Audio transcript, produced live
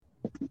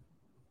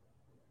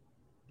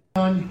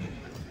everyone.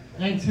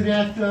 And to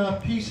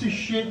that piece of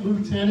shit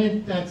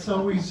lieutenant that's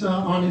always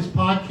on his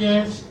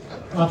podcast,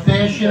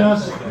 bashing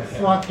us,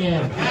 fuck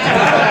him.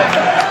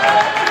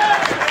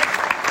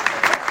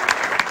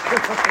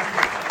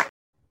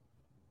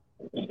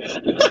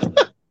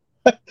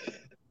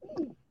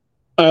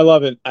 I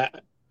love it.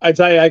 I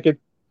tell you,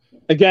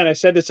 I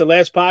said this the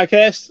last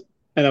podcast,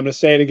 and I'm going to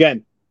say it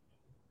again.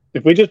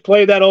 If we just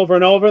played that over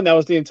and over, and that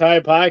was the entire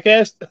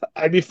podcast,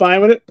 I'd be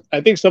fine with it. I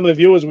think some of the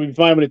viewers would be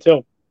fine with it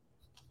too.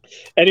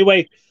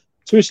 Anyway,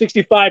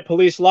 265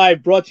 Police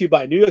Live, brought to you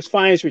by New York's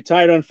Finest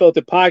Retired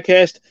Unfiltered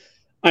Podcast.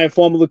 I am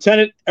former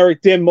Lieutenant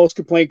Eric Dim, most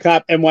complaint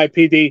cop,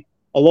 NYPD.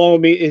 Along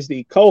with me is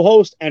the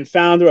co-host and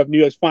founder of New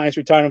York's Finest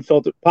Retired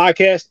Unfiltered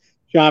Podcast,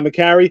 John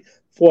McCary,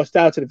 forced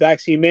out to the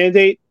vaccine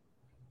mandate.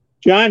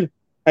 John,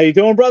 how you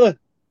doing, brother?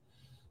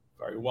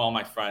 Very well,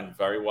 my friend.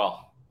 Very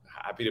well.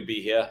 Happy to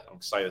be here. I'm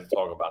excited to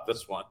talk about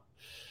this one.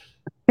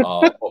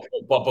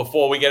 But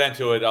before we get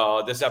into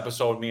it, this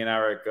episode, me and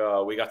Eric,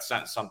 we got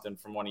sent something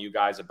from one of you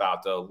guys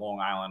about the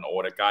Long Island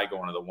audit guy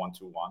going to the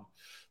 121.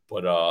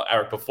 But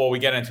Eric, before we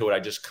get into it, I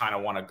just kind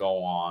of want to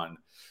go on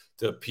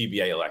the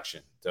PBA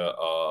election,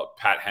 the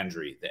Pat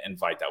Hendry, the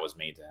invite that was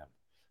made to him.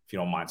 If you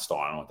don't mind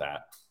starting with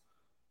that.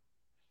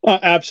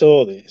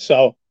 Absolutely.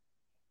 So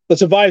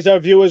let's advise our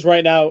viewers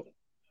right now.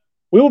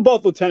 We were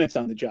both lieutenants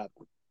on the job.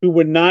 We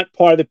were not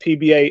part of the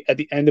PBA at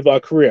the end of our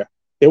career.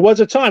 There was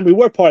a time we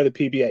were part of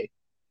the PBA.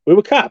 We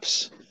were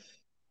cops.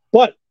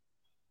 But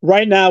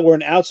right now, we're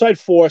an outside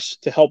force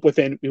to help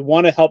within. We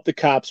want to help the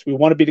cops. We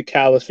want to be the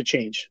catalyst for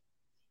change.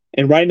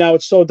 And right now,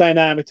 it's so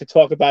dynamic to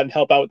talk about and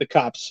help out with the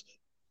cops.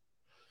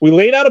 We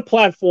laid out a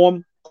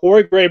platform.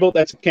 Corey Grable,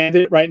 that's a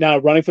candidate right now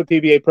running for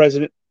PBA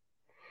president.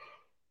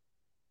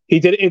 He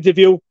did an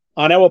interview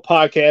on our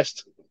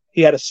podcast.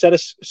 He had a set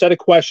of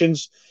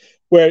questions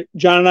where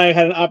John and I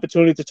had an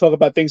opportunity to talk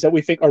about things that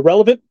we think are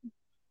relevant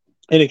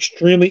and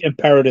extremely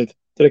imperative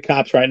to the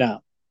cops right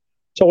now.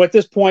 So at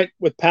this point,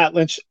 with Pat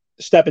Lynch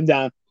stepping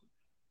down,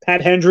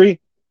 Pat Hendry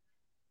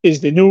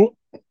is the new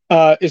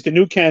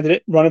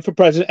candidate running for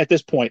president at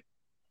this point.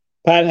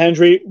 Pat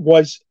Hendry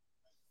was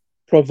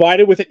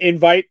provided with an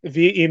invite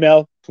via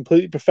email,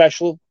 completely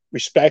professional,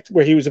 respect,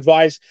 where he was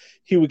advised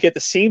he would get the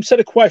same set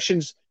of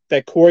questions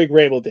that Corey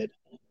Grable did.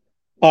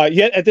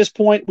 Yet at this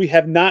point, we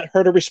have not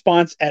heard a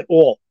response at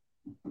all.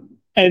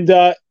 And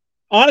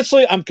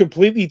honestly, I'm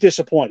completely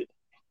disappointed.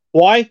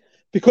 Why?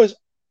 Because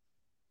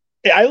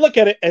I look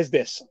at it as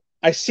this.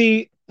 I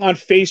see on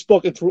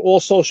Facebook and through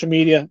all social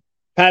media,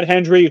 Pat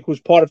Hendry,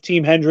 who's part of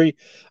Team Hendry,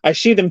 I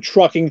see them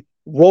trucking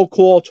roll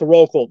call to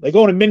roll call. They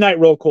go into midnight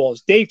roll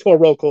calls, day tour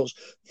roll calls,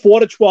 4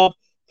 to 12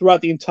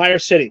 throughout the entire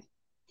city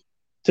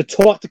to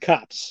talk to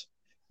cops.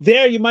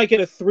 There, you might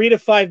get a 3 to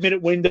 5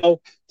 minute window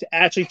to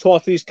actually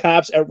talk to these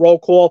cops at roll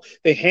call.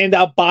 They hand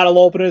out bottle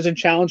openers and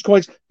challenge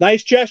coins.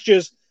 Nice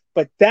gestures,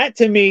 but that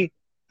to me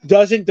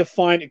doesn't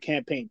define a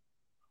campaign.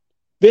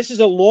 This is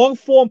a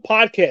long-form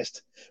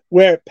podcast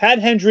where Pat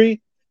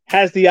Hendry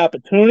has the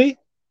opportunity,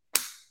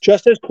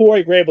 just as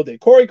Corey Grable did.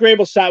 Corey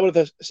Grable sat with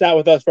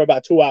us for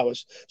about 2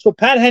 hours. So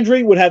Pat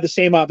Hendry would have the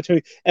same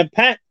opportunity. And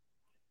Pat,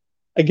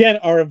 again,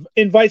 our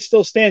invite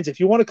still stands. If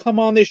you want to come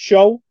on this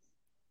show,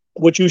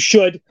 which you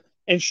should,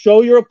 and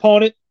show your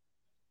opponent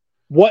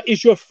what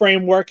is your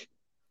framework,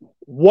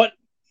 what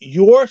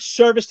your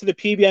service to the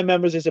PBA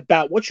members is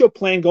about, what's your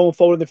plan going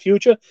forward in the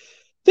future,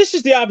 this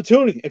is the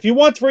opportunity. If you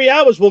want 3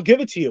 hours, we'll give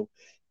it to you.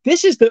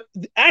 This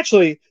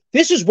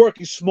is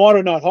working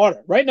smarter, not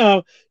harder. Right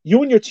now,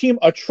 you and your team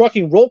are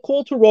trucking roll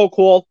call to roll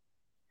call.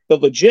 The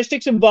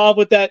logistics involved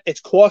with that,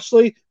 it's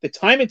costly. The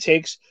time it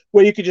takes,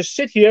 where you could just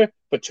sit here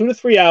for 2 to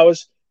 3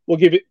 hours. We'll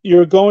give it.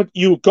 You're going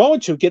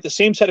to get the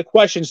same set of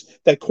questions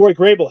that Corey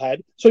Grable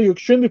had, so you're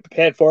extremely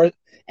prepared for it,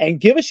 and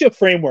give us your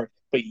framework.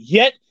 But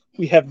yet,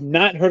 we have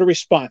not heard a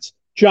response.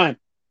 John,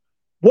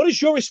 what is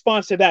your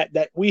response to that?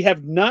 That we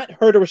have not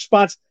heard a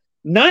response,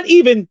 not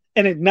even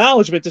an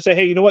acknowledgement to say,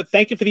 hey, you know what?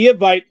 Thank you for the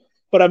invite,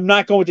 but I'm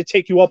not going to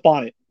take you up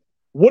on it.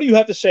 What do you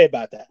have to say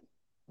about that?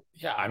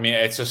 Yeah, I mean,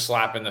 it's a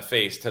slap in the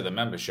face to the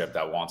membership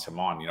that wants him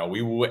on. You know,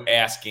 we were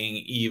asking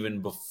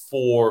even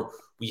before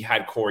we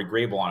had Corey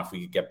Grable on if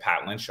we could get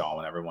Pat Lynch on,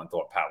 when everyone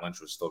thought Pat Lynch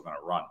was still going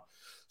to run.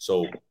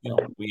 So, you know,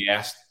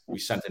 we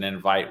sent an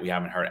invite. We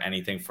haven't heard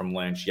anything from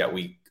Lynch, yet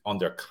we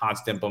under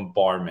constant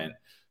bombardment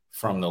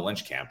from the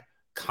Lynch camp.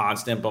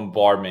 Constant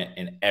bombardment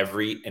in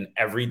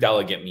every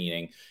delegate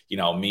meeting. You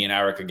know, me and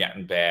Eric are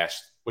getting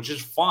bashed, which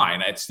is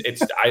fine.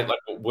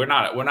 We're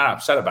not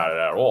upset about it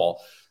at all.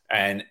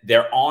 And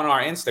they're on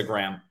our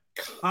Instagram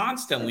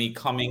constantly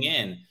coming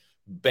in,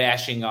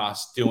 bashing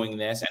us, doing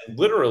this. And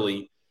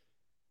literally,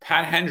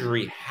 Pat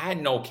Hendry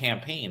had no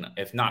campaign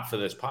if not for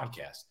this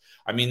podcast.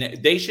 I mean,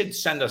 they should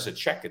send us a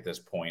check at this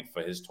point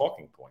for his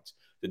talking points,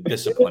 the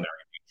disciplinary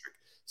matrix,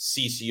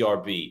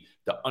 CCRB,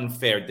 the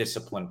unfair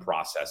discipline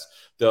process,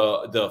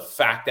 the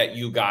fact that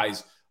you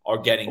guys are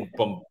getting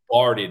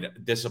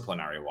bombarded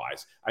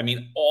disciplinary-wise. I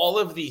mean, all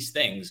of these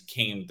things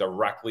came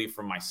directly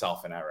from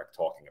myself and Eric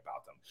talking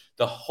about them.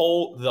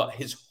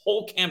 His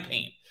whole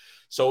campaign.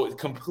 So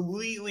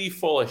completely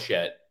full of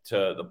shit.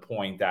 to the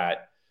point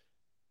that,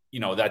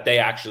 that they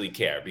actually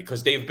care,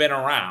 because they've been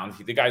around.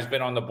 The guy's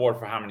been on the board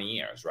for how many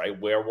years, right?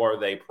 Where were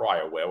they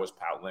prior? Where was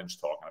Pat Lynch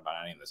talking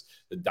about any of this?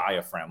 The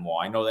diaphragm law.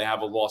 I know they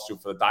have a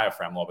lawsuit for the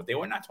diaphragm law, but they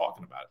were not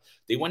talking about it.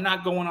 They were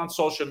not going on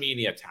social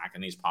media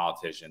attacking these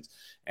politicians.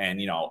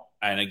 And,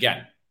 and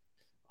again,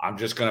 I'm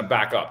just going to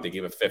back up. They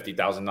gave a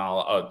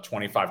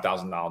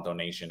 $25,000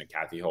 donation to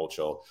Kathy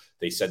Hochul.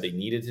 They said they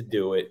needed to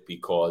do it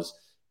because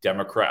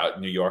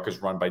New York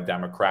is run by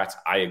Democrats.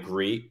 I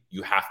agree.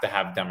 You have to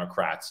have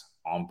Democrats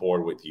on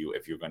board with you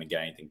if you're going to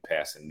get anything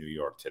passed in New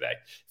York today,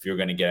 if you're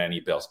going to get any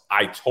bills.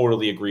 I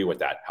totally agree with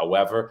that.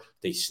 However,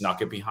 they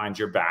snuck it behind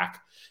your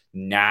back.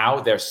 Now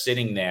they're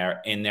sitting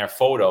there in their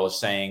photos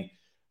saying,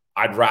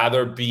 I'd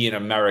rather be an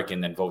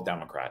American than vote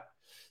Democrat.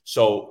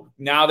 So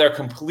now they're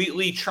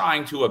completely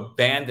trying to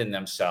abandon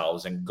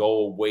themselves and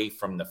go away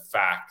from the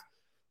fact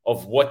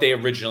of what they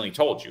originally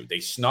told you. They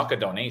snuck a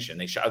donation.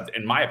 They should,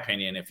 in my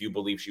opinion, if you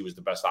believe she was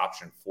the best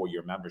option for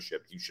your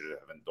membership, you should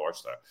have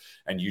endorsed her,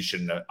 and you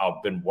shouldn't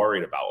have been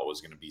worried about what was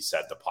going to be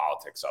said, the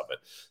politics of it.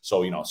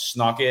 So,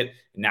 snuck it.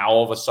 Now,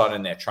 all of a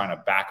sudden, they're trying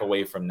to back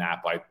away from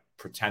that by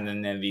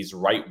pretending they're these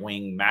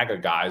right-wing MAGA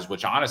guys,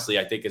 which honestly,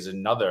 I think is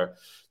another,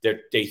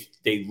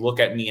 they look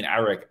at me and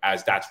Eric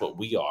as that's what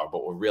we are,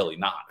 but we're really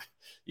not.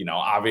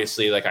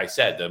 Obviously, like I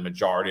said, the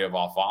majority of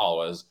our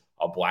followers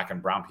are Black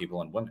and brown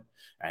people and women.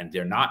 And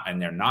they're not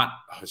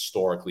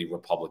historically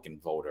Republican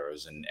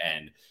voters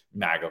and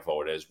MAGA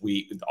voters.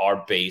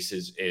 Our base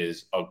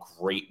is a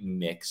great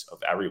mix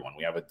of everyone.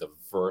 We have a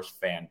diverse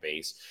fan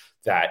base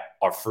that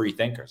are free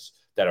thinkers,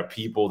 that are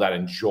people that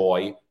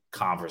enjoy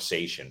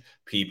conversation,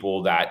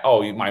 people that,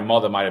 my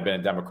mother might have been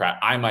a Democrat,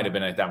 I might have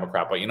been a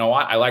Democrat, but you know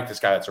what? I like this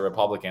guy that's a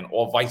Republican,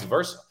 or vice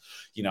versa.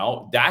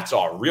 That's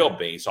our real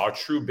base. Our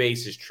true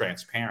base is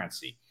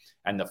transparency.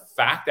 And the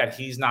fact that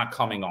he's not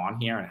coming on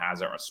here and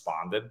hasn't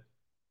responded,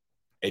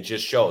 it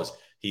just shows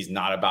he's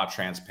not about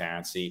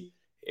transparency.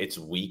 It's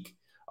weak.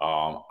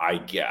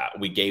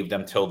 We gave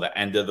them till the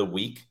end of the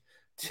week.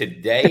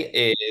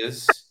 Today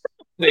is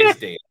today's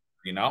date,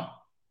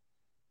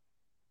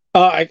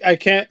 I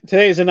can't.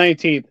 Today is the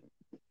 19th.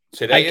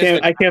 Today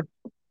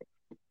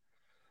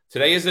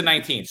is the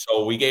 19th.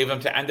 So we gave them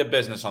to end of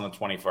business on the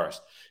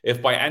 21st.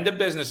 If by end of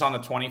business on the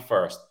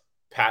 21st,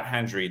 Pat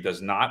Hendry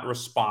does not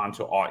respond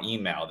to our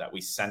email that we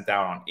sent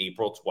out on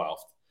April 12th,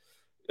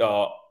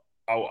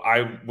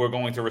 we're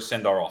going to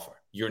rescind our offer.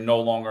 You're no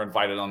longer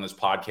invited on this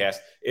podcast.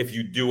 If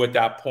you do at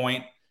that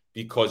point,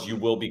 because you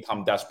will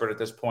become desperate at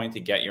this point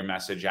to get your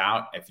message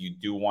out, if you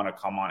do want to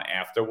come on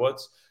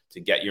afterwards to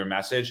get your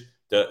message,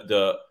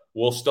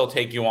 we'll still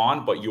take you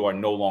on, but you are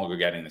no longer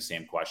getting the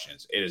same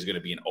questions. It is going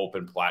to be an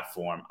open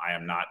platform. I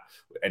am not,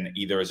 and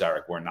either is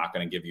Eric. We're not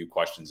going to give you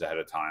questions ahead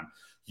of time.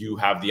 You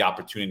have the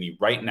opportunity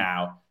right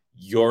now.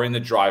 You're in the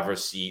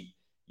driver's seat.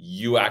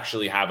 You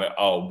actually have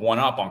a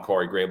one-up on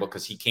Corey Grable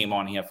because he came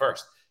on here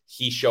first.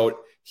 He showed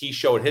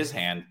his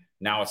hand.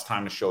 Now it's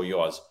time to show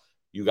yours.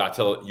 You got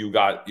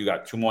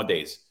 2 more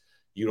days.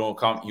 We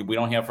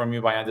don't hear from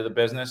you by end of the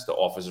business. The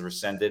offer is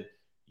rescinded.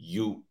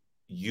 You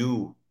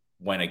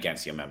went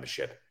against your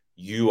membership.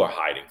 You are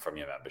hiding from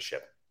your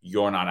membership.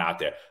 You're not out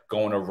there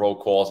going to roll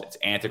calls. It's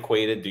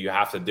antiquated. Do you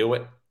have to do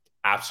it?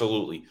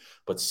 Absolutely.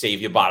 But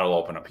save your bottle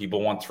opener.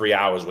 People want 3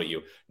 hours with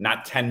you,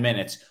 not 10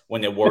 minutes when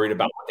they're worried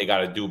about what they got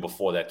to do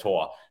before their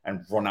tour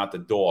and run out the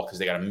door because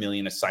they got a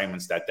million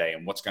assignments that day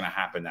and what's going to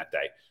happen that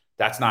day.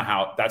 That's not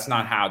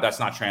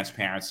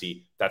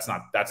transparency. That's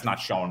not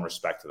showing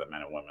respect to the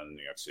men and women in the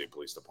New York City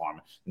Police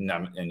Department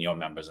and your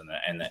members in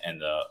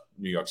the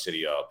New York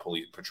City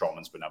Police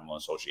Patrolmen's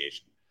Benevolent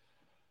Association.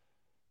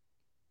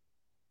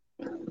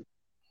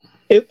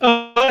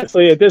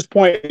 Honestly, at this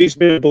point, he's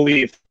been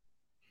believed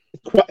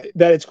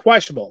that it's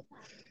questionable.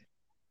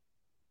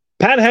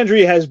 Pat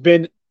Hendry has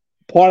been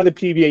part of the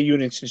PBA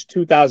unit since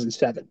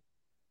 2007.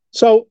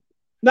 So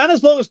not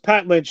as long as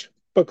Pat Lynch,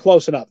 but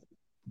close enough.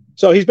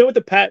 So he's been with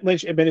the Pat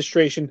Lynch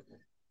administration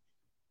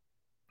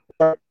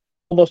for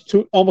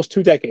almost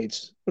two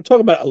decades. We're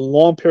talking about a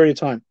long period of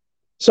time.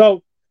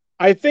 So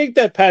I think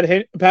that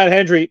Pat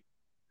Hendry,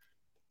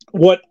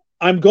 what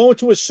I'm going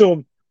to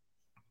assume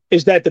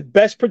is that the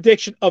best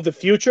prediction of the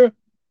future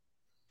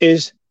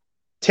is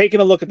taking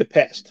a look at the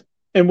past.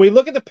 And we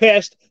look at the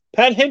past,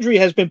 Pat Hendry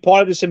has been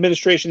part of this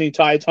administration the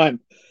entire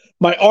time.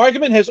 My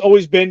argument has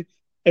always been,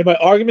 and my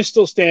argument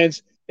still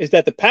stands, is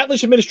that the Pat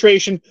Lynch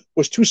administration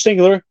was too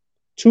singular,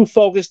 too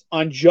focused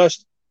on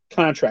just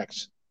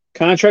contracts.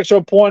 Contracts are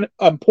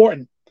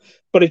important,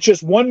 but it's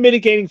just one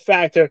mitigating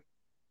factor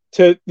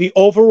to the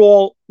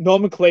overall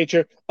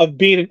nomenclature of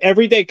being an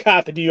everyday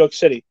cop in New York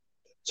City.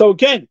 So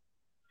again,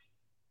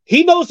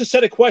 he knows the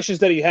set of questions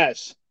that he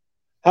has.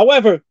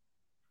 However,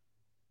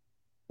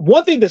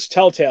 one thing that's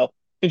telltale,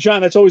 and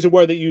John, that's always a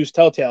word that you use,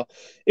 telltale,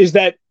 is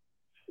that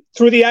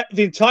through the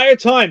entire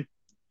time,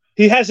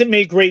 he hasn't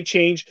made great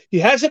change. He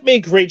hasn't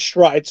made great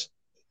strides.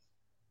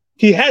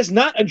 He has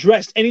not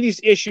addressed any of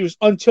these issues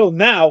until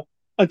now,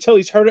 until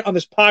he's heard it on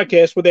this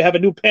podcast where they have a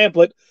new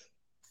pamphlet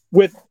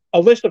with a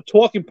list of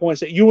talking points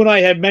that you and I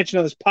have mentioned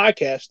on this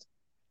podcast.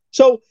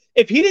 So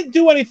if he didn't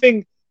do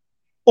anything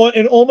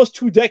in almost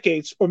 2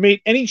 decades or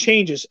made any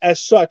changes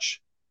as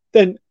such,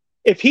 then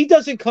if he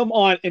doesn't come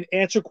on and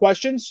answer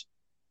questions,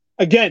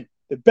 again,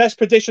 the best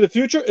prediction of the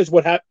future is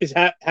what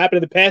happened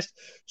in the past.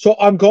 So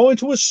I'm going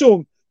to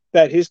assume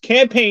that his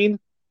campaign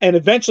and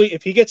eventually,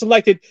 if he gets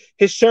elected,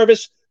 his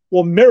service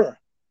will mirror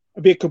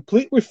and be a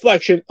complete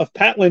reflection of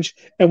Pat Lynch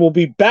and will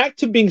be back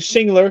to being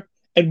singular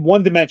and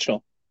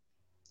one-dimensional.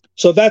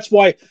 So that's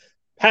why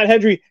Pat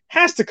Hendry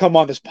has to come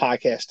on this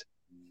podcast.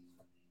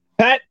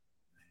 Pat,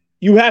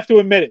 you have to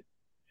admit it.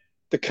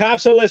 The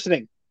cops are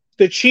listening.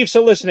 The chiefs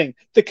are listening.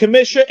 The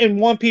commissioner in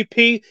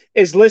 1PP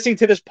is listening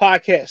to this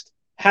podcast.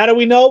 How do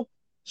we know?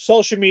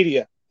 Social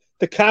media.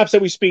 The cops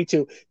that we speak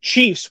to.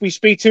 Chiefs, we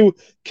speak to.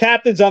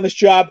 Captains on this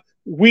job.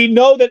 We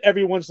know that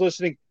everyone's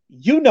listening.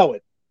 You know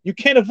it. You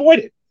can't avoid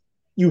it.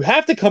 You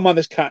have to come on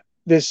this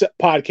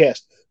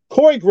podcast.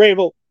 Corey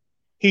Grable,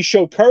 he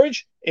showed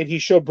courage and he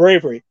showed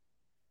bravery.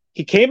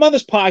 He came on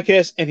this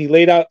podcast and he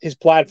laid out his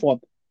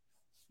platform.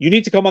 You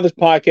need to come on this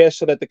podcast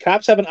so that the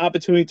cops have an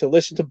opportunity to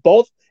listen to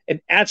both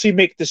and actually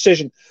make a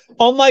decision.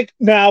 Unlike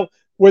now,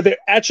 where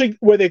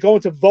they're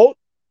going to vote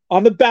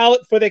on the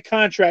ballot for their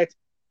contract,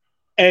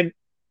 and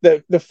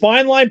the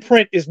fine line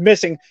print is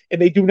missing,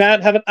 and they do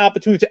not have an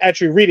opportunity to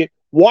actually read it.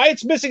 Why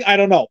it's missing, I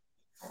don't know.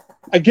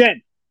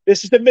 Again,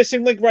 this is the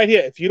missing link right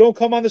here. If you don't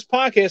come on this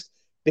podcast,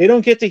 they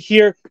don't get to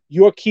hear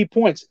your key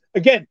points.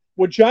 Again,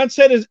 what John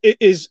said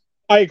is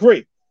I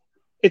agree.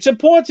 It's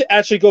important to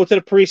actually go to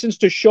the precincts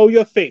to show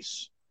your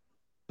face.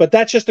 But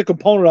that's just a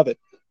component of it.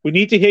 We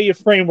need to hear your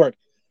framework.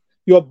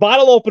 Your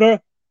bottle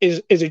opener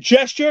is a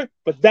gesture,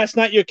 but that's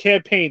not your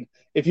campaign.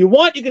 If you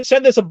want, you can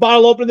send us a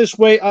bottle opener this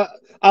way.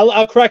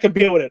 I'll crack a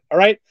beer with it, all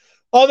right?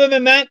 Other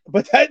than that,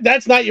 but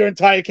that's not your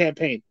entire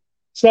campaign.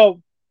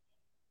 So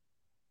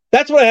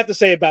that's what I have to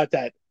say about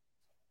that.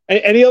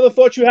 Any other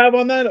thoughts you have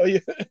on that? Or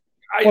you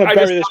want to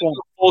bury this one?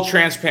 Full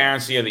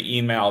transparency of the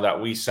email that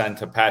we sent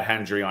to Pat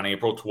Hendry on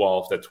April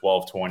 12th at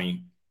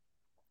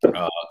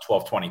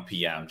 12:20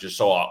 p.m. Just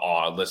so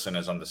our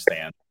listeners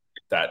understand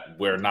that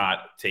we're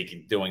not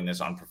doing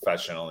this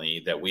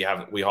unprofessionally, that we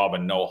harbor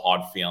no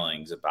hard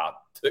feelings about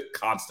the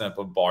constant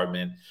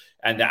bombardment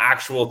and the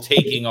actual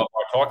taking of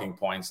our talking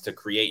points to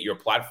create your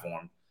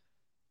platform,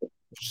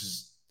 which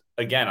is,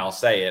 again, I'll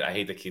say it, I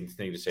hate to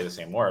continue to say the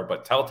same word,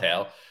 but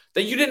telltale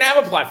that you didn't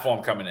have a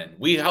platform coming in.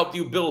 We helped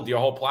you build your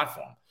whole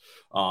platform.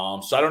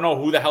 So I don't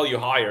know who the hell you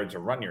hired to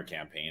run your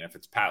campaign, if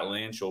it's Pat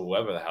Lynch or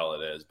whoever the hell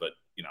it is, but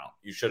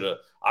you should have,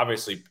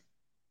 obviously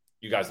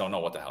you guys don't know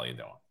what the hell you're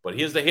doing. But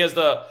here's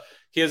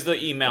the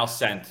email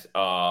sent.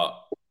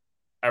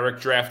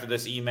 Eric drafted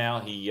this email.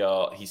 He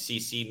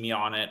CC'd me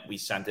on it. We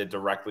sent it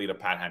directly to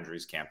Pat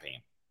Hendry's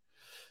campaign.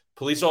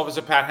 Police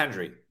Officer Pat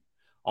Hendry,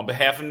 on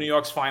behalf of New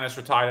York's finest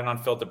retired and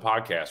unfiltered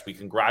podcast, we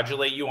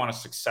congratulate you on a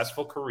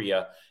successful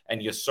career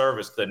and your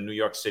service to the New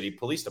York City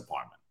Police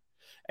Department,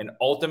 and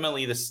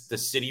ultimately the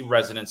city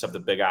residents of the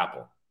Big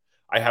Apple.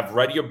 I have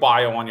read your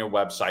bio on your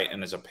website,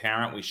 and as a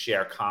parent, we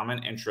share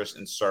common interest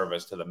in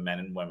service to the men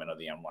and women of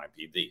the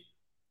NYPD.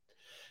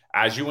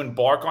 As you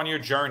embark on your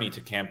journey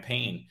to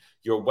campaign,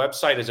 your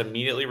website is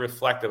immediately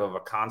reflective of a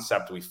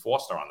concept we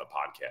foster on the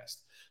podcast.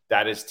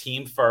 That is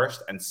team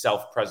first and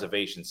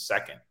self-preservation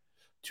second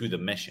to the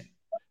mission.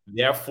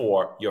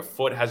 Therefore, your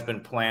foot has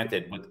been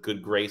planted with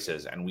good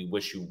graces, and we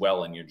wish you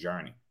well in your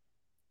journey.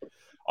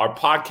 Our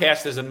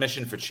podcast is a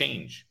mission for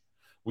change.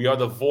 We are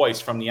the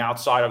voice from the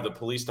outside of the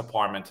police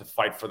department to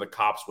fight for the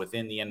cops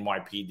within the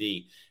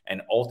NYPD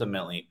and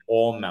ultimately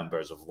all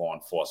members of law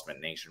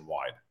enforcement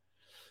nationwide.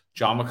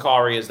 John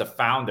McCarry is the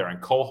founder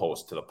and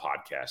co-host to the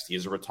podcast. He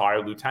is a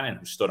retired lieutenant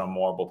who stood on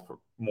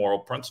moral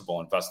principle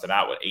and vested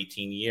out with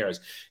 18 years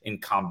in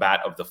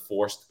combat of the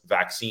forced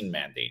vaccine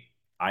mandate.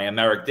 I am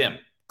Eric Dim,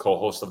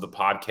 co-host of the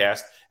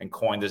podcast and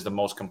coined as the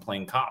most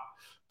complained cop,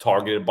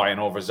 targeted by an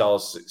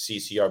overzealous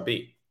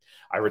CCRB.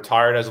 I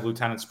retired as a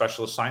lieutenant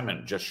special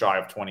assignment just shy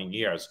of 20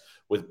 years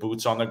with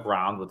boots on the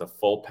ground with a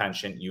full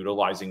pension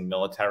utilizing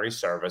military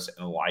service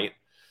in light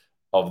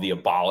of the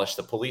abolish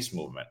the police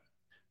movement.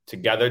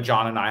 Together,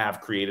 John and I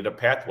have created a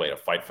pathway to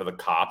fight for the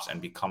cops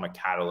and become a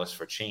catalyst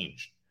for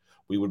change.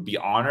 We would be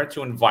honored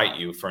to invite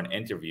you for an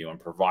interview and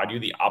provide you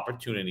the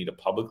opportunity to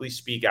publicly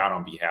speak out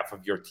on behalf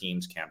of your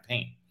team's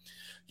campaign.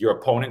 Your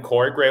opponent,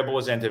 Corey Grable,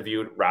 was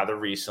interviewed rather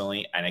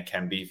recently, and it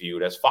can be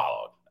viewed as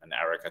followed. And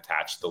Eric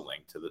attached the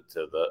link to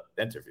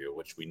the interview,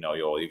 which we know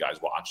you guys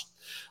watched.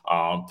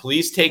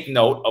 Please take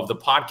note of the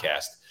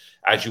podcast,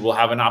 as you will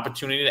have an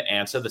opportunity to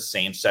answer the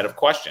same set of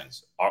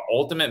questions. Our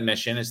ultimate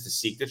mission is to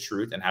seek the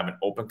truth and have an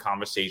open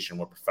conversation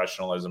with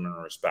professionalism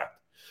and respect.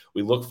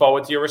 We look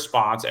forward to your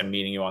response and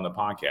meeting you on the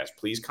podcast.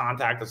 Please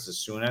contact us as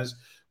soon as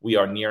we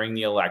are nearing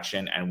the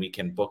election and we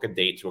can book a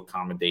date to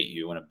accommodate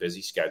you in a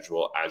busy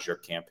schedule as your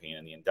campaign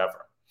in the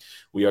endeavor.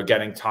 We are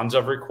getting tons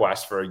of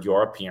requests for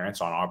your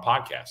appearance on our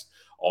podcast.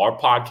 Our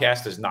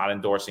podcast is not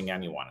endorsing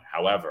anyone.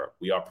 However,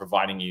 we are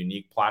providing a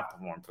unique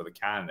platform for the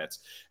candidates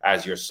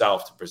as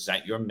yourself to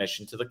present your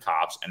mission to the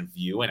cops and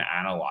view and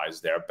analyze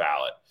their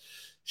ballot.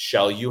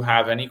 Shall you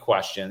have any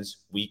questions?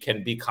 We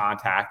can be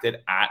contacted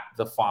at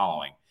the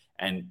following.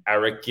 And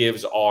Eric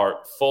gives our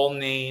full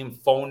name,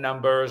 phone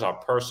numbers, our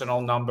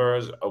personal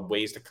numbers,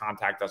 ways to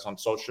contact us on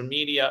social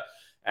media.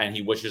 And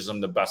he wishes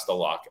them the best of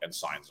luck and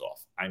signs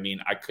off. I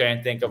mean, I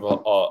can't think of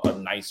a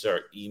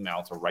nicer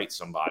email to write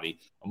somebody,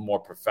 a more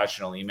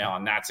professional email.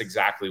 And that's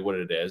exactly what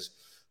it is.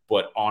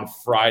 But on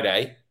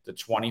Friday, the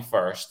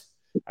 21st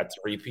at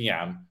 3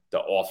 p.m., the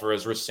offer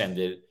is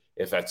rescinded.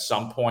 If at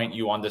some point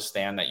you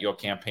understand that your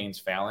campaign's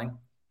failing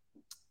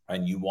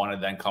and you want to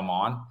then come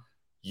on,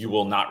 you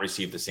will not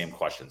receive the same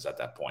questions at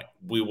that point.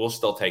 We will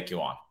still take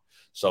you on.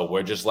 So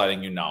we're just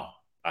letting you know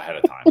ahead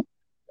of time.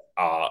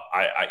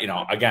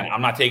 Again,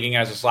 I'm not taking it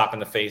as a slap in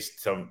the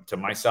face to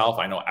myself.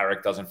 I know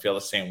Eric doesn't feel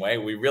the same way.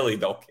 We really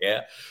don't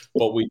care,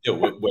 but we do.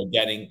 We're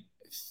getting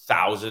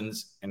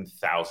thousands and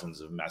thousands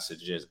of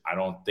messages. I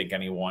don't think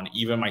anyone,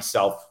 even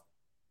myself,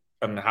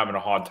 I'm having a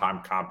hard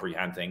time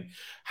comprehending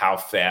how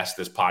fast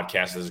this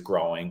podcast is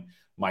growing.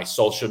 My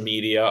social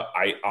media,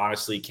 I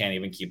honestly can't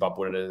even keep up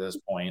with it at this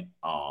point.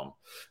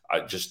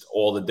 Just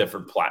all the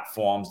different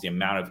platforms, the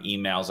amount of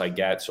emails I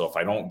get. So if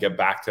I don't get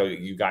back to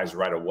you guys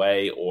right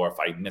away, or if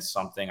I miss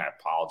something, I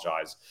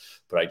apologize,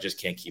 but I just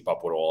can't keep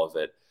up with all of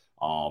it.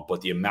 But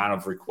the amount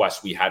of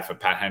requests we had for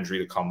Pat Hendry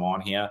to come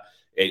on here,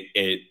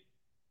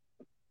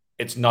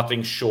 it's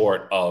nothing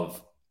short of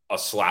a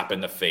slap in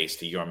the face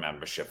to your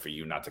membership for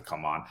you not to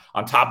come on.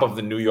 On top of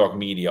the New York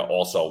media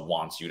also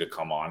wants you to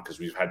come on, because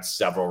we've had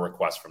several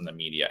requests from the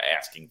media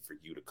asking for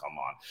you to come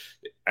on.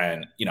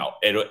 And,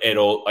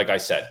 it'll like I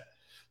said,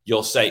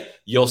 you'll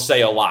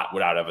say a lot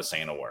without ever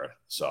saying a word.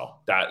 So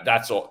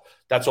that's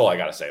all I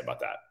got to say about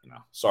that.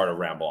 Sorry to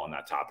ramble on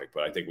that topic,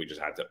 but I think we just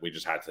had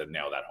to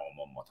nail that home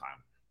one more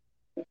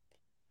time.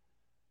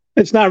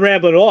 It's not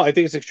rambling at all. I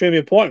think it's extremely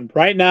important.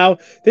 Right now,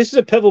 this is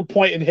a pivotal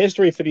point in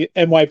history for the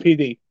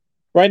NYPD.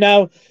 Right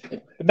now,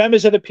 the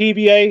members of the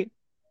PBA,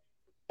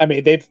 I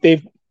mean,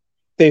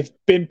 they've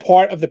been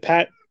part of the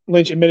Pat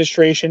Lynch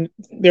administration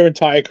their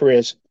entire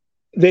careers.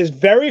 There's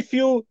very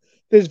few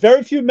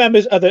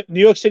members of the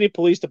New York City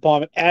Police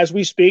Department, as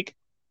we speak,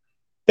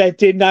 that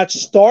did not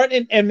start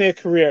and end their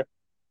career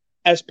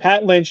as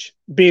Pat Lynch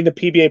being the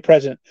PBA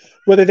president.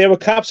 Whether they were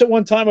cops at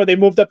one time or they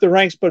moved up the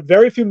ranks, but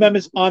very few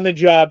members on the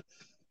job,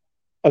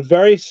 a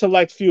very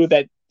select few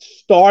that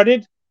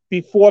started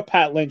before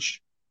Pat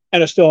Lynch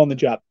and are still on the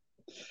job.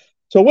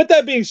 So with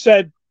that being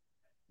said,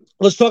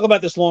 let's talk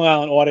about this Long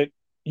Island audit.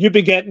 You've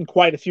been getting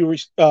quite a few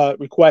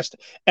requests,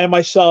 and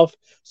myself,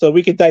 so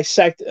we can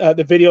dissect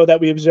the video that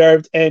we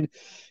observed and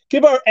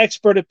give our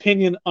expert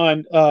opinion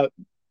on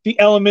the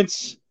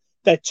elements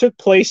that took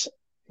place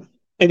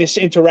in this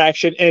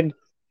interaction. And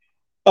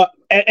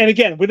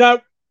again,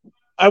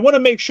 I want to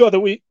make sure that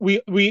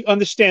we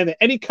understand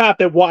that any cop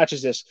that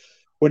watches this,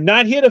 we're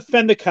not here to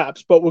offend the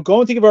cops, but we're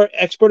going to give our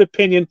expert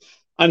opinion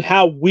on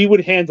how we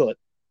would handle it.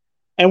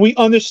 And we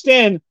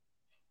understand,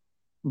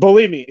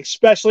 believe me,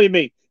 especially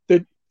me,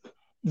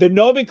 the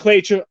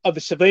nomenclature of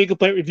the Civilian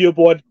Complaint Review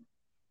Board,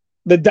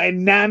 the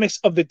dynamics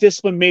of the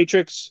discipline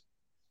matrix,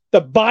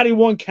 the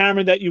body-worn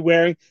camera that you're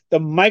wearing, the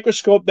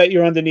microscope that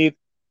you're underneath.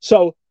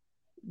 So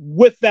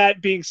with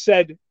that being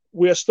said,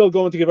 we are still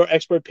going to give our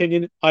expert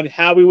opinion on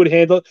how we would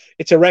handle it.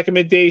 It's a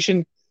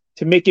recommendation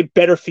to make it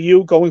better for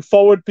you going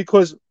forward,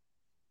 because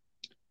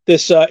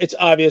it's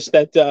obvious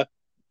that the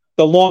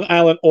Long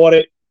Island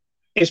audit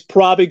is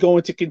probably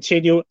going to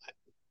continue.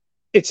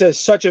 It's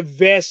such a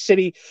vast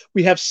city.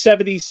 We have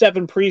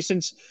 77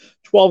 precincts,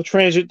 12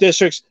 transit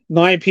districts,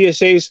 9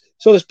 PSAs.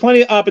 So there's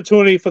plenty of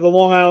opportunity for the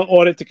Long Island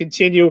audit to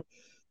continue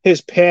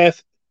his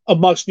path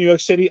amongst New York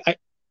City.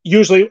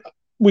 Usually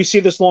we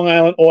see this Long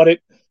Island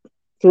audit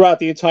throughout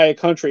the entire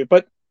country,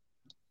 but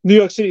New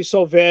York City is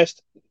so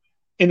vast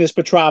in this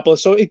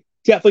metropolis. So it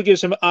definitely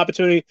gives him an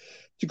opportunity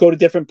to go to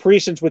different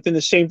precincts within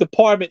the same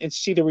department and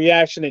see the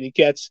reaction that he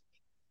gets.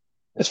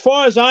 As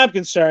far as I'm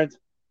concerned,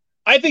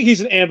 I think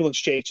he's an ambulance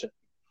chaser.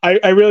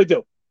 I really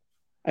do.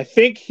 I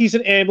think he's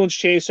an ambulance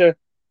chaser.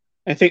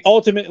 I think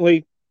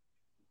ultimately,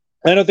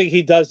 I don't think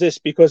he does this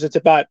because it's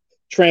about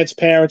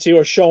transparency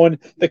or showing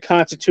the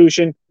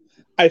Constitution.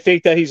 I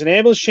think that he's an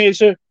ambulance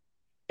chaser,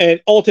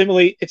 and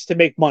ultimately it's to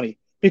make money.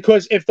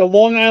 Because if the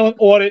Long Island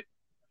audit,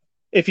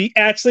 if he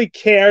actually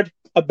cared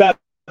about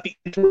the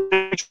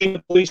interaction in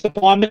the police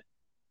department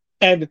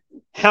and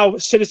how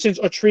citizens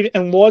are treated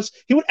and laws,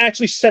 he would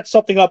actually set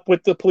something up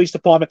with the police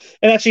department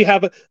and actually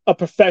have a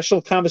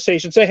professional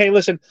conversation. Say, hey,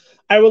 listen,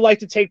 I would like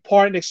to take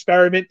part in an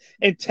experiment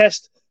and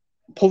test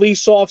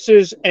police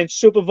officers and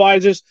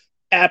supervisors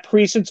at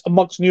precincts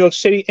amongst New York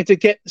City, and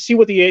to see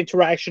what the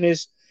interaction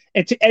is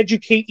and to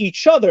educate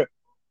each other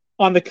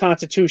on the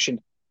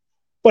Constitution.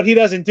 But he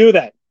doesn't do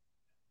that.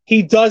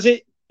 He does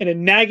it in a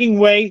nagging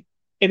way,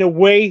 in a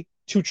way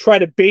to try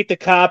to bait the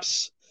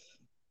cops.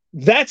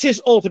 That's his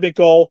ultimate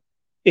goal,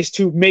 is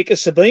to make a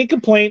civilian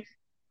complaint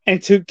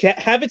and to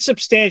have it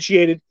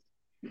substantiated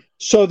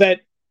so that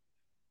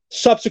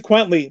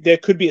subsequently there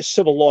could be a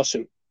civil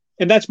lawsuit.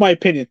 And that's my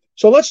opinion.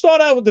 So let's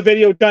start out with the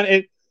video, John.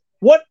 And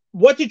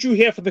what did you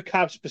hear from the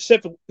cops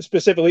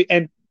specifically?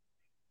 And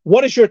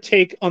What is your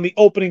take on the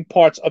opening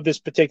parts of this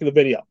particular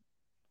video?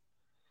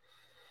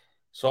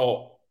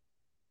 So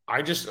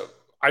I just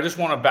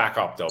want to back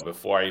up though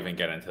before I even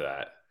get into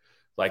that.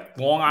 Like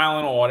Long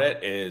Island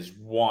Audit is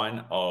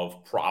one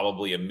of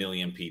probably 1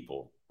 million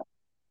people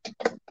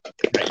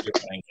that you're going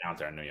to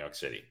encounter in New York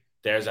City.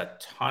 There's a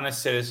ton of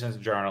citizens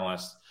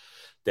journalists.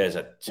 There's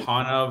a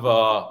ton of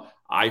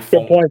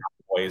iPhone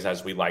cowboys,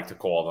 as we like to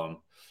call them.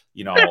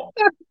 You know,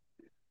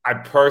 I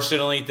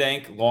personally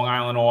think Long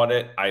Island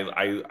Audit.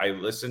 I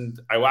listened.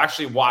 I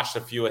actually watched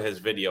a few of his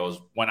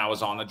videos when I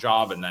was on the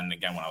job, and then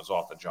again when I was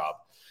off the job.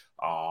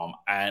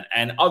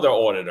 And other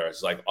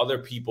auditors, like other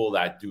people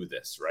that do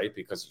this, right?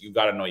 Because you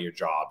got to know your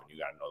job and you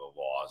got to know the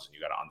laws and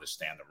you got to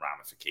understand the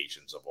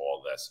ramifications of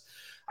all this.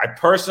 I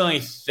personally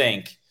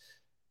think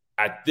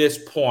at this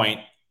point,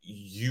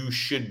 you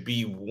should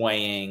be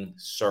weighing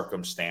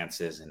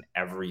circumstances in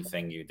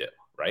everything you do,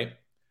 right?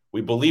 We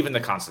believe in the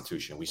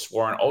Constitution. We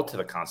swore an oath to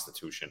the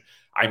Constitution.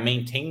 I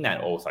maintain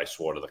that oath I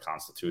swore to the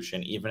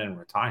Constitution, even in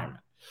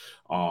retirement.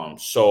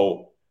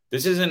 So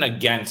this isn't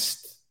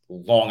against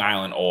Long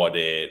Island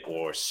Audit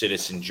or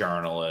citizen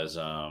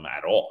journalism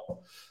at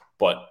all.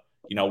 But,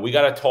 you know, we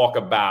got to talk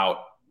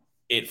about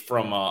it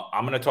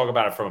I'm going to talk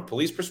about it from a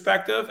police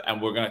perspective,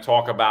 and we're going to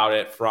talk about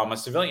it from a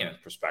civilian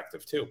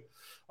perspective too.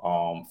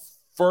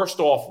 First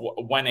off,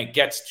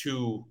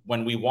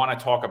 when we want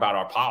to talk about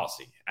our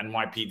policy,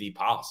 NYPD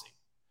policy,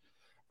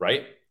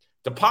 right?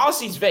 The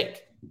policy is vague.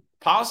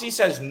 Policy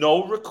says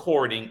no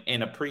recording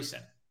in a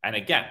precinct. And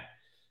again,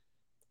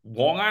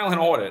 Long Island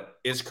Audit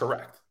is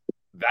correct.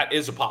 That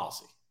is a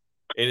policy.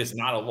 It is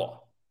not a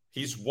law.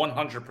 He's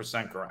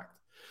 100% correct.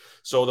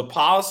 So the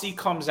policy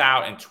comes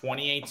out in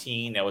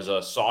 2018. There was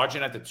a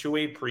sergeant at the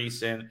 2A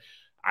precinct.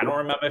 I don't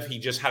remember if he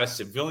just had a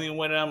civilian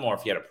with him or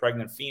if he had a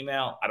pregnant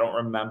female. I don't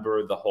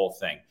remember the whole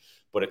thing.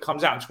 But it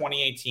comes out in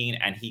 2018,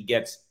 and he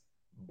gets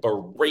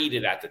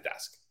berated at the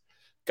desk.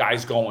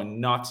 Guy's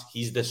going nuts.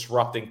 He's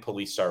disrupting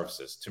police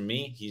services. To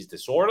me, he's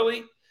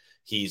disorderly.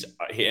 He's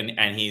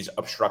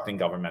obstructing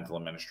governmental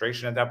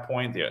administration at that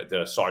point.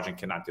 The sergeant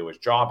cannot do his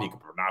job. He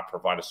cannot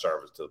provide a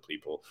service to the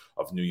people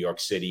of New York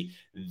City.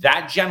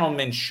 That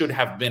gentleman should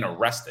have been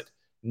arrested,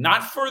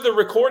 not for the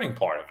recording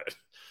part of it,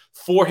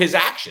 for his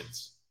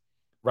actions,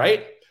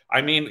 right?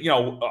 I mean, you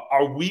know,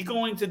 are we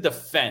going to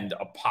defend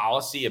a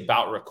policy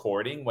about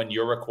recording when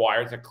you're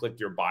required to click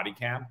your body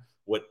cam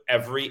with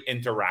every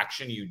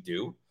interaction you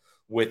do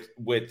with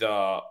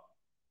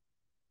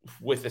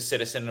a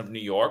citizen of New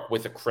York,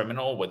 with a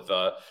criminal, with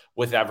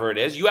whatever it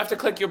is? You have to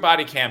click your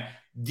body cam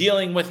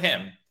dealing with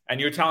him, and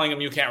you're telling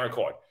him you can't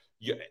record,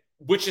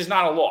 which is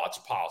not a law. It's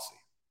a policy.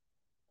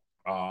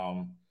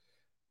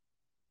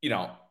 You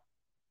know,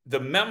 the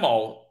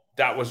memo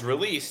that was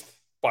released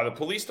by the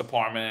police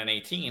department in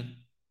 2018,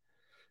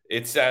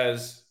 it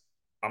says,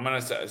 I'm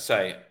going to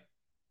say,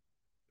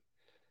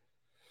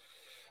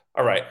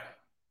 all right,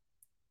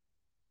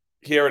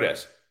 here it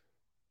is.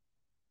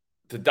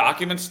 The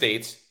document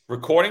states,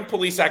 recording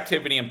police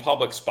activity in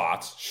public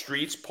spots,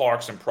 streets,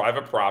 parks, and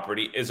private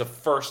property is a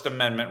First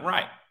Amendment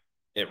right.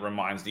 It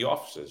reminds the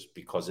officers,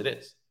 because it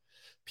is.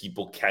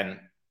 People can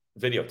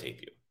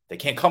videotape you. They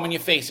can't come in your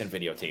face and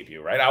videotape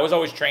you, right? I was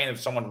always trained if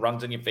someone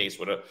runs in your face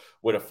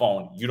with a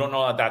phone, you don't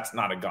know that that's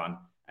not a gun.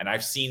 And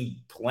I've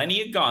seen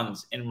plenty of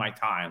guns in my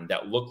time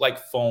that look like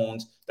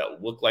phones, that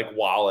look like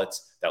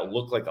wallets, that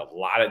look like a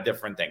lot of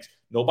different things.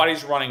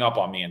 Nobody's running up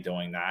on me and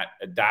doing that.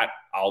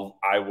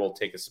 I will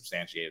take a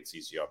substantiated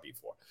CCRB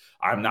for.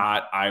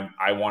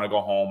 I want to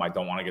go home. I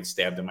don't want to get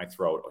stabbed in my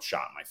throat or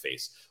shot in my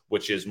face,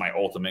 which is my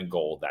ultimate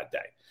goal that day.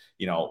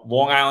 You know,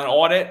 Long Island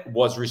Audit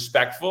was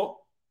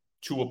respectful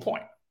to a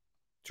point.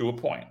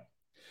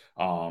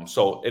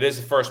 So it is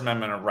the First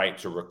Amendment right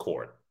to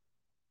record.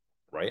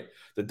 Right?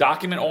 The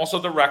document also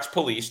directs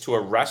police to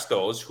arrest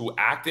those who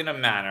act in a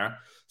manner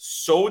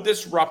so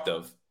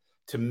disruptive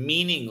to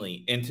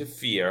meaningfully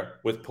interfere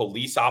with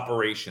police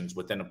operations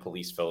within a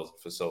police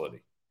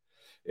facility,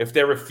 if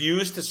they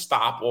refuse to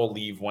stop or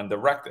leave when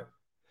directed.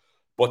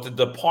 But the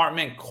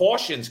department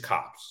cautions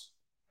cops,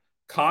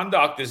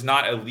 conduct is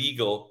not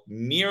illegal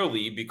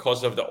merely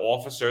because of the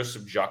officer's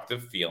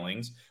subjective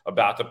feelings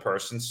about the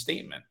person's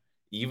statement,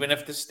 even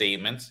if the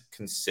statements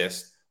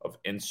consist of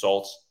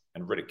insults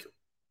and ridicule.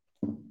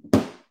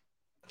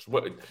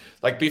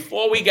 Like,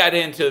 before we get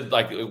into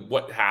like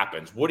what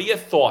happens, what are your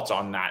thoughts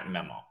on that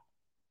memo?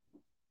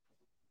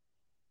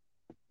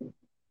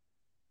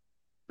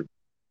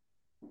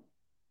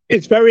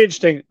 It's very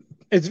interesting.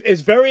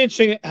 It's very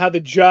interesting how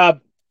the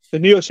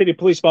New York City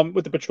Police Department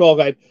with the patrol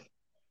guide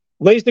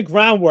lays the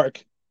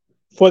groundwork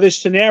for this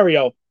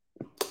scenario.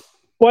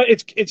 But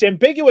it's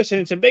ambiguous, and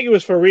it's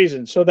ambiguous for a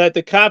reason, so that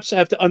the cops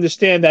have to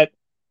understand that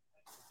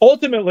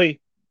ultimately,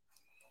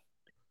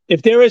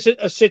 if there is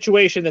a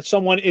situation that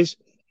someone is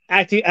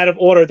acting out of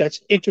order,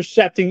 that's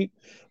intercepting,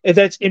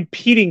 that's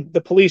impeding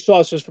the police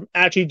officers from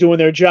actually doing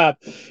their job,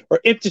 or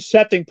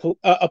intercepting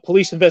a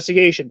police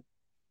investigation,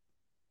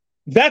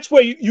 that's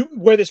where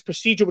where this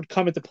procedure would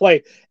come into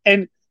play.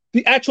 And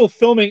the actual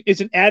filming is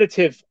an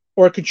additive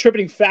or a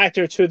contributing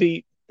factor to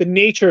the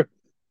nature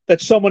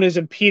that someone is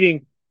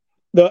impeding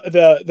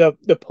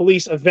the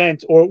police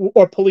event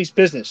or police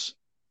business.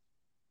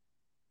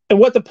 And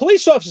what the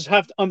police officers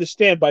have to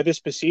understand by this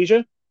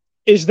procedure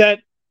is that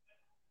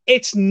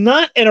it's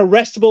not an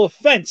arrestable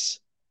offense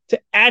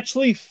to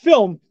actually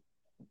film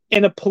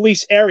in a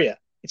police area.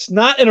 It's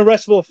not an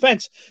arrestable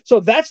offense. So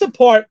that's the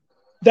part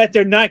that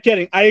they're not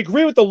getting. I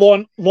agree with the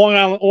Long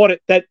Island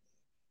Audit that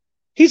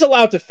he's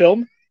allowed to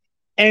film,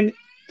 and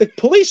the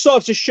police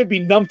officers should be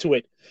numb to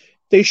it.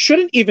 They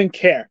shouldn't even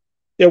care.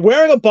 They're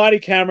wearing a body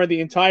camera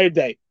the entire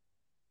day.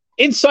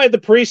 Inside the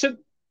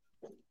precinct,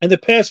 in the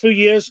past few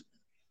years,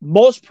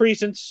 most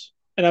precincts,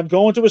 and I'm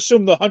going to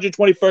assume the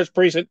 121st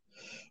precinct,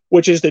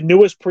 which is the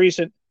newest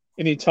precinct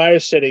in the entire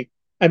city.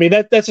 I mean,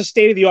 that's a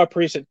state-of-the-art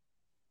precinct.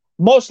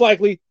 Most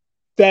likely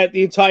that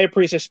the entire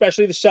precinct,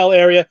 especially the cell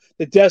area,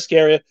 the desk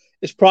area,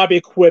 is probably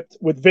equipped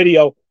with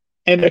video,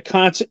 and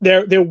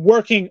they're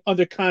working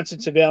under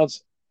constant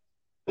surveillance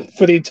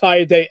for the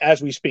entire day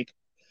as we speak.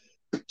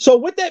 So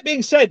with that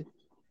being said,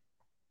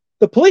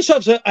 the police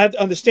officer have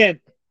to understand,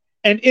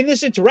 and in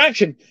this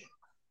interaction,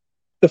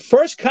 the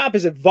first cop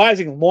is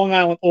advising Long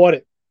Island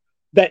Audit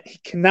that he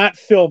cannot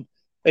film,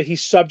 that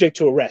he's subject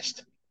to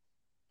arrest.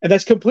 And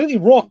that's completely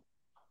wrong.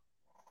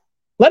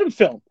 Let him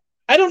film.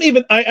 I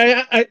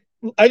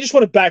just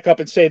want to back up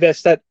and say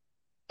this, that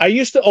I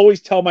used to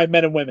always tell my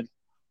men and women,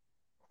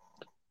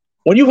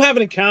 when you have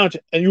an encounter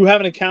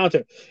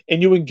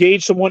and you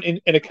engage someone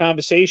in a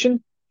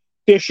conversation,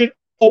 there should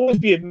always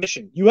be a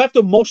mission. You have to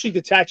emotionally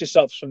detach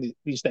yourselves from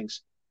these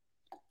things.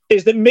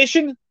 Is the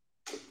mission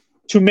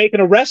to make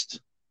an arrest?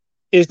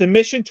 Is the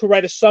mission to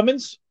write a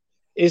summons?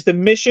 Is the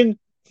mission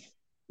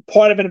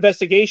part of an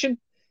investigation?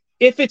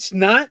 If it's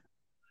not,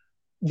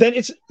 then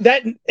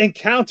that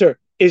encounter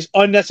is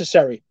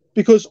unnecessary,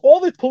 because all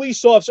the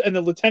police officer and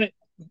the lieutenant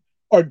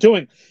are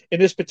doing in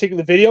this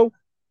particular video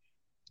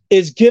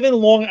is giving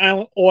Long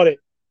Island Audit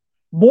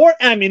more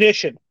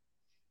ammunition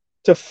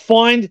to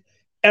find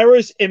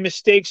errors and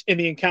mistakes in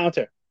the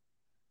encounter.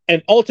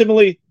 And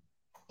ultimately,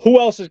 who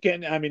else is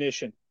getting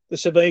ammunition? The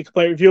Civilian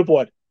Complaint Review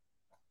Board,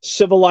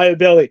 civil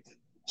liability.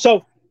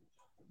 So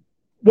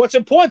what's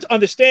important to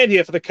understand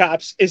here for the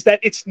cops is that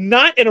it's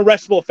not an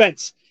arrestable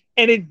offense,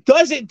 and it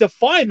doesn't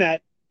define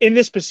that in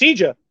this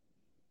procedure.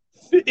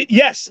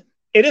 Yes,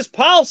 it is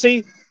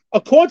policy.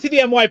 According to the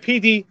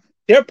NYPD,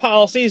 their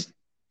policies,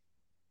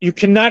 you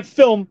cannot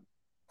film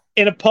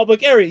in a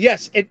public area.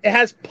 Yes, it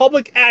has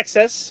public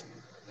access,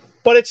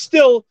 but it's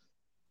still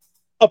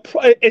a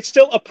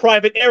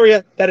private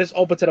area that is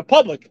open to the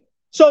public.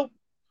 So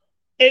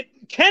it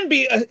can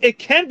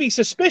be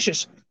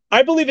suspicious.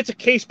 I believe it's a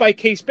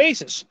case-by-case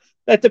basis,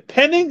 that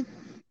depending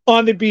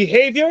on the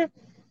behavior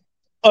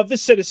of the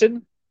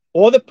citizen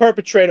or the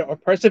perpetrator or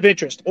person of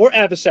interest or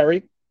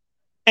adversary,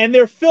 and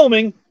they're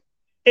filming,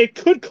 it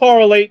could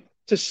correlate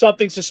to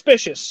something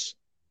suspicious.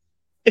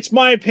 It's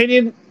my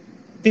opinion.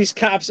 These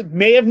cops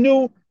may have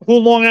knew who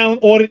Long Island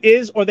Audit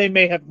is, or they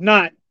may have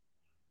not,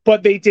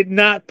 but they did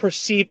not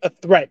perceive a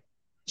threat.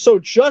 So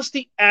just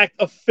the act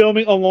of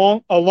filming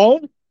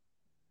alone,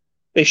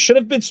 they should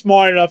have been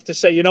smart enough to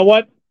say, you know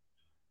what?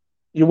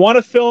 You want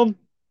to film?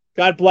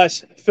 God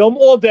bless. Film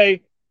all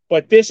day,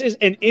 but this is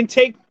an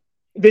intake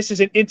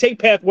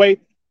pathway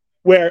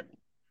where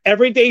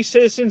everyday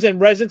citizens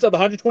and residents of the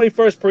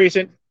 121st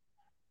precinct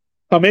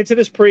come into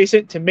this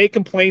precinct to make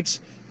complaints.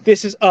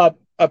 This is a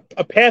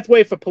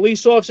pathway for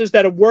police officers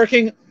that are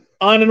working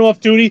on and off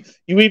duty.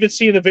 You even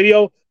see in the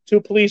video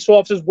 2 police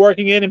officers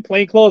working in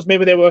plain clothes.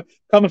 Maybe they were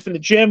coming from the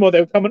gym or they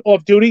were coming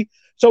off duty.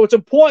 So it's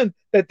important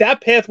that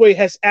pathway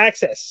has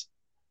access.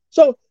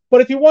 So,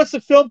 but if he wants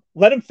to film,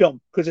 let him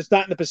film, because it's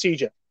not in the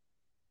procedure.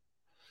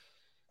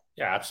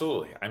 Yeah,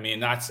 absolutely. I mean,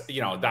 that's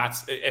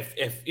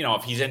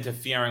if he's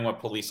interfering with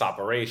police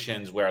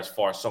operations, where as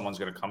far as someone's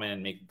going to come in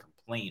and make a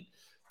complaint,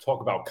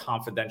 talk about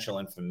confidential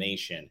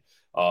information,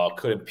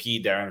 could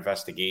impede their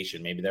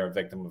investigation. Maybe they're a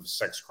victim of a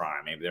sex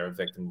crime. Maybe they're a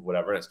victim of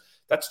whatever it is.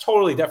 That's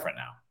totally different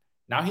now.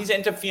 Now he's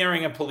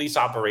interfering in police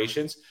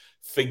operations.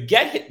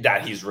 Forget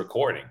that he's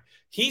recording.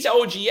 He's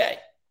OGA.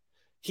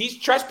 He's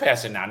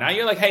trespassing now. Now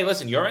you're like, hey,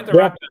 listen, you're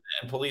interrupting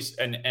in police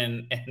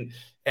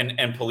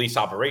and police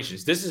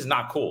operations. This is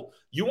not cool.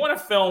 You want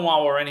to film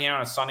while we're in here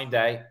on a sunny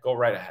day? Go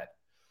right ahead.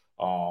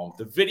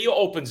 The video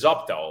opens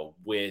up, though,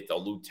 with a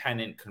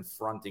lieutenant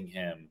confronting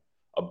him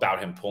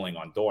about him pulling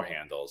on door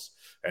handles.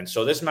 And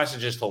so this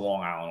message is to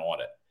Long Island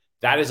Audit.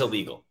 That is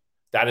illegal.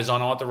 That is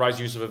unauthorized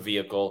use of a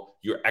vehicle.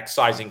 You're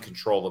excising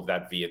control of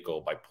that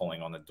vehicle by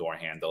pulling on the door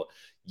handle.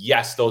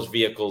 Yes, those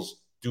vehicles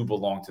do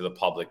belong to the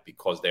public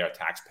because they are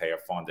taxpayer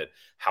funded.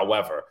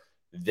 However,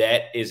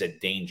 that is a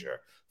danger.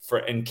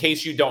 In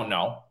case you don't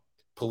know,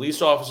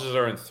 police officers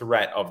are in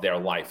threat of their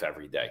life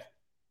every day.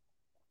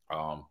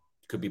 You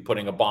could be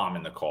putting a bomb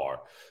in the car.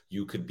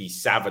 You could be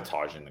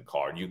sabotaging the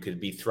car. You could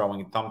be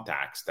throwing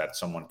thumbtacks that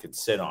someone could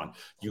sit on.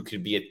 You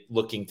could be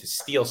looking to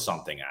steal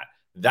something at.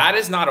 That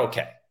is not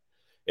okay.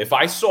 If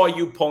I saw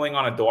you pulling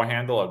on a door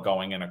handle or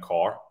going in a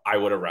car, I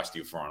would arrest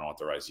you for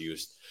unauthorized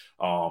use.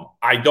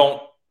 I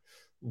don't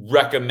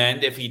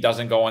recommend, if he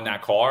doesn't go in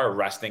that car,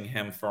 arresting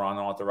him for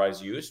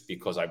unauthorized use,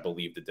 because I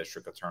believe the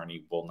district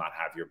attorney will not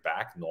have your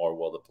back, nor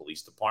will the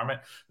police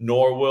department,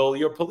 nor will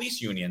your police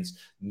unions,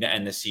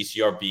 and the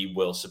CCRB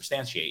will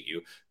substantiate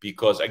you,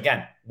 because,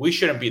 again, we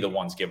shouldn't be the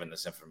ones giving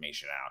this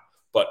information out.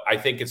 But I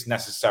think it's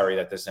necessary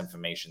that this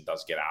information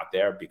does get out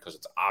there, because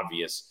it's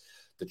obvious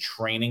the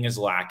training is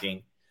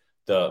lacking.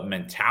 The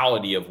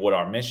mentality of what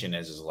our mission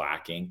is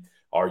lacking.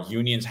 Our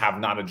unions have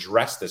not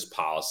addressed this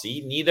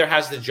policy. Neither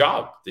has the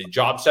job. The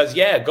job says,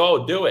 yeah,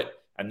 go do it.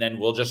 And then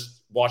we'll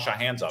just wash our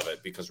hands of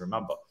it, because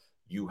remember,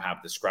 you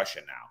have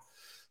discretion now.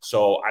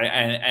 So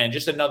and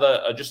just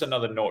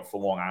another note for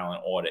Long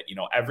Island Audit.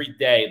 Every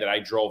day that I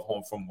drove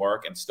home from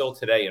work, and still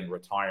today in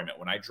retirement,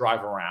 when I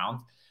drive around,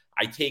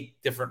 I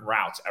take different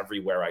routes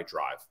everywhere I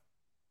drive.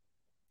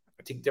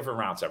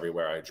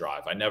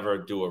 I never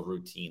do a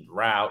routine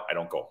route. I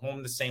don't go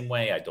home the same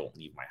way. I don't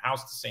leave my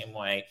house the same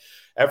way.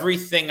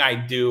 Everything I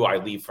do, I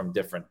leave from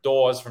different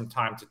doors from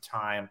time to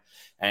time.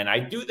 And I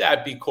do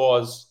that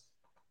because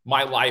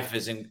my life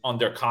is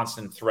under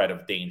constant threat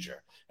of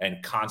danger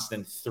and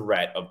constant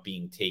threat of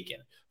being taken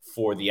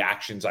for the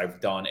actions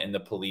I've done in the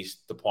police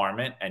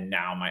department, and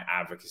now my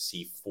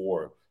advocacy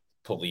for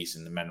police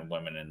and the men and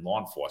women in law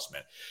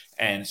enforcement.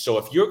 And so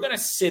if you're going to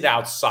sit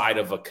outside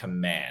of a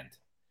command,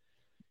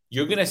 and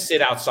you're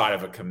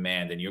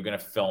going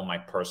to film my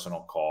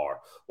personal car,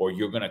 or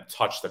you're going to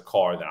touch the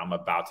car that I'm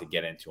about to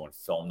get into and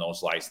film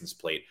those license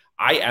plate,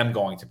 I am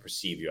going to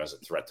perceive you as a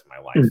threat to my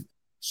life.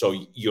 So,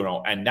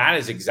 and that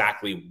is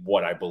exactly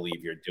what I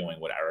believe you're doing.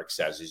 What Eric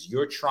says is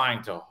you're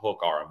trying to hook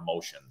our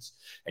emotions,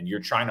 and you're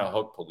trying to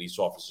hook police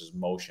officers'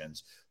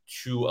 emotions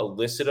to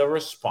elicit a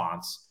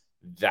response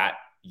that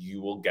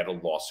you will get a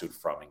lawsuit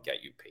from and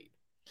get you paid.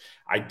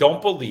 I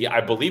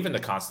believe in the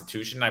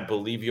Constitution. I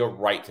believe your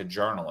right to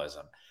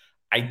journalism.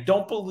 I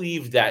don't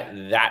believe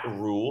that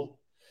rule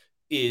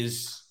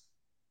is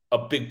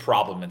a big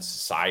problem in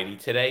society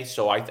today.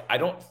 So I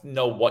don't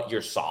know what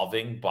you're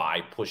solving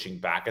by pushing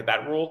back at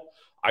that rule.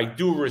 I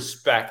do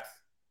respect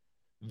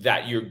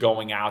that you're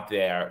going out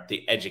there,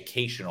 the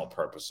educational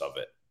purpose of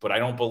it, but I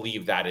don't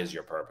believe that is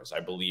your purpose. I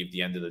believe at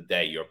the end of the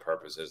day, your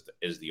purpose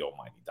is the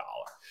almighty dollar.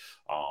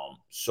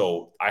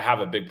 So I have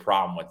a big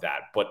problem with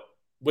that. But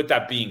with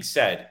that being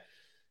said,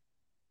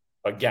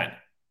 again,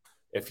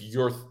 if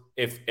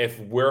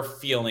we're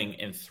feeling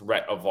in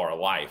threat of our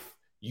life,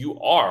 you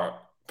are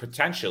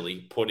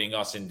potentially putting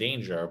us in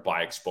danger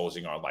by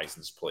exposing our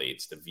license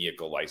plates, the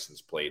vehicle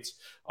license plates,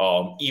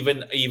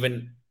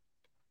 even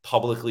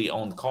publicly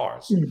owned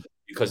cars,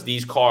 because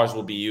these cars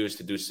will be used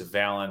to do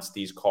surveillance.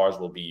 These cars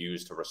will be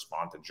used to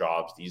respond to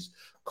jobs. These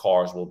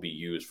cars will be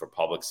used for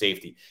public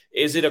safety.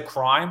 Is it a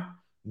crime?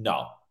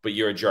 No, but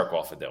you're a jerk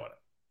off for doing it.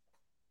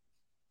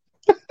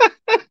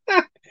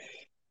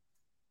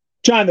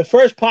 John, the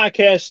first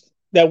podcast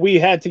that we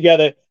had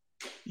together,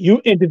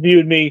 you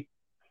interviewed me,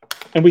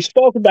 and we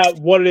spoke about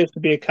what it is to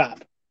be a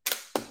cop.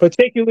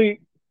 Particularly,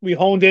 we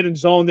honed in and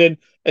zoned in,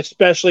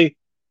 especially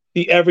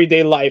the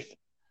everyday life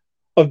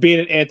of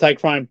being an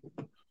anti-crime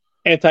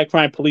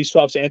police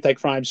officer,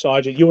 anti-crime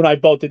sergeant. You and I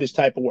both did this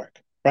type of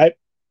work, right?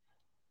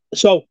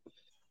 So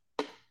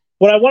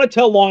what I want to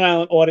tell Long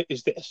Island Audit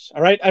is this,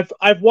 all right?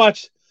 I've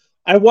watched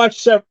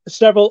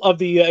several of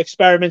the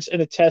experiments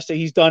and the tests that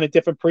he's done at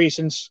different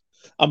precincts.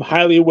 I'm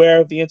highly aware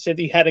of the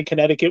incident he had in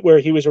Connecticut where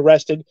he was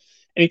arrested,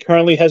 and he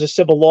currently has a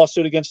civil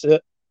lawsuit against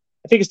I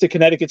think it's the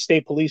Connecticut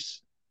State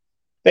Police.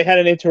 They had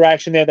an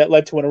interaction there that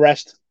led to an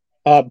arrest.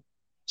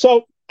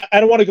 So I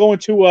don't want to go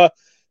into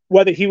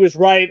whether he was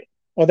right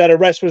or that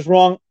arrest was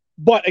wrong.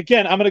 But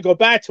again, I'm going to go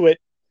back to it.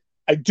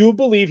 I do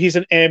believe he's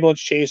an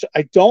ambulance chaser.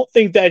 I don't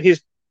think that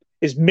his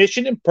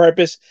mission and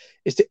purpose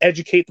is to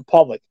educate the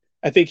public.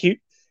 I think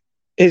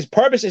his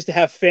purpose is to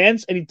have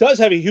fans, and he does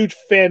have a huge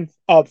fan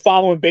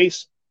following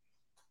base.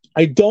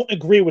 I don't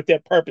agree with their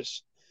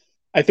purpose.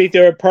 I think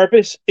their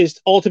purpose is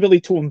ultimately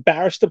to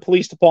embarrass the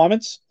police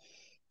departments,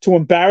 to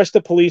embarrass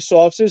the police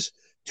officers,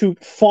 to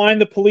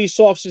find the police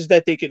officers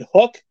that they can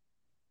hook,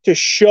 to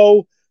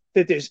show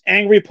that there's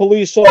angry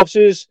police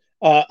officers,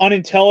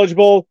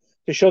 unintelligible,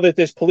 to show that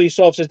there's police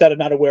officers that are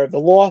not aware of the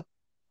law.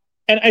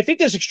 And I think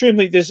there's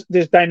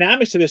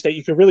dynamics to this that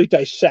you can really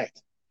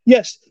dissect.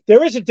 Yes,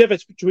 there is a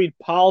difference between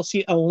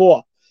policy and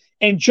law.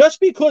 And just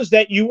because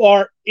that you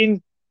are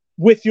in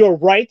with your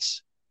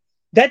rights,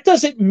 that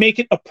doesn't make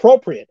it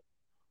appropriate.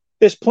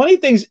 There's plenty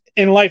of things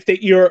in life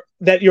that you're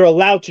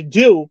allowed to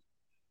do,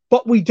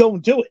 but we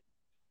don't do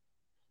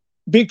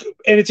it.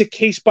 And it's a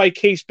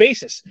case-by-case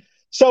basis.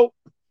 So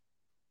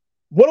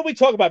what do we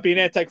talk about being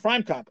an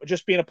anti-crime cop or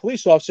just being a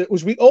police officer?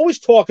 We always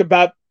talk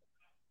about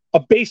a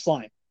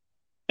baseline.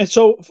 And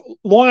so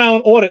Long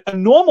Island Audit, a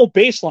normal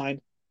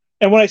baseline,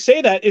 and when I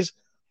say that is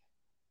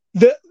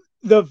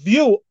the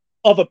view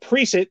of a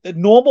precinct, the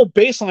normal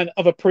baseline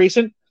of a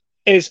precinct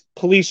is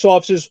police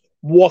officers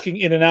walking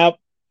in and out,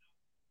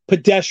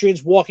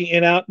 pedestrians walking in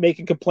and out,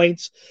 making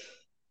complaints,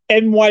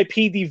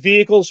 NYPD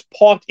vehicles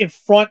parked in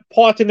front,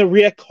 parked in the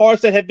rear, cars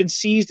that have been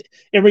seized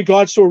in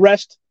regards to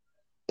arrest,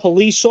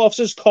 police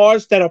officers'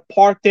 cars that are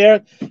parked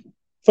there,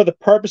 for the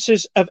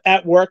purposes of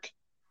at work,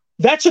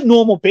 that's a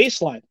normal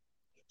baseline.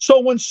 So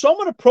when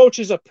someone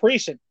approaches a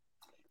precinct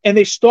and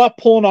they start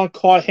pulling on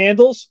car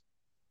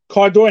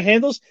door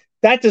handles,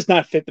 that does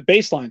not fit the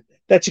baseline.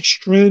 That's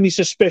extremely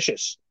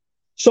suspicious.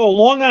 So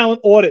Long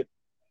Island Audit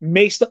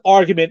makes the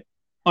argument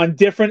on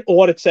different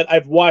audits that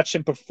I've watched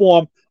him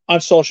perform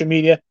on social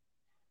media,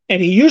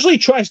 and he usually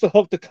tries to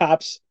hook the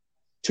cops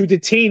to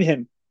detain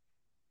him.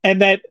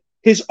 And that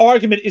his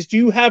argument is, do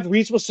you have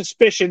reasonable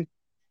suspicion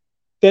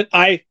that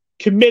I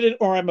committed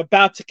or I'm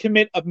about to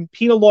commit a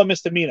penal law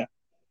misdemeanor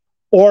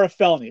or a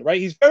felony, right?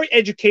 He's very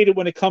educated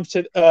when it comes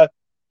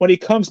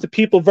to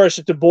people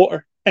versus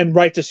divorce and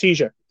right to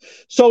seizure.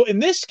 So in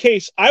this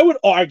case, I would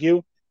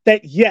argue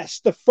that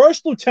yes, the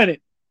first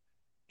lieutenant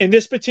in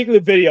this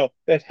particular video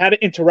that had an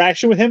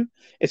interaction with him,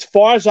 as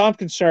far as I'm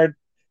concerned,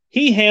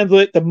 he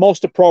handled it the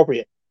most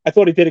appropriate. I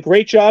thought he did a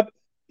great job.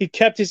 He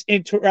kept his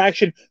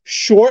interaction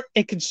short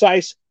and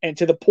concise and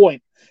to the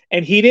point.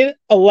 And he didn't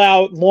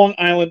allow Long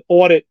Island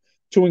Audit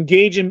to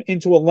engage him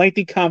into a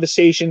lengthy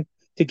conversation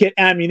to get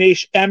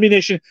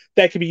ammunition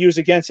that could be used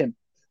against him.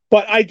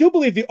 But I do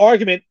believe the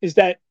argument is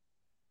that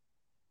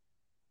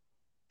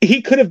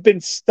he could have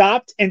been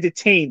stopped and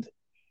detained.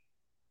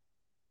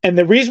 And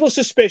the reasonable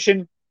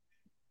suspicion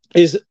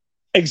is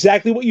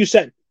exactly what you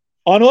said.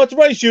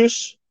 Unauthorized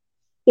use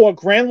or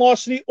grand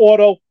larceny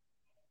auto,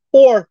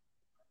 or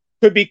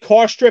could be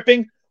car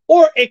stripping,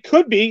 or it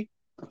could be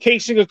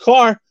casing a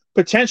car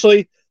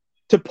potentially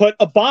to put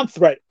a bomb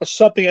threat or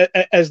something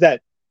as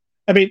that.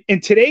 I mean,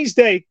 in today's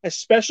day,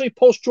 especially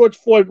post George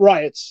Floyd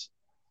riots,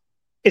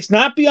 it's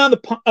not beyond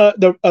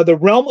the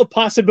realm of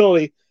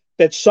possibility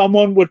that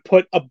someone would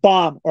put a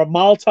bomb or a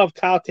Molotov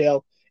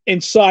cocktail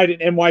inside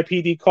an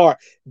NYPD car.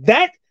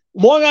 That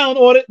Long Island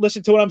Audit,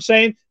 listen to what I'm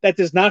saying, that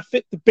does not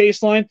fit the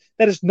baseline.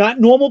 That is not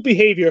normal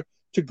behavior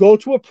to go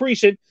to a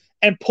precinct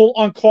and pull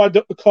on car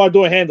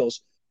door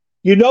handles.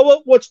 You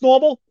know what's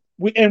normal?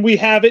 We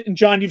have it, and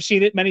John, you've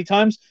seen it many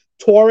times.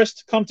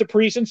 Tourists come to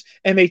precincts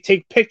and they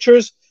take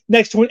pictures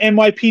next to an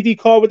NYPD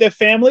car with their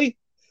family,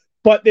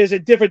 but there's a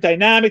different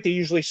dynamic. They're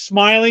usually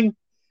smiling.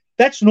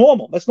 That's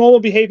normal. That's normal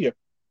behavior.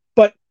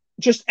 But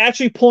just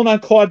actually pulling on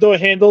car door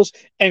handles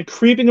and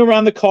creeping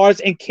around the cars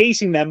and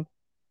casing them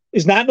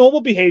is not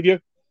normal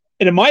behavior.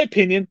 And in my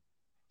opinion,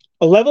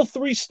 a level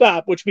 3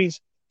 stop, which means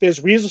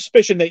there's reasonable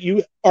suspicion that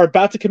you are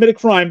about to commit a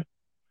crime,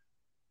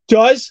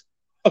 is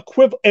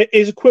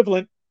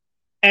equivalent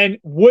and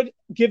would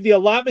give the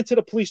allotment to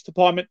the police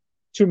department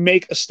to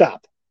make a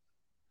stop.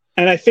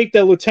 And I think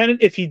the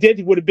lieutenant, if he did,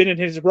 he would have been in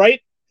his right.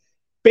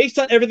 Based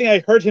on everything I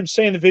heard him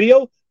say in the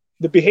video,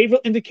 the behavioral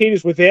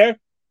indicators were there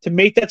to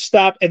make that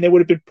stop, and they would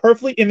have been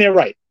perfectly in their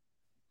right.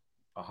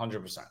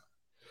 100%.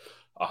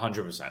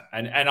 100%.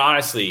 And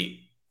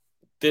honestly,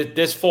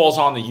 this falls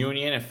on the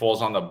union. It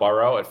falls on the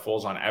borough. It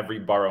falls on every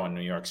borough in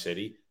New York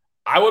City.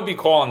 I would be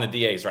calling the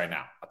DAs right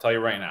now. I'll tell you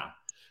right now.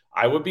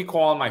 I would be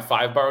calling my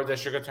 5 borough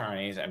district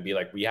attorneys and be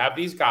like, we have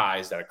these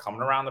guys that are coming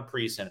around the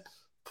precinct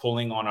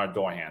pulling on our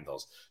door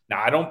handles.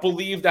 Now, I don't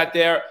believe that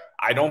they're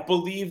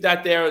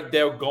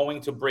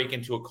going to break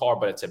into a car,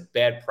 but it's a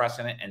bad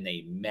precedent, and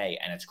they may,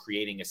 and it's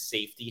creating a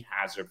safety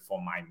hazard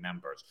for my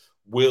members.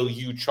 Will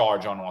you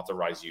charge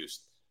unauthorized use?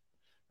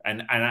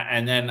 And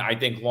then I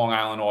think Long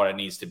Island Audit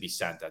needs to be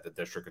sent that the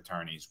district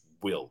attorneys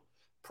will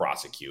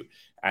prosecute.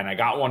 And I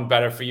got one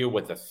better for you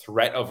with the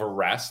threat of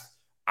arrest.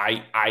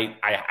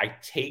 I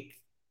take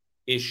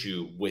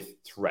issue with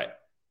threat.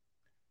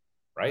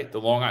 Right? The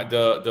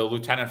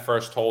lieutenant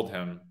first told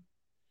him,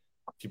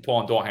 if you pull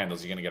on door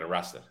handles, you're going to get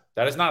arrested.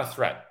 That is not a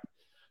threat.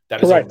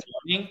 That is Correct. A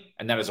warning,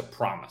 and that is a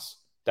promise.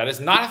 That is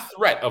not a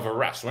threat of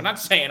arrest. We're not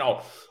saying,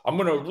 oh, I'm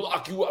going to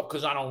lock you up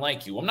because I don't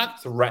like you. I'm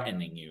not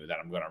threatening you that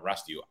I'm going to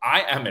arrest you.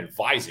 I am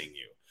advising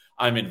you.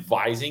 I'm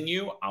advising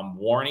you, I'm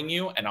warning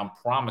you, and I'm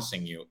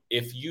promising you,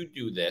 if you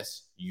do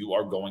this, you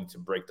are going to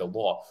break the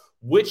law,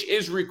 which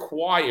is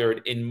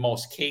required in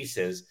most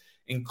cases,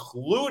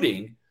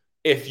 including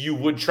if you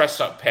would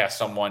trespass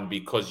someone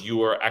because you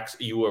were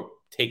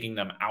taking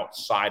them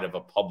outside of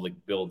a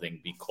public building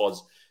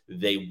because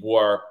they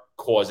were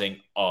causing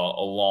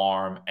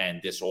alarm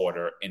and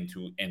disorder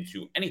into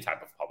any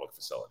type of public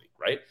facility,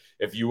 right?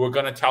 If you were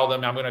going to tell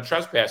them, I'm going to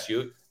trespass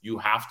you, you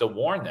have to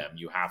warn them.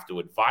 You have to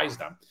advise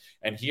them.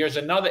 And here's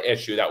another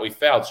issue that we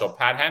failed. So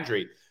Pat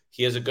Hendry,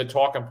 here's a good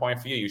talking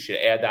point for you. You should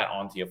add that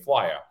onto your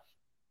flyer.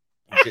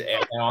 You should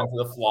add that onto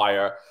the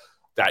flyer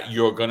that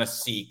you're going to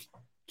seek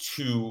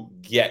to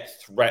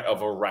get threat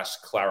of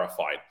arrest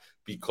clarified,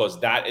 because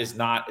that is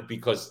not,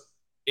 because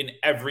in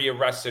every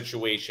arrest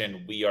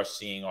situation, we are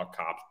seeing our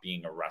cops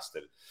being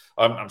arrested.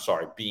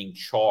 Being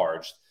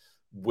charged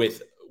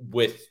with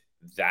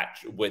that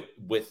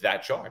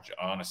charge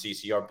on a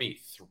CCRB,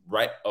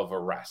 threat of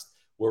arrest.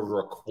 We're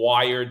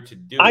required to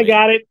do it. I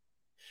got it.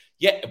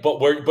 Yeah, but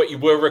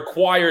we're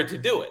required to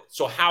do it.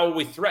 So how are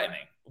we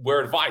threatening?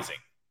 We're advising.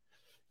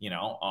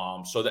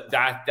 So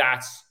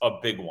that's a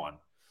big one.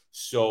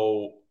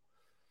 So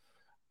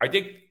I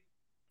think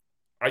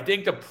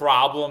the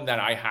problem that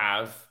I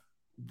have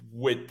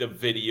with the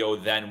video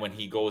then when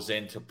he goes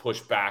in to push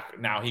back.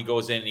 Now he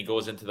goes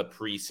into the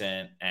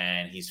precinct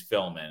and he's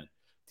filming.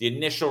 The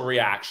initial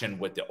reaction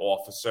with the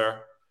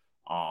officer,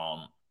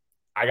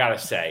 I gotta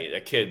say,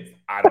 the kid,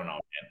 I don't know,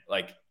 man.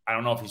 Like, I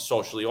don't know if he's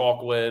socially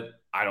awkward.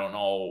 I don't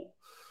know.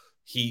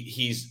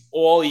 He's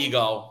all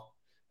ego,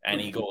 and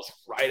he goes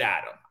right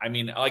at him. I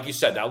mean, like you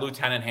said, that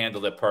lieutenant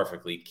handled it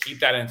perfectly.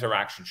 Keep that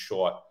interaction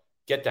short.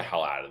 Get the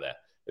hell out of there.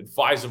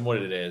 Advise him what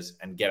it is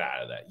and get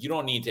out of there. You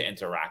don't need to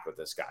interact with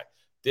this guy.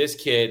 This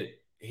kid,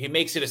 he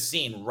makes it a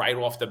scene right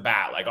off the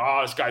bat. Like,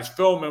 oh, this guy's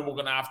filming. We're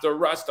going to have to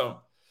arrest him.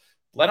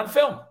 Let him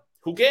film.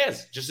 Who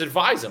cares? Just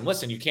advise him.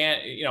 Listen, you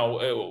can't,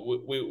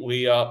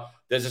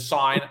 there's a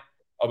sign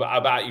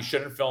about you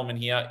shouldn't film in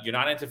here. You're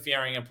not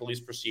interfering in police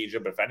procedure,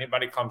 but if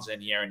anybody comes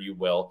in here, and you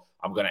will,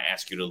 I'm going to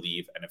ask you to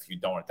leave. And if you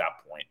don't at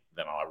that point,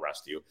 then I'll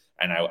arrest you.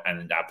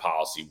 And that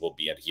policy will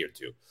be adhered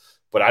to.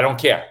 But I don't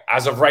care.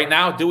 As of right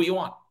now, do what you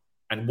want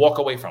and walk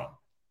away from him.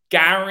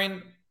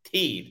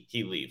 Guaranteed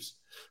he leaves.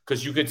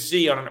 Because you could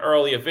see on an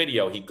earlier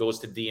video, he goes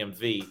to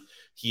DMV.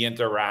 He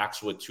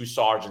interacts with two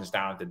sergeants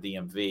down at the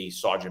DMV,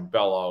 Sergeant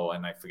Bello,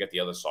 and I forget the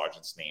other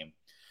sergeant's name.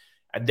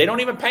 And they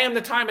don't even pay him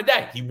the time of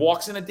day. He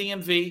walks in the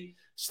DMV,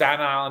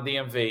 Staten Island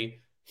DMV.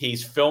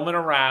 He's filming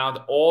around.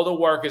 All the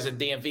workers at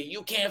DMV,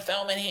 you can't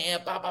film in here.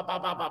 Bah, bah, bah,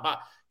 bah, bah, bah.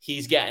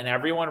 He's getting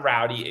everyone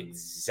rowdy,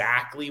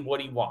 exactly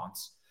what he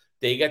wants.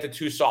 They get the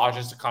two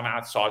sergeants to come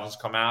out. Sergeants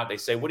come out. They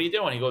say, what are you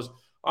doing? He goes,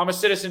 I'm a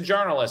citizen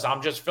journalist.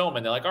 I'm just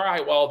filming. They're like, all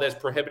right, well, there's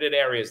prohibited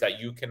areas that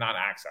you cannot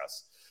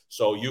access.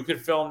 So you could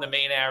film the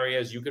main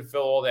areas. You could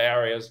fill all the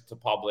areas to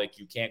public.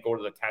 You can't go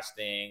to the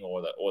testing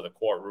or the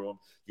courtroom.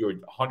 You're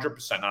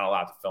 100% not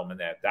allowed to film in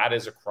there. That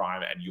is a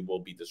crime, and you will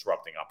be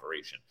disrupting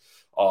operation.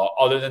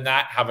 Other than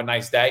that, have a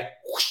nice day.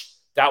 Whoosh,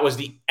 that was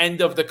the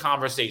end of the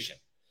conversation.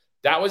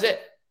 That was it.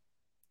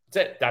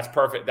 That's it. That's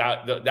perfect.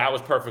 That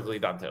was perfectly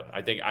done too.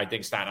 I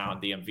think Staten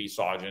Island DMV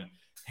sergeant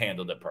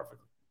handled it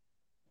perfectly.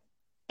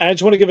 I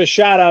just want to give a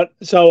shout out.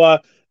 So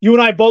you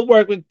and I both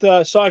worked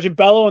with Sergeant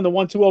Bello and the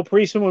 120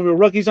 Precinct when we were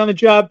rookies on the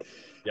job.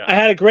 Yeah. I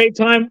had a great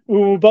time. We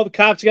were both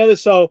cops together.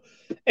 So,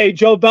 hey,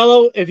 Joe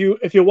Bello, if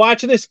you're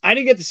watching this, I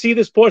didn't get to see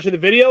this portion of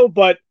the video,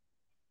 but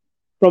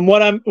from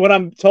what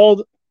I'm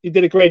told, you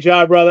did a great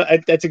job, brother.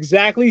 That's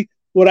exactly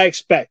what I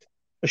expect.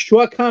 A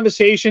short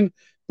conversation.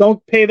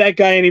 Don't pay that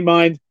guy any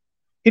mind.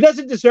 He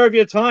doesn't deserve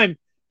your time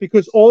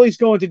because all he's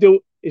going to do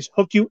is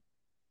hook you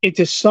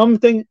into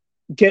something,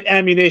 get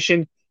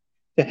ammunition,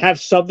 to have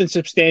something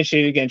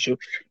substantiated against you.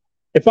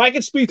 If I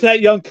could speak to that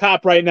young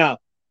cop right now,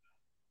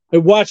 I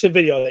watched the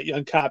video of that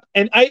young cop,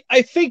 and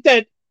I think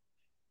that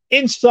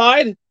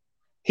inside,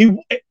 he,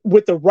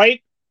 with the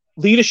right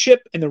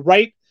leadership and the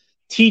right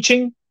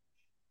teaching,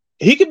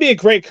 he could be a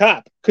great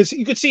cop because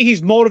you could see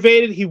he's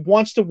motivated, he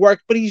wants to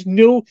work, but he's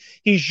new,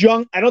 he's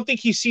young. I don't think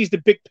he sees the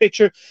big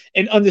picture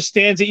and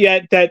understands it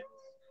yet. That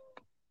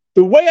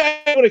the way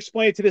I would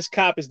explain it to this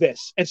cop is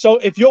this. And so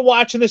if you're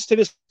watching this to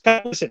this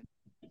cop, listen,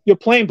 you're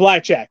playing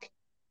blackjack.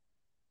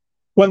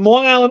 When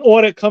Long Island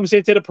Audit comes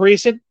into the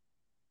precinct,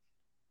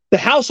 the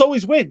house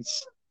always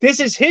wins.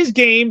 This is his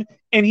game,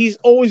 and he's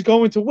always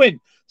going to win.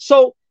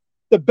 So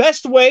the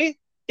best way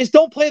is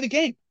don't play the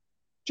game.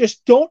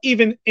 Just don't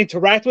even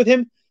interact with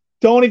him.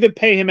 Don't even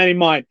pay him any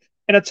mind.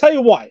 And I'll tell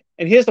you why.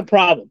 And here's the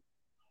problem.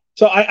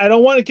 So I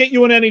don't want to get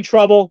you in any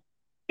trouble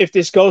if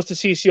this goes to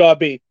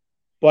CCRB,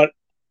 but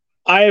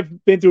I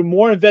have been through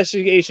more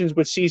investigations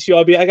with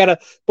CCRB.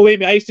 Believe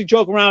me, I used to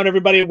joke around with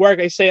everybody at work.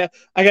 I say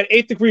I got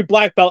 8th degree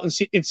black belt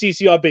in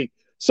CCRB.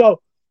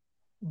 So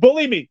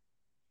believe me,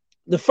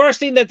 the first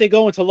thing that they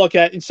go in to look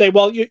at and say,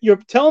 well, you're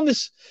telling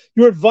this,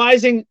 you're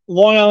advising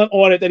Long Island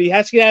Audit that he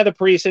has to get out of the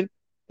precinct,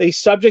 that he's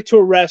subject to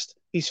arrest,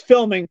 he's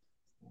filming,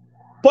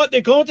 but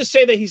they're going to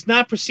say that he's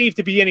not perceived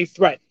to be any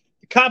threat.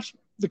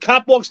 The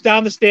cop walks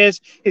down the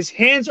stairs. His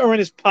hands are in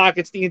his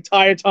pockets the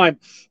entire time.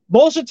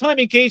 Most of the time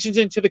he engages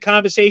into the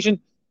conversation,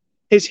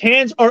 his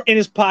hands are in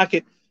his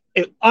pocket.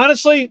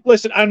 Honestly,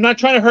 listen, I'm not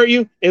trying to hurt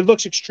you. It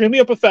looks extremely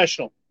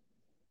unprofessional.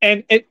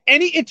 And at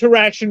any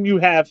interaction you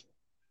have,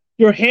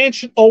 your hand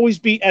should always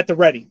be at the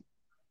ready.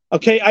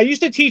 Okay? I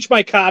used to teach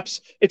my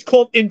cops. It's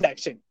called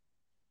indexing.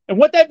 And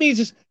what that means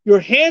is your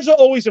hands are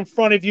always in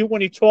front of you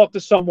when you talk to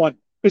someone,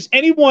 because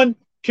anyone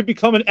can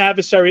become an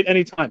adversary at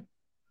any time.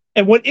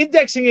 And what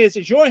indexing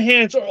is your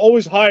hands are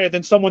always higher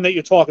than someone that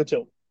you're talking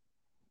to.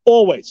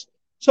 Always.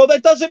 So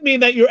that doesn't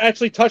mean that you're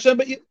actually touching them,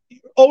 but you're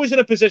always in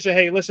a position,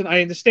 hey, listen,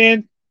 I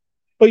understand.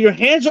 But your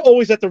hands are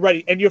always at the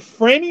ready, and you're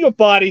framing your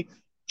body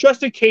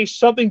just in case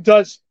something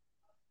does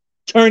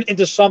turn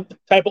into some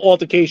type of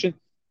altercation.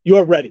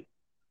 You're ready.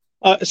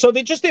 So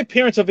just the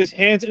appearance of his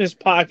hands in his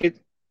pocket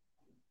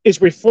is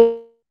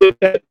reflective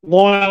that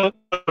Long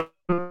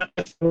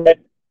Island,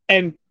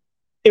 and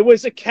it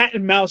was a cat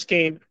and mouse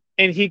game.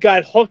 And he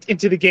got hooked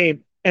into the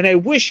game. And I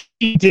wish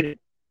he didn't.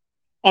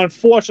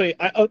 Unfortunately,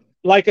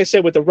 like I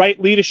said, with the right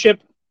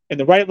leadership and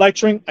the right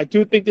lecturing, I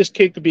do think this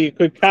kid could be a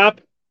good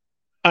cop.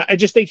 I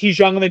just think he's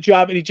young on the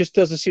job, and he just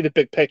doesn't see the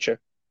big picture.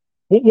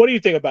 What do you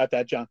think about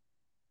that, John?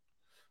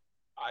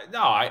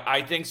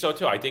 I think so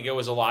too. I think it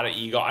was a lot of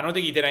ego. I don't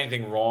think he did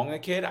anything wrong, the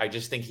kid. I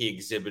just think he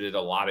exhibited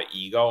a lot of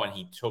ego and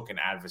he took an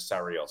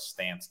adversarial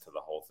stance to the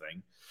whole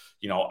thing.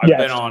 You know,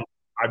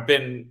 I've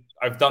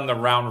done the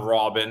round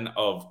robin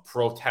of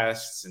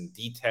protests and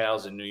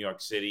details in New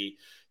York City,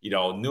 you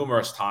know,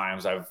 numerous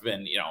times. I've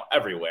been, you know,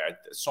 everywhere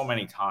so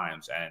many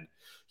times. And,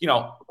 you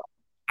know,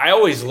 I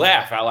always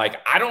laugh at, like,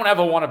 I don't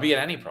ever want to be at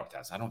any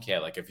protest. I don't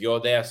care. Like, if you're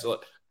there, so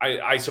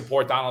I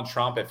support Donald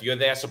Trump. If you're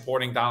there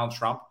supporting Donald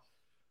Trump,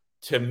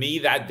 to me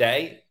that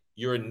day,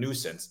 you're a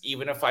nuisance,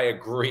 even if I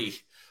agree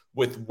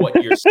with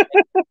what you're saying.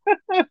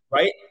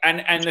 Right?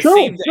 And the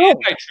same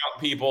anti-Trump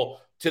people,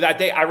 to that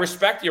day, I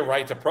respect your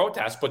right to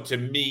protest, but to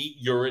me,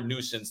 you're a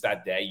nuisance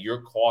that day.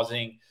 You're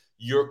causing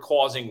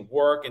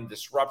work and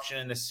disruption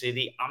in the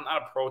city. I'm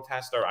not a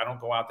protester. I don't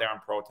go out there and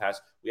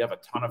protest. We have a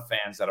ton of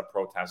fans that are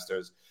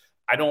protesters.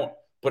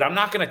 But I'm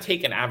not going to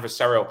take an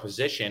adversarial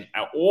position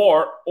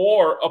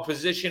or a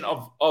position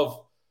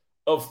of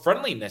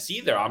friendliness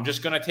either. I'm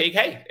just going to take,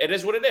 hey, it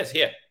is what it is.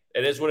 Here,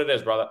 it is what it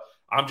is, brother.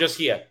 I'm just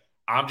here.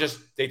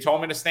 They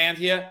told me to stand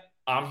here.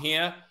 I'm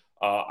here.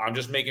 I'm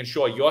just making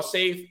sure you're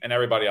safe and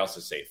everybody else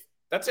is safe.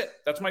 That's it.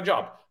 That's my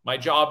job. My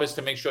job is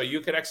to make sure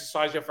you could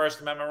exercise your First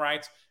Amendment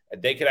rights.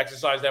 They could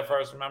exercise their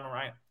First Amendment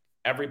right.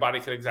 Everybody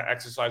could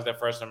exercise their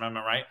First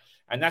Amendment right.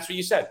 And that's what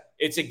you said.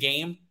 It's a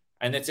game,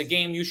 and it's a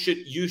game you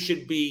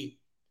should be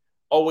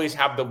always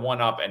have the one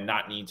up and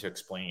not need to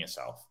explain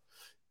yourself.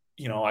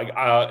 You know,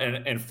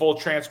 in full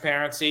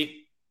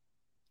transparency,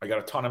 I got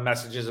a ton of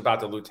messages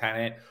about the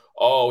lieutenant.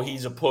 Oh,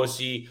 he's a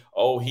pussy.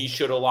 Oh, he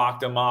should have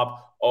locked him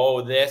up.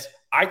 Oh, this.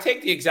 I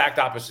take the exact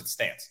opposite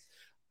stance.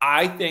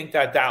 I think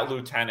that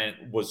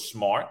lieutenant was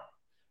smart.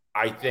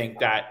 I think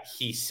that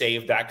he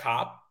saved that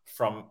cop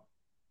from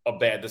a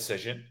bad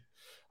decision.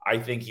 I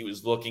think he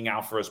was looking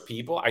out for his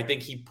people. I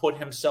think he put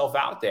himself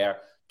out there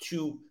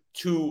to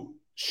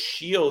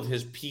shield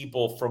his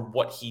people from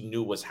what he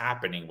knew was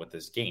happening with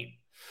this game.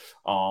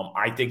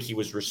 I think he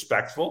was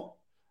respectful.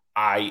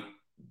 I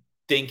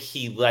think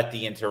he let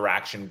the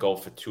interaction go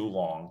for too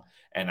long.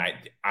 And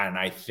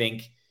I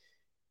think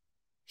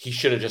he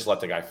should have just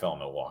let the guy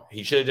film it walk.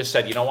 He should have just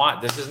said, you know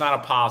what? This is not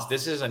a pause.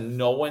 This is a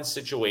no-win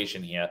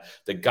situation here.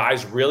 The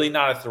guy's really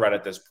not a threat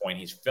at this point.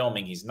 He's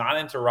filming. He's not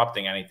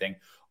interrupting anything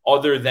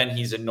other than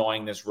he's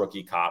annoying this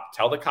rookie cop.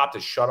 Tell the cop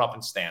to shut up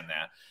and stand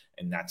there.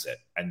 And that's it.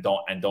 And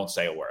don't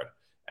say a word.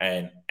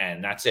 And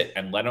that's it.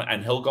 And let him,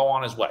 and he'll go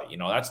on his way. You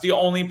know, that's the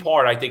only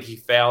part I think he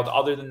failed.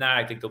 Other than that,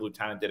 I think the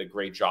lieutenant did a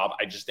great job.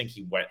 I just think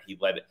he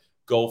let it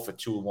go for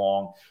too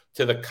long.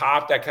 To the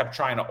cop that kept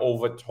trying to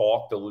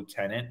overtalk the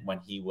lieutenant when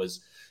he was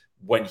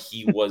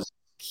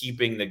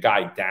keeping the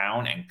guy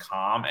down and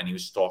calm and he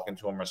was talking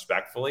to him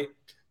respectfully,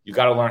 you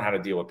got to learn how to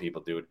deal with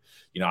people, dude.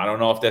 You know, I don't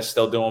know if they're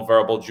still doing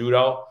verbal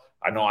judo.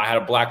 I know I had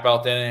a black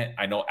belt in it.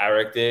 I know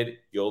Eric did.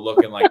 You're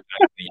looking like a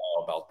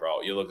yellow belt,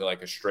 bro. You're looking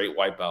like a straight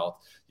white belt.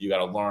 You got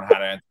to learn how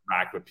to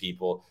interact with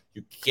people.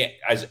 You can't,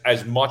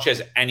 as much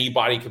as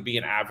anybody could be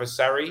an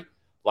adversary,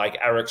 like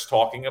Eric's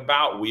talking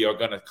about, we are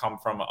going to come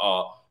from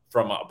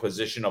a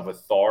position of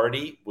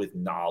authority with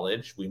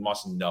knowledge. We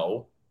must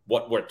know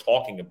what we're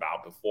talking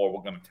about before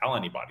we're going to tell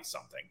anybody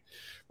something,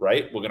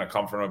 right? We're going to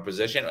come from a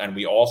position, and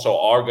we also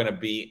are going to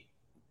be,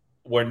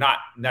 we're not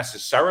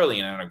necessarily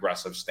in an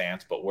aggressive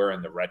stance, but we're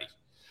in the ready.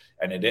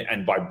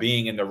 And by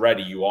being in the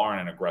ready, you are in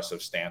an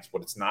aggressive stance,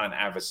 but it's not an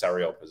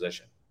adversarial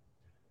position.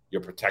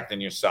 You're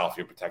protecting yourself.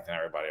 You're protecting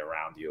everybody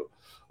around you.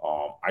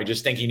 I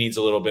just think he needs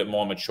a little bit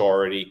more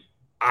maturity.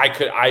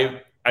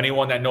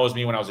 Anyone that knows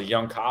me when I was a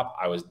young cop,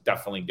 I was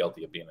definitely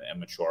guilty of being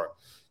immature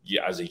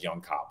as a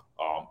young cop.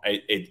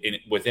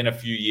 Within a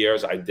few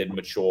years, I did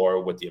mature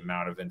with the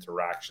amount of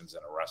interactions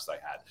and arrests I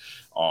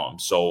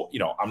had. So, you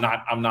know, I'm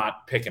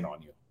not picking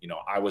on you. You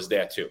know, I was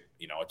there too.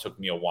 You know, it took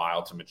me a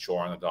while to mature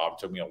on the job. It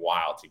took me a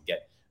while to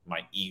get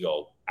my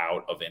ego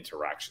out of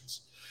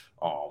interactions.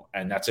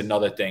 And that's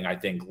another thing I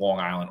think Long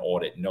Island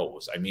Audit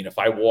knows. I mean, if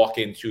I walk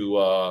into,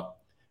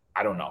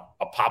 I don't know,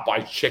 a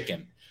Popeye's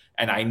chicken,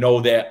 and I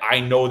know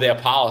their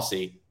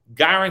policy,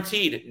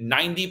 guaranteed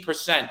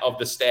 90% of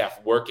the staff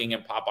working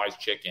in Popeye's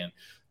chicken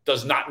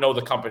does not know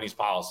the company's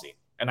policy.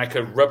 And I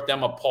could rip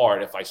them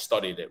apart if I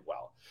studied it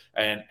well.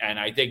 And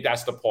I think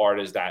that's the part,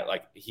 is that,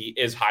 like, he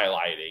is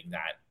highlighting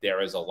that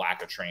there is a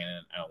lack of training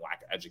and a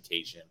lack of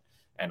education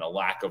and a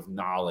lack of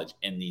knowledge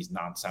in these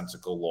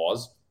nonsensical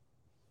laws.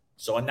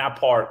 So in that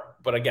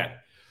part, but again,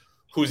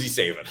 who's he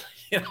saving?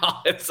 You know,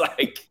 it's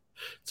like,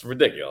 it's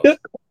ridiculous.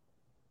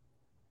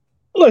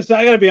 Listen,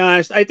 I got to be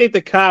honest. I think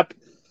the cop,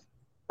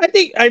 I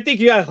think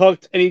he got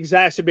hooked and he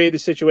exacerbated the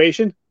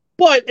situation.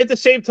 But at the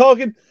same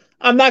token,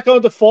 I'm not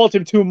going to fault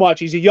him too much.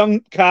 He's a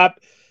young cop.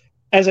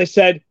 As I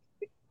said,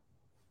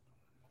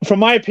 from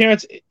my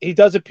appearance, he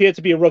does appear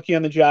to be a rookie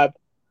on the job.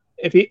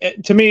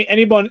 To me,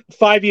 anyone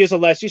 5 years or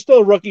less, he's still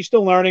a rookie,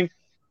 still learning.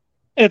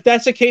 And if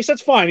that's the case,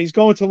 that's fine. He's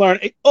going to learn.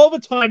 Over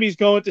time, he's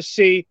going to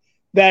see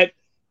that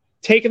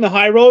taking the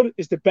high road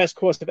is the best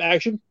course of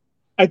action.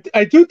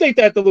 I do think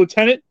that the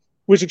lieutenant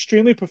was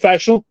extremely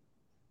professional.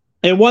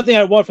 And one thing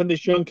I want from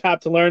this young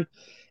cop to learn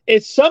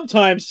is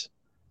sometimes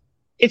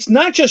it's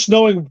not just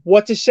knowing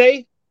what to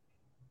say,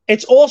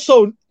 it's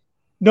also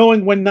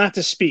knowing when not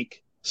to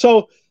speak.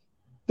 So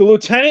the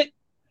lieutenant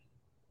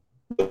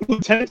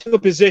took a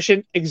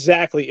position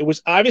exactly. It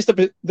was obvious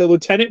that the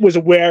lieutenant was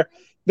aware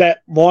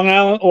that Long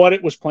Island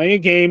Audit was playing a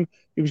game.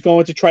 He was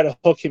going to try to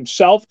hook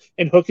himself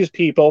and hook his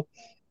people,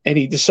 and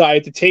he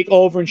decided to take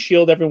over and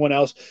shield everyone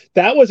else.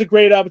 That was a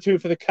great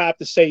opportunity for the cop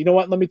to say, you know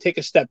what, let me take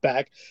a step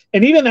back.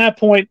 And even at that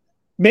point,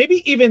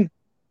 maybe even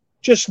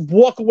just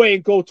walk away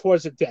and go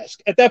towards the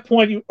desk. At that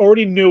point, you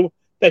already knew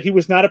that he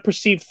was not a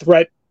perceived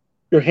threat.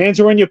 Your hands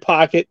are in your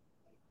pocket.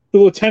 The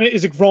lieutenant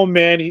is a grown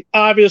man. He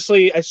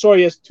obviously, I saw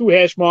he has 2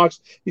 hash marks.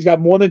 He's got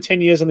more than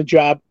 10 years on the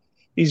job.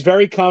 He's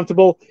very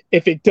comfortable.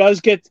 If it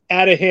does get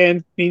out of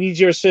hand, he needs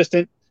your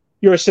assistance,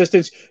 you're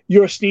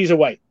a sneeze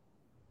away.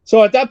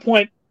 So at that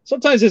point,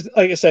 sometimes, it's,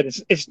 like I said,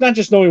 it's not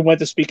just knowing when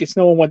to speak, it's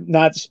knowing when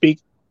not to speak.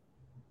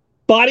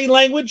 Body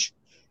language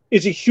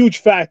is a huge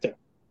factor.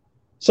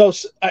 So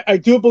I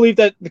do believe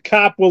that the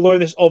cop will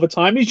learn this over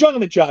time. He's young on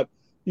the job.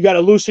 You got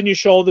to loosen your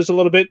shoulders a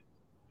little bit,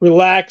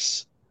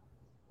 relax,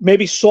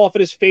 maybe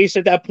soften his face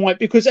at that point,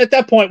 because at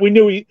that point we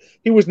knew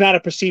he was not a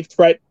perceived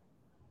threat.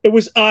 It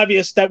was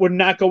obvious that we're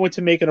not going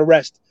to make an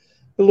arrest.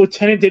 The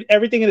lieutenant did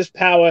everything in his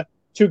power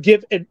to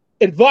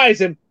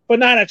advise him, but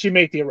not actually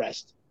make the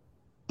arrest.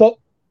 But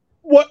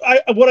what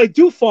I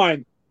do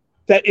find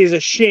that is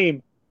a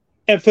shame,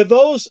 and for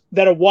those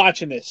that are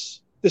watching this,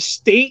 the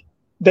state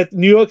that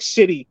New York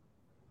City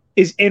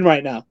is in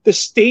right now, the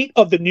state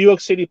of the New York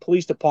City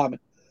Police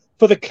Department,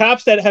 for the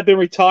cops that have been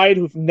retired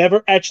who've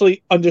never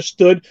actually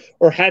understood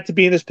or had to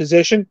be in this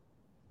position.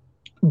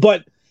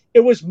 But it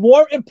was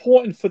more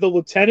important for the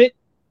lieutenant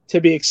to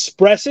be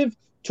expressive,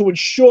 to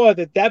ensure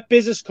that that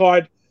business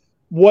card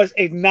was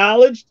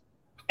acknowledged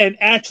and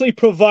actually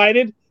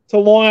provided to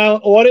Long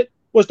Island Audit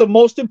was the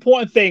most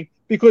important thing,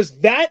 because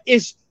that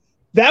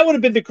would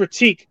have been the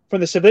critique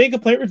from the Civilian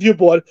Complaint Review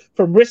Board,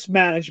 from risk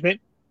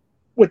management,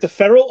 with the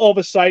Federal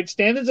Oversight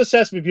Standards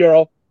Assessment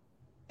Bureau,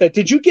 that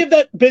did you give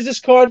that business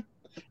card?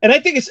 And I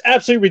think it's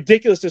absolutely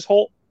ridiculous, this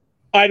whole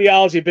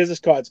ideology of business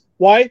cards.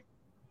 Why?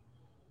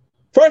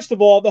 First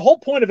of all, the whole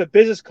point of a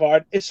business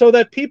card is so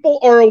that people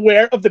are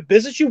aware of the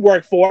business you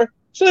work for.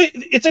 So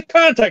it's a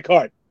contact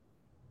card.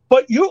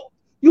 But you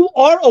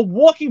are a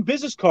walking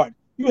business card.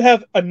 You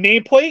have a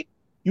nameplate.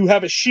 You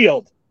have a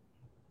shield.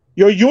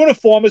 Your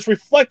uniform is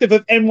reflective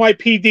of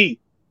NYPD.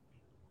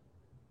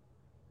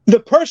 The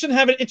person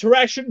having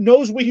interaction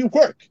knows where you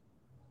work.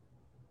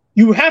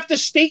 You have to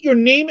state your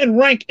name and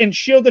rank and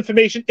shield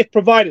information if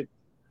provided.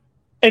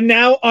 And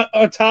now,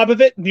 on top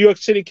of it, New York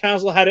City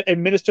Council had to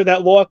administer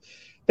that law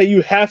that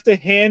you have to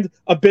hand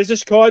a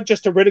business card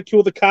just to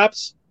ridicule the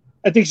cops.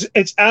 I think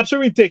it's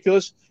absolutely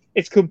ridiculous.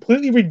 It's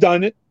completely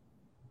redundant.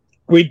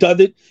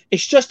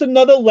 It's just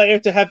another layer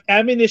to have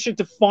ammunition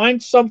to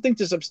find something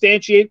to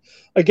substantiate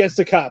against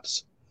the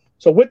cops.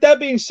 So with that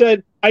being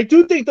said, I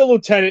do think the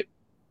lieutenant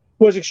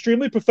was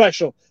extremely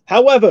professional.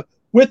 However,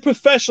 with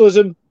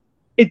professionalism,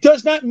 it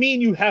does not mean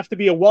you have to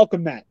be a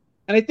welcome mat.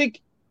 And I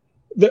think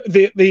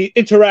the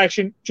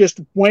interaction just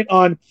went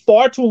on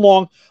far too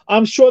long.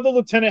 I'm sure the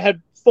lieutenant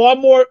had far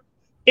more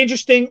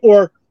interesting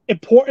or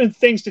important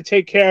things to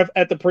take care of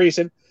at the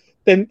precinct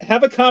than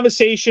have a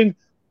conversation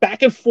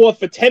back and forth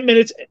for 10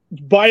 minutes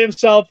by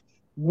himself,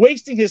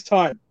 wasting his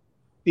time.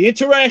 The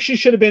interaction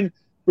should have been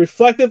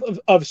reflective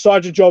of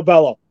Sergeant Joe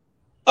Bello.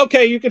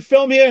 Okay, you can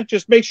film here.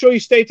 Just make sure you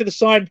stay to the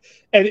side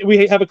and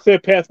we have a clear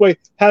pathway.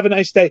 Have a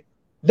nice day.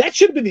 That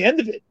should have been the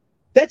end of it.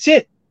 That's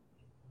it.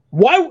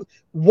 Why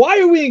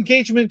are we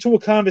engaging into a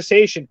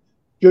conversation?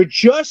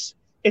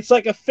 It's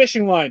like a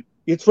fishing line.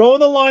 You're throwing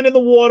the line in the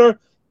water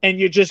and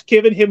you're just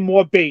giving him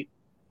more bait.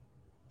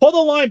 Pull the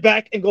line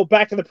back and go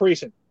back to the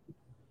precinct.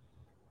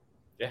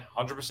 Yeah,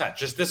 100%.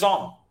 Just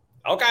disarm him.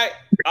 Okay.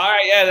 All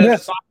right. Yeah, there's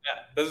a sign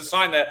there. There's a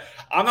sign there.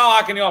 I'm not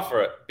locking you up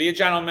for it. Be a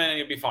gentleman and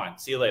you'll be fine.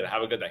 See you later.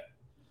 Have a good day.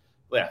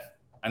 Laugh.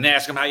 And then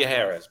ask him how your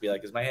hair is. Be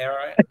like, is my hair all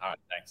right? All right,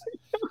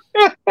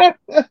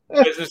 thanks.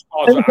 Business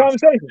calls are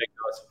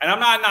ridiculous. And I'm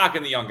not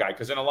knocking the young guy,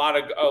 because in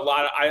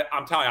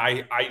I'm telling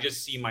you, I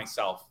just see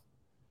myself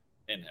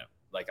in him.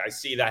 Like, I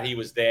see that he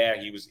was there.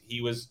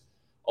 He was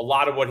a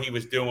lot of what he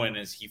was doing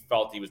is he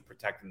felt he was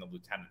protecting the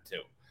lieutenant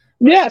too.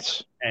 Right?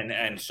 Yes.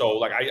 And so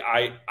like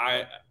I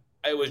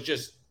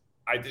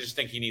just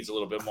think he needs a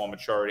little bit more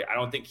maturity. I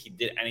don't think he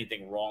did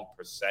anything wrong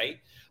per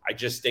se. I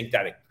just think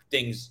that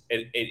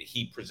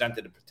he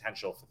presented a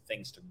potential for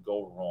things to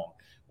go wrong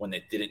when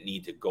they didn't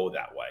need to go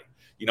that way.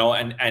 You know,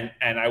 and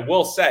I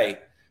will say,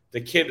 the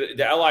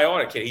LI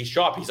Audit kid, he's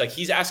sharp. He's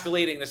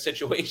escalating the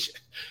situation.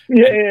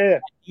 Yeah.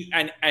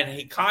 And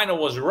he kind of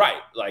was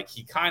right. Like,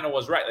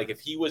 Like, if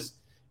he was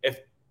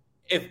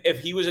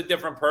a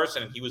different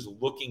person and he was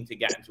looking to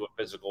get into a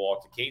physical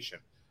altercation,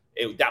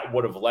 that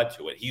would have led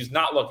to it. He's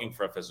not looking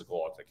for a physical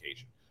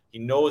altercation. He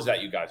knows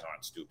that you guys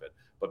aren't stupid.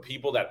 But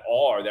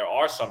there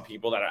are some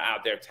people that are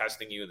out there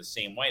testing you the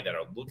same way, that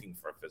are looking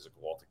for a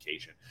physical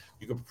altercation.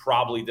 You could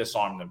probably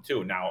disarm them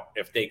too. Now,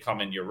 if they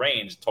come in your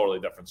range, totally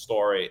different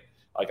story.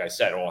 Like I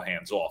said, all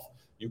hands off.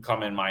 You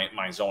come in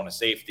my zone of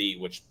safety,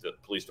 which the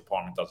police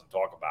department doesn't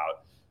talk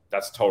about.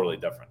 That's totally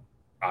different.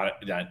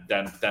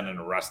 Then an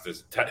arrest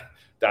is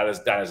that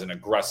is an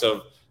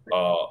aggressive,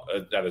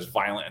 that is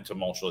violent and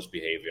tumultuous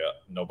behavior.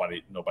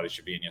 Nobody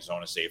should be in your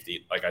zone of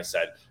safety. Like I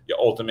said, your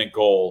ultimate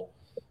goal,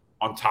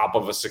 on top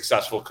of a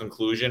successful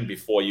conclusion,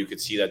 before you could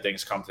see that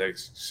things come to a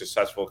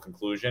successful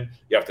conclusion,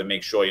 you have to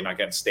make sure you're not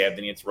getting stabbed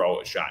in your throat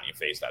or shot in your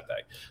face that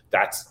day.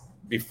 That's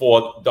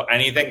before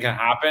anything can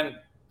happen.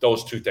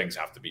 Those two things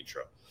have to be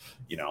true,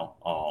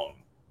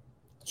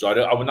 So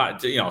I would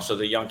not, so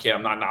the young kid,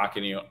 I'm not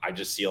knocking you. I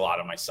just see a lot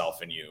of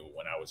myself in you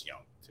when I was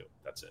young too.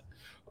 That's it.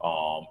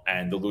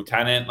 And the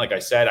lieutenant, like I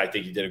said, I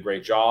think he did a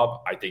great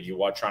job. I think he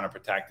was trying to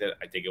protect it.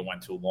 I think it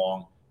went too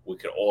long. We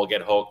could all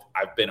get hooked.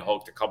 I've been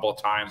hooked a couple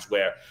of times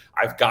where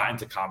I've gotten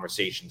to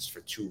conversations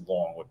for too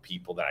long with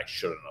people that I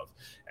shouldn't have.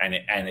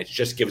 And it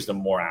just gives them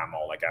more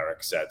ammo, like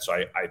Eric said. So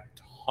I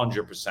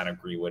 100%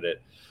 agree with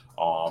it.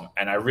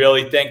 And I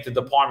really think the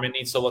department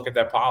needs to look at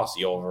that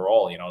policy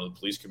overall. The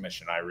police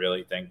commission, I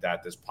really think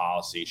that this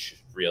policy should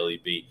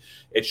really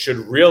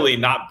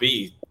not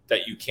be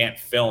that you can't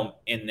film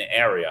in the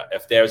area.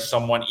 If there's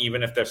someone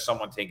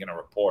taking a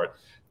report,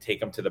 take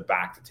them to the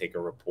back to take a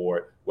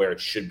report where it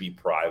should be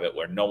private,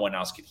 where no one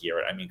else could hear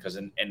it. I mean, because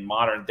in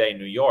modern day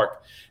New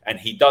York, and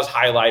he does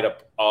highlight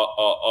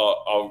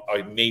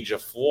a major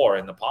flaw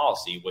in the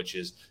policy, which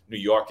is New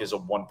York is a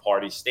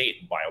one-party state.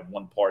 And by a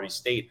one-party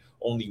state,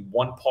 only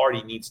one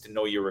party needs to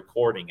know you're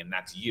recording, and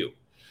that's you.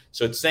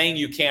 So it's saying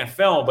you can't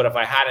film, but if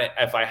I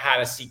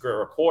had a secret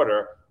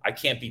recorder, I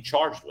can't be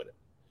charged with it.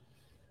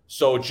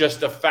 So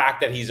just the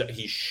fact that he's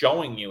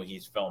showing you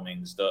he's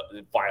filming is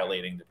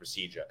violating the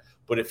procedure.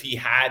 But if he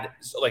had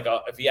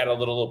a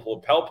little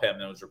lapel pin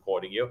that was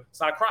recording you,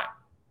 it's not a crime.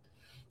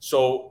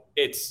 So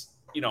it's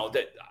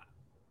that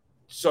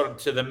sort of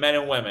to the men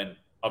and women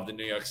of the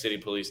New York City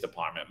Police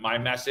Department, my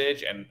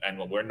message, and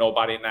we're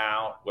nobody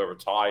now, we're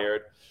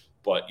retired,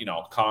 but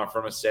coming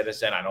from a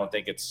citizen, I don't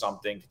think it's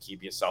something to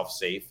keep yourself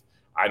safe.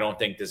 I don't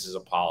think this is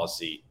a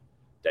policy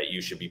that you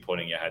should be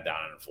putting your head down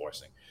and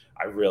enforcing.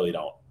 I really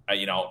don't.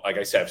 Like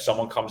I said, if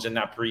someone comes in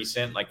that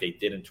precinct like they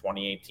did in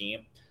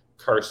 2018,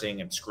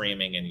 cursing and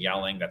screaming and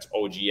yelling, that's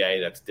OGA,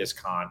 that's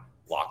discon,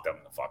 lock them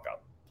the fuck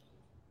up.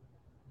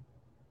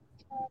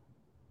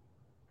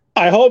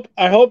 I hope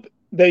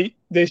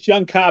this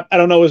young cop, I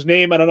don't know his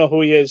name, I don't know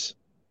who he is.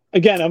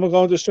 Again, I'm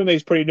going to assume that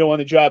he's pretty new on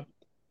the job.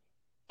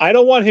 I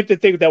don't want him to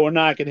think that we're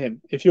knocking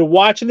him. If you're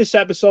watching this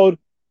episode,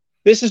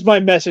 this is my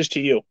message to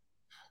you.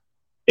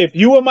 If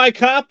you were my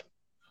cop,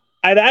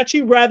 I'd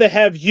actually rather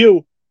have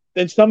you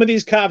than some of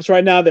these cops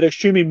right now that are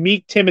extremely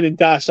meek, timid, and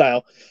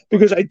docile.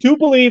 Because I do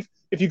believe,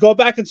 if you go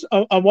back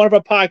on one of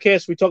our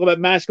podcasts, we talk about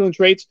masculine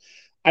traits.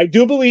 I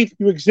do believe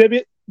you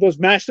exhibit those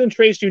masculine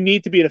traits you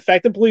need to be an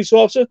effective police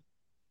officer.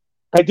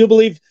 I do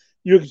believe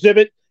you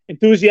exhibit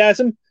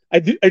enthusiasm. I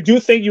do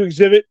think you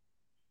exhibit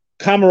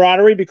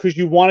camaraderie because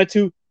you wanted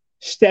to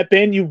step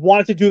in, you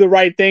wanted to do the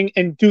right thing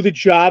and do the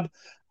job.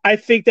 I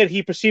think that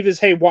he perceived as,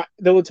 hey,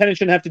 the lieutenant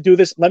shouldn't have to do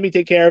this. Let me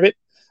take care of it.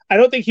 I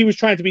don't think he was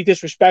trying to be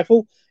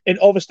disrespectful and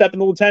overstepping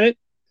the lieutenant.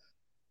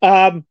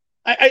 I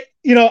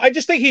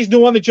just think he's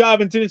new on the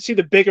job and didn't see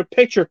the bigger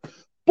picture.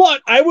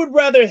 But I would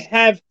rather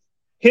have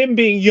him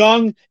being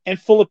young and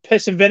full of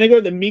piss and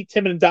vinegar than meek,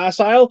 timid, and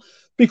docile,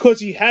 because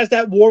he has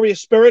that warrior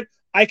spirit.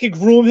 I could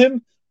groom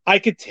him. I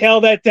could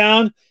tail that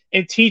down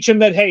and teach him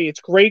that, hey,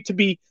 it's great to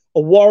be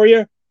a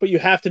warrior, but you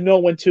have to know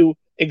when to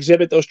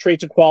exhibit those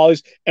traits and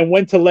qualities and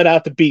when to let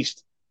out the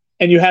beast.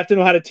 And you have to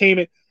know how to tame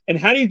it. And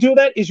how do you do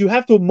that? Is you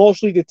have to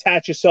emotionally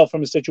detach yourself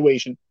from a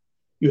situation.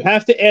 You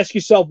have to ask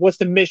yourself, what's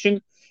the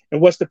mission and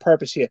what's the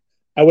purpose here?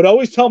 I would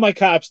always tell my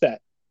cops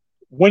that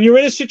when you're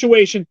in a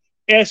situation,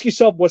 ask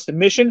yourself, what's the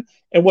mission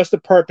and what's the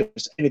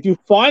purpose? And if you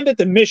find that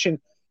the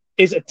mission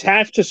is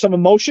attached to some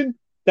emotion,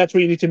 that's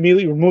where you need to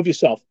immediately remove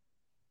yourself.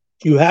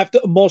 You have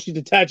to emotionally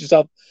detach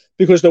yourself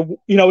because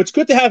it's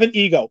good to have an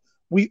ego.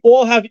 We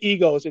all have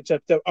egos. It's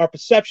our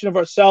perception of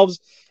ourselves.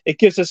 It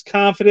gives us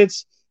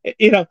confidence.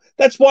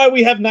 That's why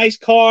we have nice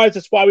cars.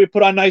 That's why we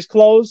put on nice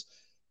clothes.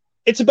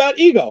 It's about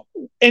ego.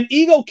 And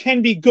ego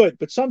can be good,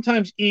 but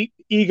sometimes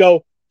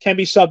ego can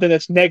be something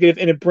that's negative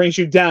and it brings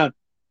you down.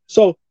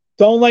 So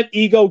don't let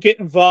ego get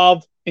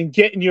involved and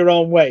get in your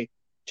own way.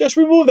 Just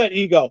remove that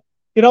ego.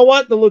 You know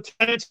what? The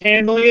lieutenant's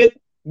handling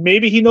it.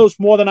 Maybe he knows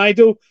more than I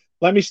do.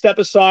 Let me step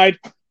aside.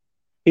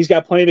 He's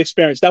got plenty of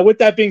experience. Now, with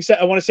that being said,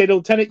 I want to say to the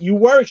lieutenant, you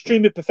were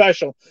extremely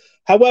professional.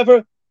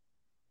 However,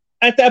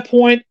 at that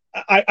point,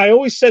 I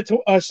always said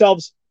to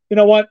ourselves, you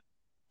know what?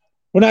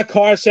 We're not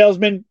car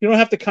salesmen. You don't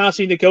have to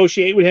constantly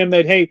negotiate with him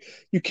that, hey,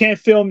 you can't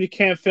film, you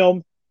can't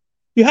film.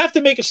 You have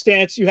to make a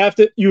stance. You have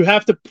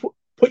to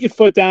put your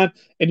foot down,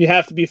 and you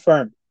have to be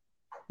firm.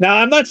 Now,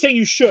 I'm not saying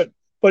you should,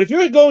 but if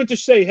you're going to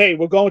say, hey,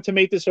 we're going to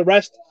make this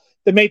arrest,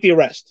 then make the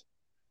arrest.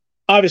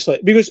 Obviously,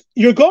 because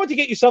you're going to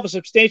get yourself a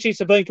substantiated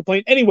civilian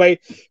complaint anyway,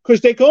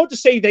 because they're going to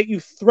say that you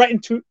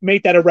threatened to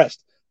make that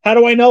arrest. How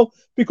do I know?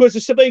 Because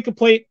the Civilian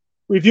Complaint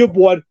Review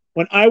Board,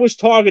 when I was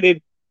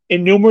targeted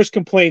in numerous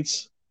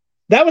complaints,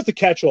 that was the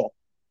catch-all.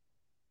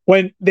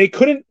 When they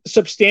couldn't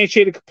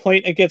substantiate a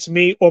complaint against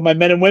me or my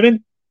men and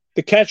women,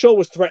 the catch-all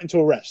was threatened to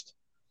arrest.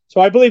 So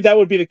I believe that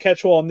would be the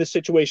catch-all in this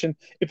situation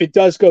if it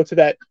does go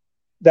to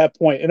that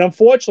point. And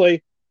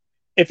unfortunately,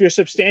 if you're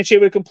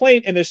substantiated with a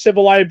complaint and there's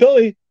civil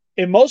liability,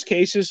 in most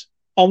cases,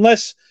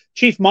 unless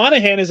Chief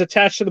Monahan is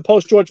attached to the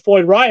post-George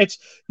Floyd riots,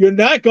 you're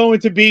not going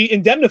to be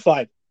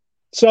indemnified.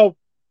 So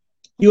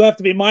you have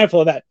to be mindful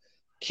of that.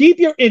 Keep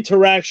your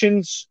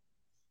interactions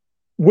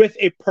with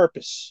a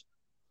purpose.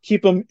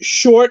 Keep them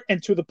short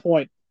and to the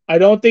point. I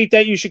don't think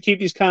that you should keep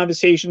these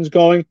conversations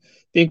going.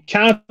 The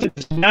encounter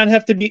does not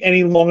have to be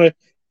any longer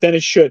than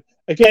it should.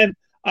 Again,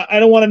 I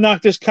don't want to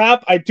knock this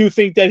cop. I do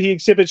think that he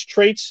exhibits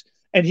traits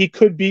and he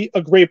could be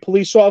a great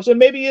police officer.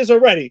 Maybe he is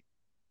already.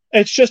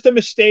 It's just a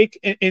mistake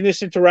in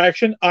this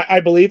interaction,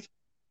 I believe.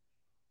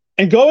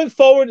 And going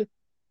forward,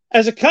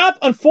 as a cop,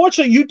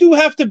 unfortunately, you do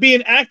have to be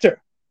an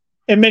actor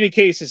in many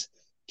cases.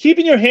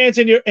 Keeping your hands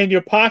in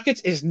your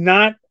pockets is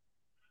not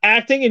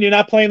acting, and you're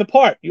not playing the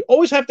part. You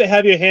always have to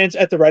have your hands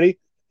at the ready.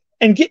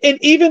 And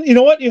even, you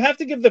know what? You have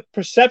to give the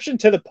perception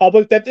to the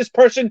public that this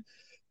person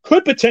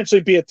could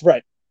potentially be a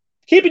threat.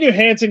 Keeping your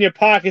hands in your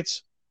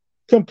pockets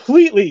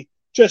completely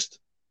just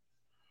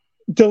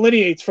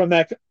delineates from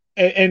that.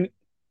 And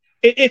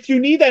if you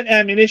need that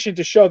ammunition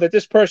to show that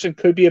this person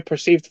could be a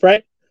perceived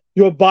threat,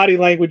 your body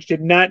language did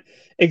not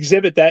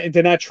exhibit that and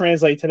did not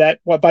translate to that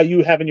by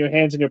you having your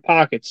hands in your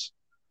pockets.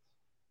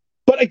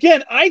 But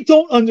again, I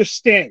don't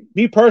understand.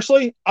 Me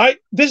personally,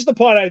 this is the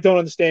part I don't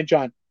understand,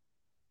 John.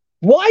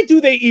 Why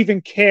do they even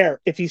care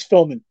if he's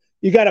filming?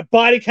 You got a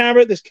body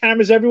camera, there's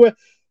cameras everywhere.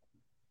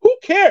 Who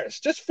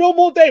cares? Just film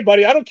all day,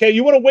 buddy. I don't care.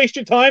 You want to waste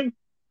your time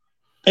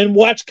and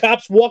watch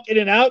cops walk in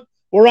and out?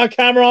 We're on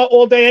camera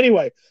all day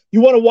anyway. You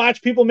want to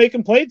watch people make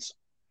complaints?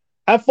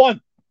 Have fun.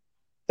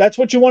 That's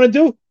what you want to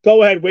do?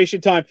 Go ahead, waste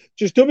your time.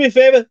 Just do me a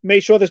favor,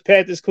 make sure this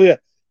path is clear.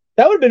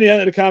 That would have been the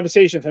end of the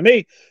conversation for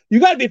me. You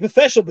got to be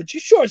professional, but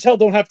you sure as hell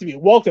don't have to be a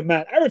welcome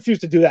mat. I refuse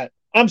to do that.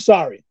 I'm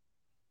sorry.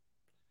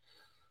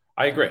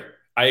 I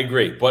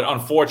agree. But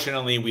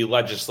unfortunately, we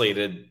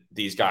legislated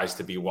these guys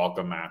to be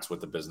welcome mats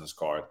with the business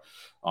card.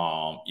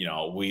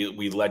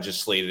 We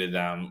legislated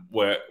them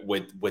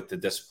with the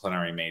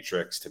disciplinary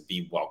matrix to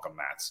be welcome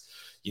mats.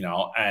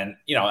 And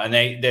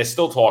they're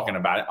still talking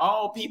about it.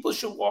 Oh, people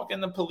should walk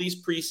in the police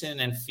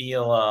precinct and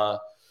feel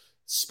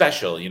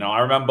special. I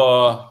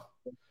remember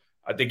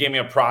they gave me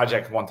a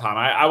project one time.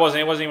 It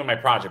wasn't even my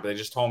project, but they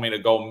just told me to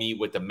go meet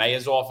with the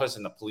mayor's office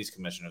and the police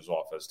commissioner's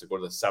office to go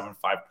to the 7-5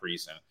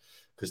 precinct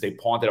because they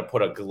wanted to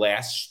put a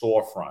glass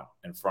storefront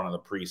in front of the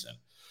precinct.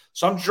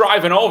 So I'm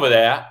driving over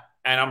there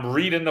and I'm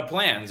reading the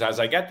plans as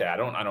I get there. I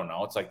don't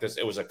know. It's like this.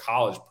 It was a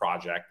college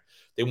project.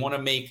 They want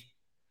to make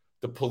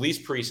the police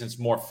precincts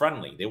more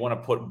friendly. They want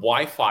to put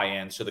Wi-Fi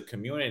in so the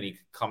community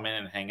can come in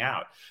and hang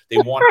out. They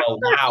want to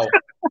allow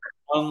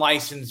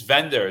unlicensed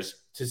vendors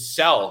to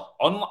sell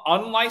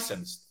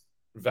unlicensed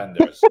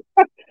vendors.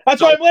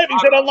 That's why I'm laughing. You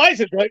said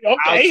unlicensed, right?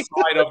 Okay.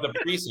 Outside of the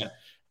precinct.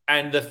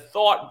 And the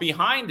thought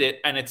behind it,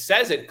 and it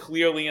says it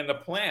clearly in the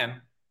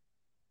plan,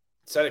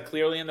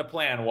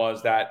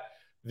 was that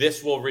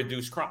this will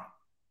reduce crime.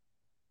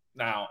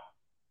 Now,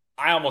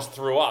 I almost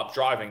threw up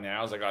driving there.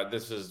 I was like, oh,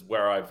 this is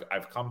where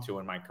I've come to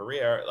in my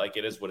career. Like,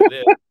 it is what it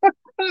is.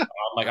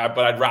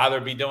 But I'd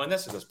rather be doing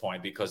this at this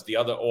point because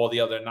all the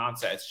other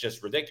nonsense, it's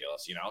just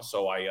ridiculous,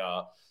 So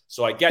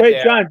I get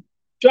there.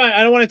 John,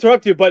 I don't want to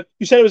interrupt you, but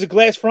you said it was a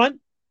glass front?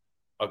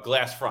 A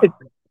glass front.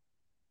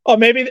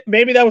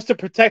 Maybe that was to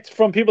protect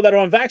from people that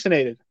are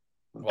unvaccinated.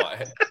 Well,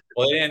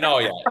 they didn't know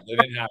yet. They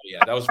didn't have it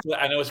yet.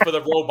 It was for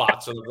the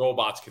robots, so the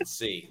robots could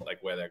see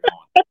like where they're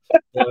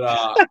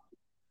going.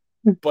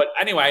 But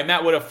anyway, I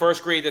met with a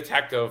first grade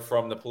detective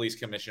from the police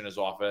commissioner's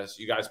office.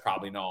 You guys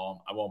probably know him.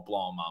 I won't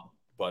blow him up,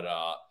 but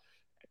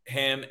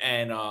him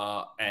and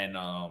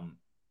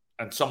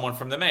someone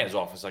from the mayor's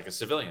office, like a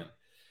civilian,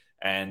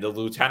 and the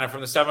lieutenant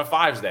from the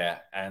 7-5's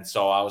there. And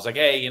so I was like,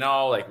 hey,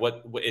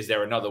 what is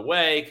there another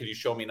way? Could you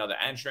show me another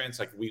entrance?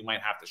 Like, we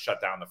might have to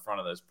shut down the front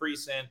of this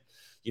precinct.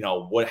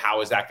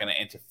 How is that going to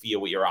interfere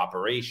with your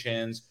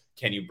operations?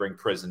 Can you bring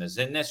prisoners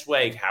in this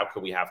way? How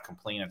could we have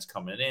complainants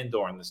coming in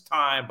during this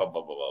time? Blah,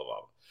 blah, blah, blah,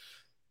 blah.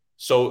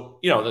 So,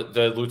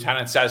 the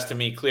lieutenant says to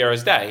me clear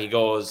as day, he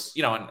goes,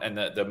 and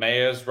the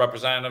mayor's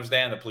representative's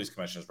there and the police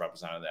commissioner's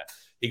representative there.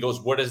 He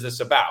goes, what is this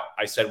about?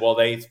 I said, well,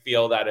 they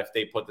feel that if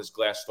they put this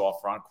glass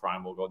storefront,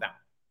 crime will go down.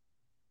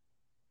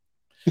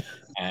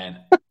 And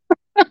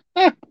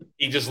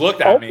he just looked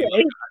at me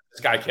like,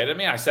 this guy kidding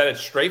me? I said it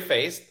straight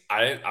faced.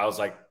 I was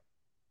like,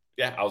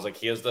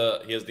 here's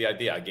the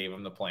idea. I gave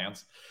him the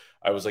plans.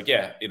 I was like,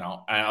 yeah, and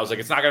I was like,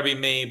 it's not going to be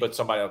me, but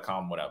somebody will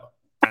come, whatever.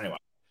 Anyway,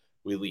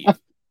 we leave.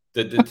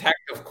 The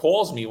detective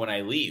calls me when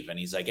I leave, and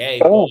he's like, hey,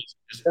 boys,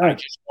 I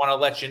just want to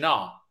let you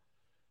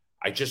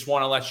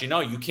know.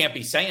 You can't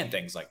be saying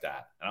things like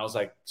that. And I was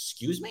like,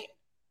 excuse me?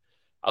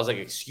 I was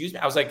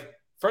like,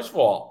 first of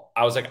all,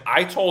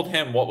 I told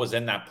him what was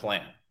in that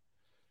plan.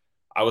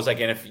 I was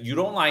like, and if you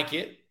don't like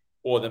it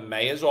or the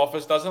mayor's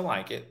office doesn't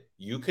like it,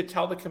 you could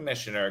tell the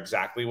commissioner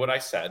exactly what I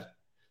said,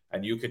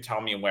 and you could tell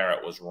me where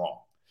it was wrong.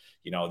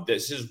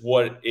 This is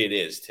what it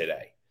is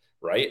today,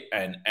 right?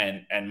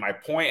 And my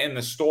point in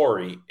the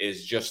story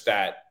is just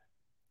that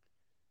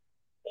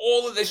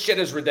all of this shit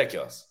is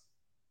ridiculous.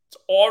 It's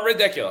all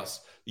ridiculous.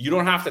 You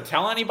don't have to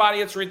tell anybody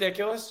it's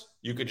ridiculous.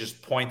 You could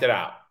just point it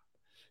out.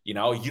 You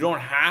don't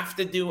have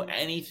to do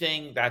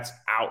anything that's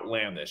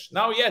outlandish.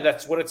 No, yeah,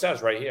 that's what it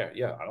says right here.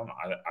 Yeah, I don't know.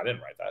 I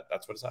didn't write that.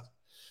 That's what it says.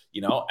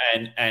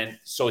 And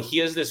so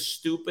here's this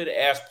stupid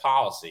ass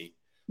policy.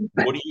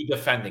 What are you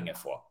defending it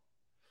for?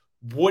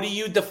 What are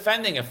you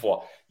defending it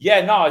for?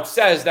 Yeah, no, it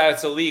says that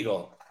it's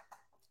illegal.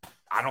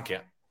 I don't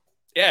care.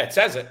 Yeah, it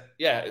says it.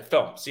 Yeah,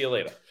 film. See you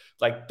later.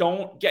 Like,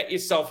 don't get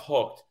yourself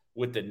hooked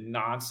with the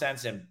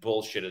nonsense and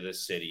bullshit of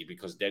this city,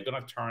 because they're going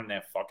to turn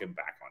their fucking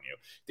back on you.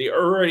 They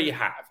already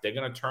have. They're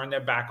going to turn their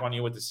back on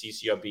you with the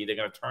CCRB. They're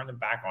going to turn their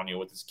back on you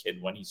with this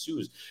kid when he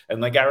sues. And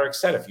like Eric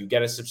said, if you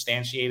get a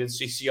substantiated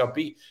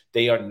CCRB,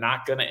 they are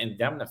not going to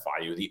indemnify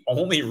you. The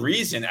only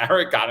reason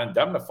Eric got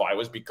indemnified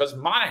was because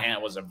Monahan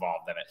was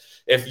involved in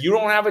it. If you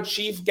don't have a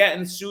chief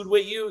getting sued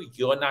with you,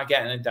 you're not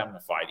getting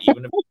indemnified.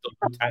 Even if it's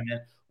a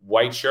lieutenant,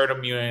 white shirt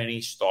immunity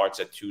starts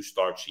at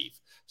 2-star chief.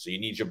 So you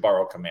need your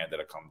borough commander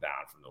to come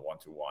down from the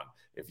 121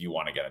 if you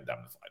want to get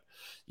indemnified.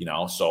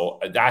 So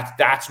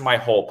that's my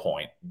whole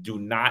point. Do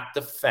not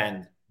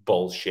defend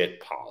bullshit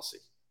policy.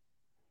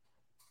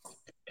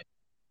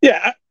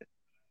 Yeah.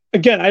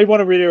 Again, I want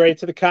to reiterate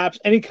to the cops,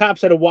 any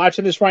cops that are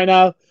watching this right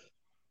now,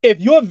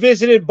 if you're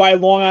visited by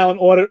Long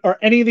Island Audit or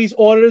any of these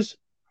auditors,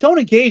 don't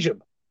engage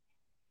them.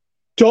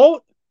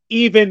 Don't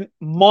even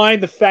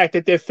mind the fact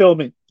that they're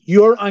filming.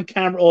 You're on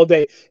camera all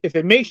day. If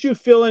it makes you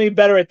feel any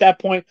better at that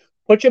point,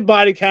 put your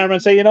body camera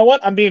and say, you know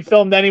what? I'm being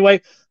filmed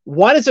anyway.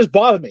 Why does this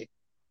bother me?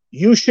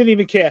 You shouldn't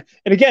even care.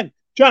 And again,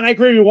 John, I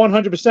agree with you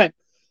 100%,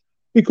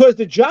 because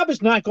the job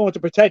is not going to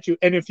protect you.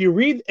 And if you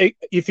read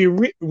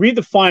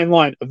the fine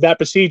line of that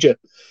procedure,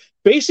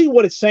 basically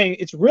what it's saying,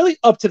 it's really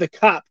up to the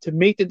cop to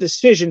make the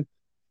decision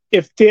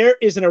if there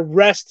is an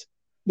arrest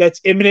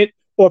that's imminent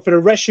or if an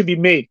arrest should be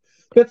made.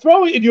 They're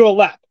throwing it in your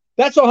lap.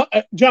 That's all,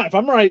 John. If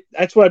I'm right,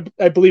 that's what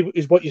I believe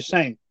is what you're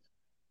saying.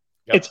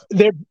 Yep.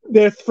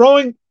 They're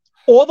throwing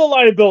all the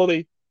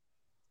liability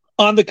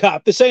on the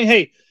cop. They're saying,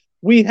 hey,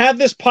 we have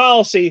this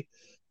policy,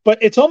 but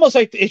it's almost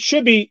like it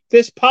should be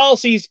this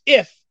policies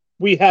if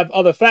we have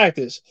other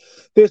factors.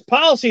 There's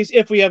policies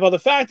if we have other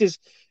factors,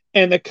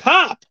 and the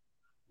cop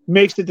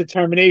makes the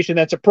determination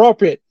that's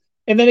appropriate.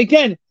 And then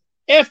again,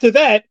 after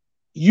that,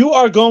 you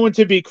are going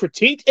to be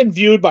critiqued and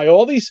viewed by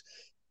all these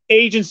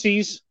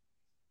agencies,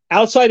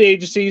 outside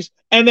agencies,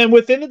 and then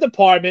within the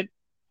department.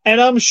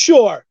 And I'm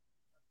sure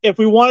if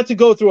we wanted to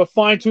go through a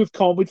fine-tooth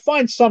comb, we'd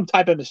find some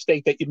type of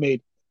mistake that you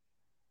made.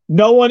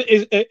 No one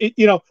is,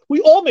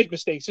 we all make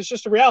mistakes. It's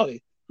just a reality.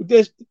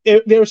 There's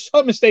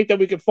some mistake that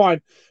we could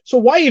find. So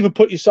why even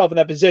put yourself in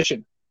that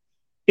position?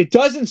 It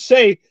doesn't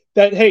say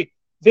that, hey,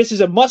 this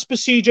is a must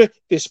procedure.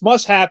 This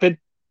must happen.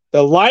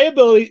 The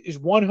liability is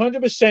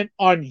 100%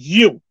 on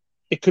you.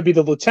 It could be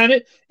the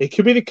lieutenant. It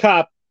could be the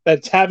cop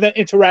that's having that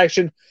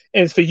interaction,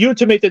 and it's for you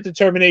to make the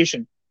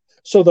determination.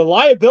 So the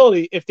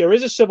liability, if there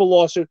is a civil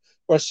lawsuit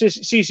or a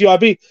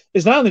CCRB,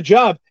 is not on the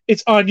job.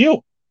 It's on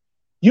you.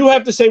 You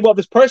have to say, well,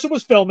 this person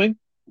was filming.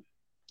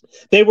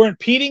 They were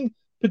impeding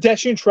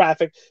pedestrian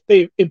traffic.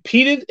 They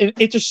impeded and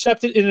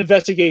intercepted an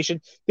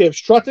investigation. They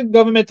obstructed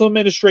governmental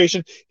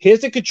administration.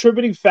 Here's the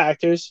contributing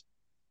factors.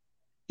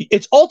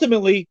 It's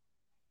ultimately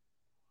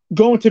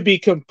going to be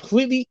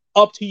completely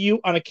up to you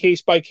on a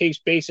case-by-case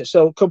basis.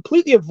 So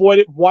completely avoid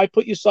it. Why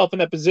put yourself in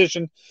that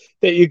position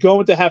that you're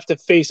going to have to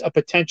face a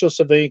potential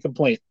civilian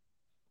complaint?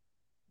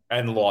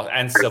 And law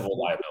and civil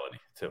liability,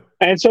 too.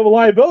 And civil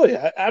liability,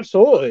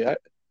 absolutely.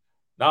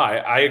 No,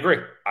 I agree.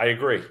 I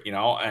agree.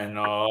 And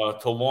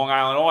to Long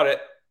Island Audit,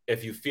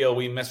 if you feel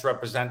we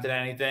misrepresented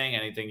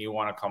anything you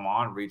want to come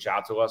on, reach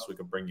out to us. We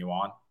could bring you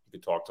on. You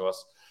could talk to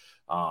us.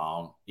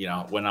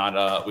 We're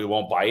not, we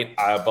won't bite.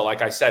 But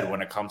like I said,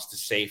 when it comes to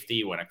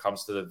safety, when it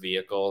comes to the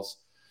vehicles,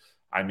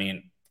 I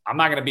mean, I'm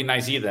not going to be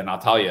nice either. And I'll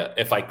tell you,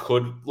 if I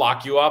could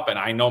lock you up, and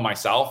I know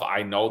myself,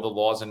 I know the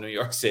laws in New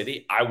York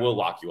City, I will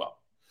lock you up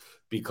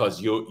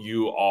because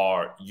you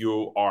are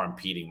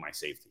impeding my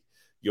safety.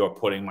 You're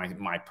putting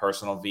my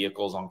personal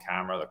vehicles on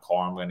camera. The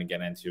car I'm going to get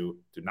into,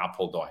 do not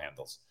pull door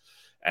handles.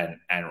 And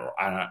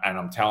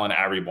I'm telling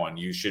everyone,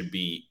 you should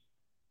be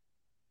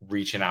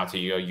reaching out to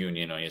your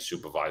union or your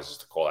supervisors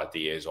to call that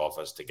DA's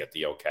office to get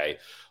the okay.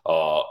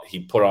 He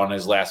put on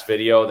his last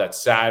video that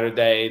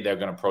Saturday they're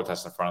going to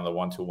protest in front of the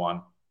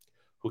 121.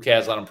 Who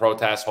cares? Let them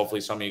protest.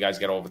 Hopefully some of you guys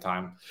get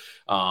overtime.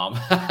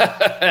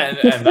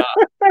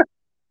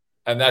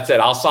 And that's it.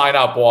 I'll sign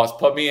up, boss.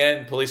 Put me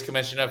in, police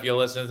commissioner. If you're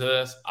listening to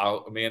this,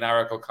 me and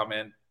Eric will come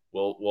in.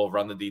 We'll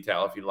run the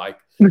detail if you like.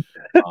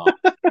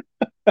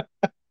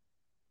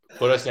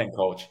 Put us in,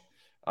 coach.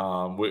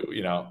 But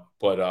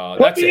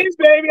put me in,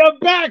 baby. I'm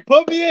back.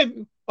 Put me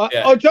in.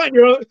 Yeah. Oh, John,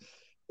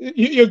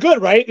 you're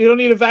good, right? You don't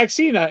need a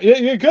vaccine.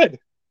 You're good.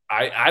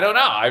 I don't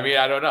know. I mean,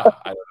 I don't know.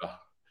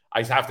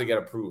 I have to get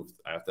approved.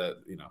 I'd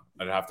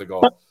have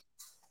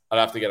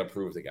to get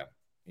approved again.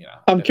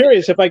 I'm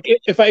curious if I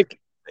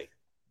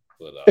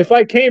But, if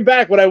I came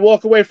back, would I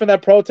walk away from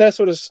that protest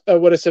with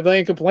a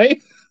civilian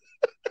complaint?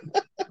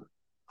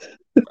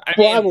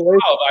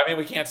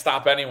 We can't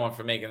stop anyone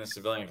from making a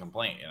civilian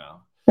complaint, you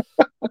know.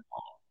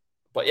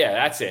 But yeah,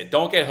 that's it.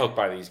 Don't get hooked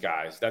by these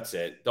guys. That's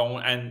it.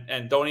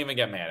 Don't even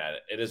get mad at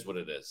it. It is what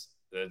it is.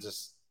 It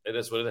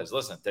is what it is.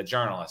 Listen, they're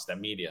journalists, they're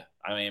media.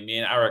 I mean, me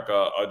and Eric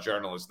are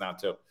journalists now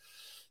too.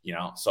 You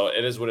know, so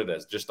it is what it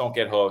is. Just don't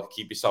get hooked.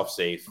 Keep yourself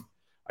safe.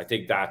 I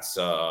think that's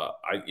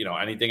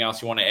anything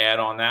else you want to add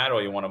on that,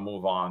 or you want to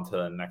move on to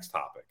the next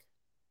topic?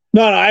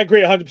 No, I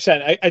agree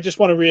 100%. I just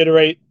want to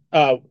reiterate,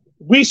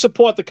 we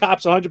support the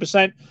cops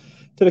 100%.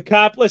 To the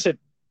cop, listen,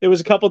 there was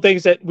a couple of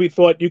things that we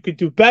thought you could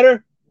do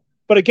better.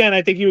 But again,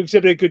 I think you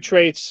exhibited good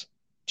traits.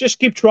 Just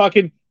keep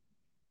trucking.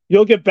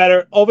 You'll get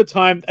better over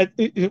time.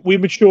 We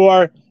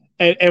mature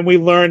and we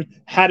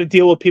learn how to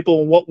deal with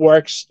people and what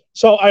works.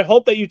 So I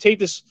hope that you take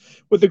this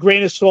with a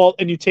grain of salt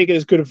and you take it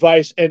as good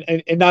advice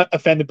and not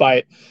offended by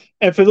it.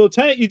 And for the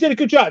lieutenant, you did a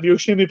good job. You're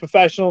extremely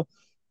professional.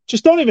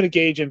 Just don't even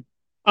engage him.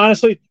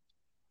 Honestly,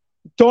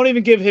 don't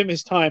even give him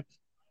his time.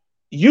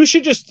 You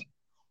should just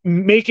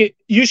make it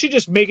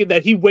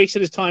that he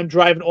wasted his time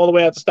driving all the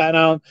way out to Staten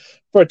Island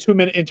for a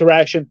 2-minute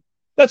interaction.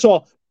 That's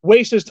all.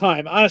 Waste his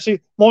time.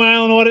 Honestly, Long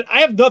Island Audit,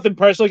 I have nothing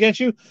personal against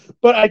you,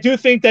 but I do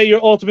think that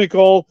your ultimate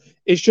goal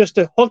is just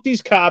to hook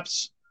these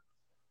cops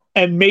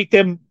and make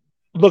them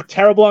look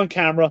terrible on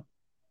camera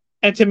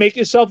and to make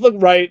yourself look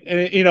right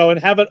and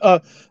have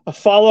a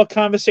follow-up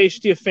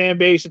conversation to your fan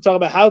base and talk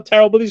about how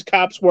terrible these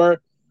cops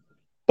were.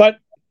 But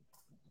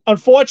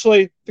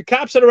unfortunately, the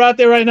cops that are out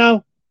there right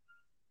now,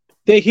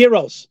 they're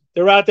heroes.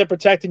 They're out there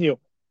protecting you.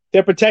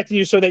 They're protecting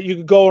you so that you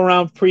can go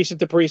around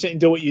precinct to precinct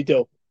and do what you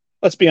do.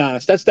 Let's be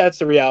honest. That's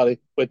the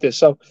reality with this.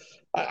 So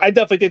I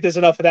definitely think there's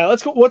enough of that.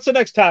 Let's go. What's the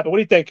next topic? What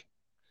do you think?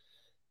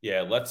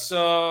 Yeah, let's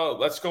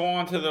go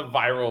on to the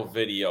viral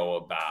video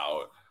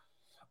about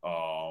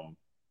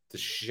the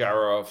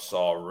sheriffs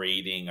are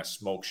raiding a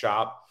smoke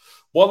shop.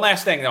 One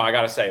last thing, though, I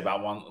got to say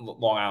about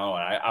Long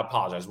Island. I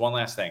apologize. One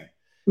last thing.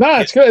 No,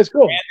 it's good. It's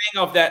cool.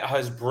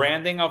 His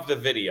branding of the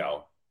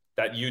video,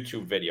 that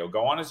YouTube video.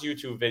 Go on his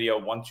YouTube video,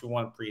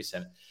 121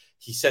 Precinct.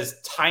 He says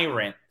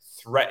tyrant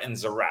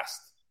threatens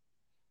arrest.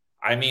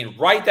 I mean,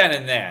 right then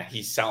and there,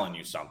 he's selling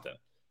you something.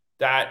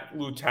 That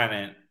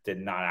lieutenant did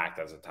not act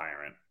as a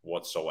tyrant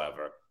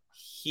whatsoever.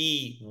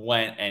 He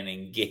went and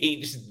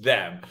engaged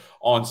them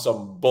on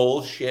some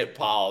bullshit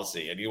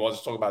policy. And he wants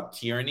to talk about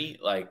tyranny.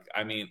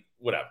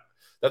 Whatever.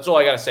 That's all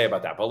I got to say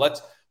about that. But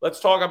let's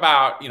talk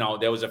about,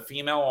 there was a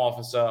female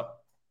officer.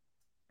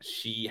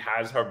 She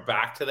has her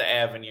back to the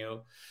avenue.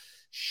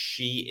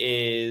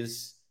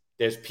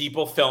 There's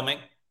people filming,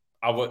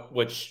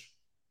 which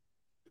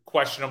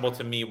questionable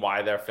to me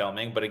why they're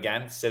filming. But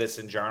again,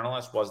 citizen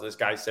journalist. Was this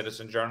guy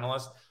citizen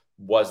journalist?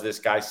 Was this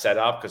guy set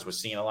up? Because we're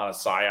seeing a lot of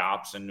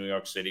psyops in New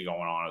York City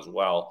going on as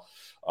well.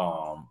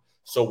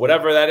 So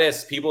whatever that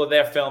is, people are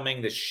there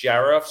filming. The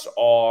sheriffs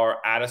are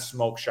at a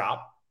smoke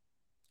shop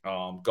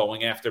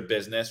going after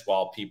business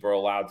while people are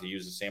allowed to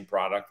use the same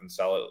product and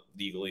sell it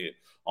legally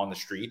on the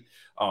street.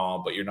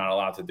 But you're not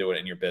allowed to do it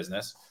in your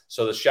business.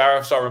 So the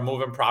sheriffs are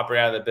removing property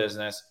out of the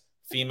business.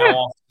 Female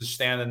officer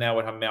standing there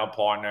with her male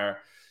partner.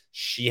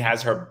 She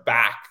has her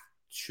back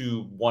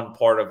to one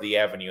part of the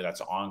avenue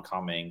that's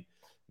oncoming.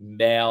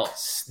 Male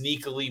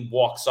sneakily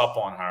walks up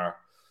on her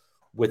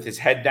with his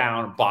head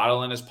down,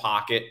 bottle in his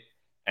pocket,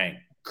 and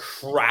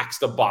cracks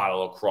the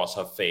bottle across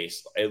her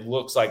face. It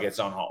looks like it's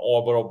on her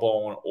orbital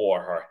bone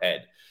or her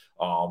head.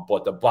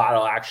 But the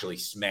bottle actually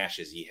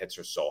smashes. He hits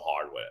her so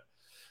hard with it.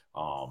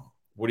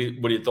 What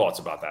are your thoughts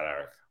about that,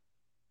 Eric?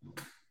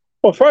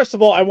 Well, first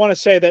of all, I want to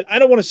say that I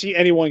don't want to see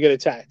anyone get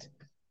attacked.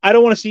 I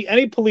don't want to see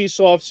any police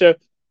officer,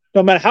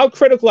 no matter how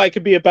critical I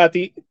could be about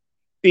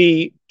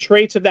the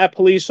traits of that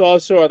police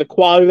officer or the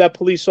quality of that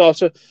police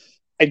officer.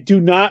 I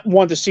do not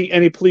want to see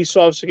any police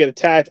officer get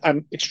attacked.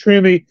 I'm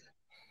extremely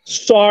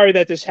sorry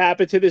that this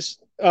happened to this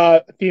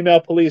female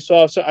police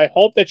officer. I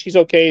hope that she's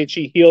okay and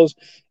she heals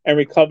and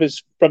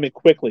recovers from it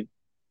quickly.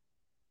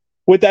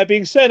 With that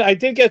being said, I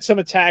did get some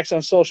attacks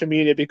on social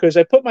media because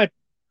I put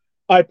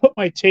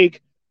my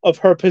take of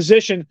her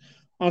position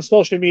on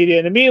social media,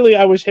 and immediately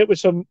I was hit with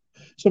some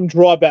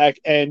drawback,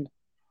 and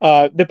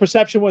the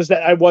perception was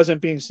that I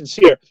wasn't being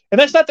sincere. And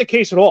that's not the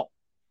case at all.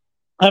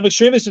 I'm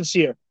extremely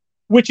sincere,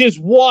 which is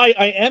why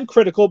I am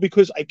critical,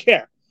 because I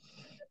care.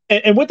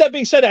 And with that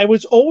being said, I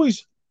was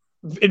always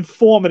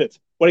informative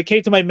when it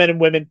came to my men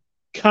and women,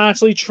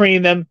 constantly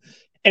train them.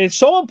 And it's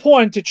so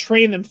important to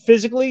train them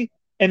physically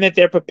and that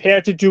they're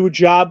prepared to do a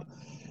job.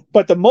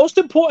 But the most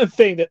important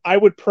thing that I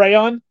would prey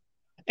on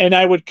and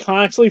I would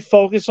constantly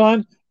focus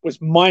on was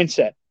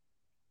mindset.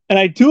 And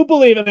I do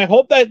believe, and I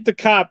hope that the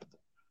cop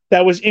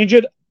that was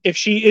injured, if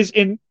she is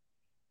in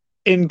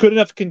good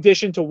enough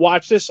condition to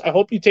watch this, I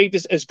hope you take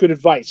this as good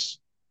advice.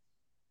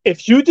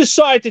 If you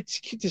decide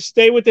to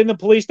stay within the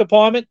police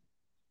department,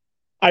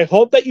 I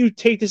hope that you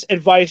take this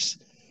advice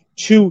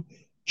to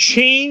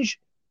change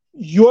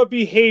your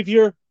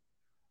behavior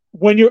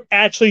when you're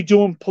actually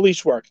doing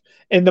police work.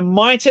 And the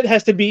mindset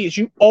has to be is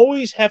you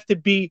always have to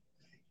be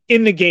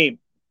in the game.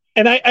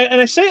 And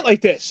I say it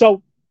like this.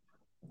 So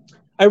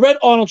I read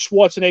Arnold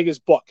Schwarzenegger's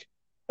book.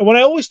 And what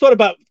I always thought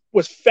about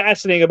was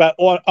fascinating about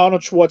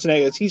Arnold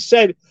Schwarzenegger is he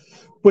said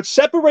what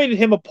separated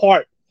him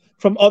apart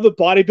from other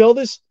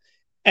bodybuilders.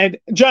 And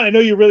John, I know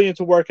you're really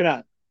into working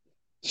out.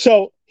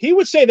 So he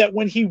would say that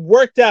when he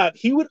worked out,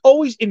 he would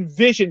always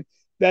envision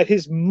that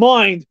his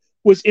mind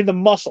was in the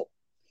muscle.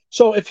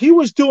 So if he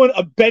was doing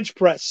a bench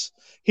press,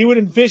 he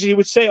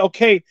would say,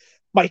 okay,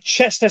 my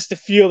chest has to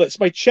feel this,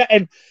 my chest.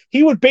 And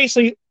he would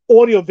basically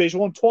audio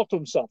visual and talk to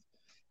himself.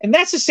 And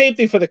that's the same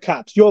thing for the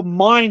cops. Your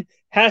mind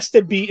has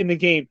to be in the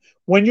game.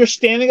 When you're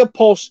standing a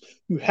post,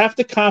 you have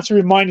to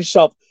constantly remind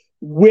yourself,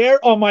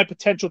 where are my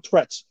potential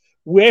threats?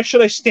 Where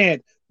should I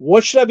stand?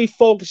 What should I be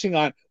focusing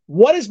on?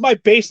 What is my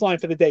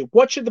baseline for the day?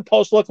 What should the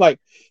post look like?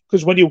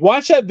 Because when you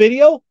watch that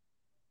video,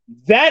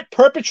 that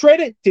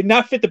perpetrator did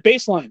not fit the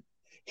baseline.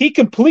 He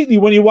completely,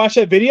 when you watch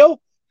that video,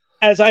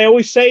 as I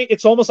always say,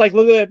 it's almost like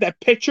looking at that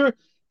picture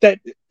that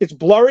it's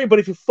blurry, but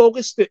if you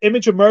focus, the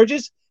image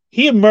emerges.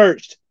 He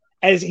emerged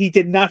as he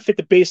did not fit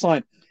the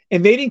baseline.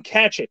 And they didn't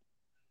catch it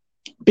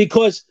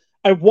because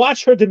I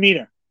watched her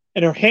demeanor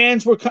and her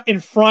hands were in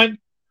front,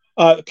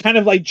 kind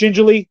of like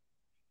gingerly.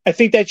 I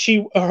think that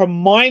her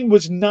mind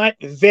was not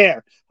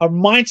there. Her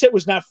mindset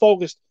was not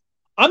focused.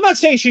 I'm not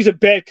saying she's a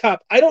bad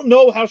cop. I don't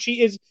know how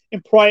she is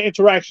in prior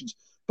interactions,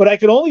 but I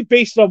can only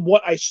base it on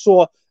what I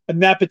saw in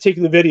that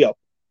particular video.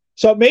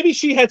 So maybe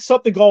she had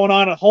something going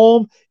on at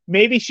home.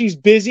 Maybe she's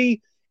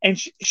busy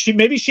and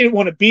maybe she didn't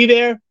want to be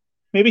there.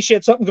 Maybe she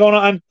had something going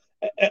on,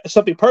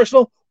 something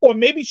personal, or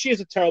maybe she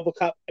is a terrible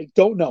cop. I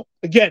don't know.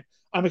 Again,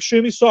 I'm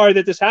extremely sorry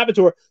that this happened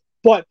to her,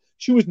 but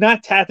she was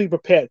not tactically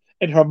prepared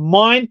and her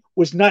mind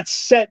was not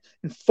set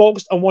and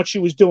focused on what she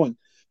was doing.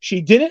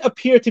 She didn't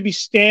appear to be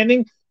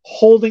standing,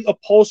 holding a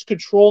post,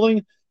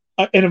 controlling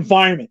an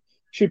environment.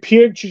 She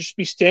appeared to just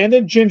be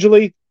standing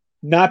gingerly,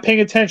 not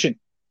paying attention.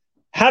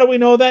 How do we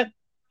know that?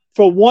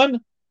 For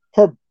one,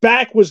 her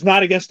back was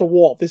not against the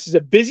wall. This is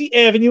a busy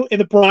avenue in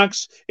the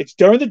Bronx. It's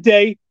during the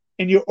day,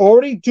 and you're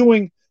already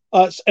doing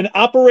an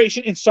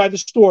operation inside the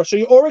store. So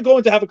you're already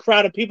going to have a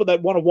crowd of people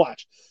that want to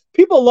watch.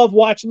 People love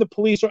watching the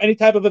police or any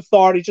type of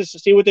authority just to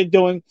see what they're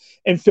doing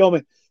and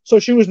filming. So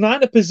she was not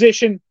in a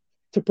position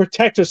to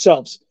protect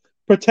herself.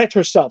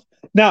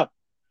 Now,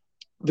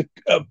 the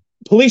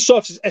police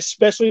officers,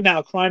 especially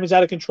now, crime is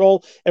out of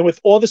control. And with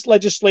all this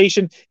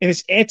legislation and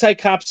this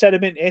anti-cop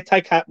sentiment,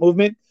 anti-cop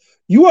movement,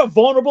 you are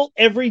vulnerable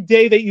every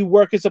day that you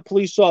work as a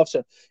police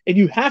officer. And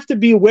you have to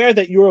be aware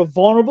that you are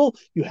vulnerable.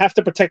 You have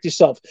to protect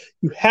yourself.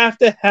 You have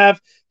to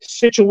have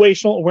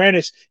situational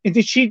awareness. And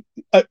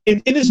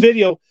in this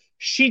video,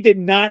 she did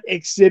not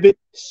exhibit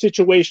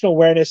situational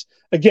awareness.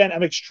 Again,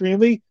 I'm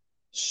extremely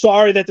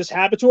sorry that this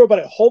happened to her, but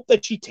I hope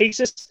that she takes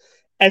this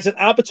as an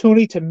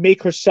opportunity to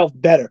make herself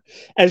better.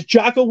 As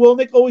Jocko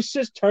Willink always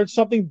says, turn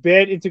something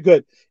bad into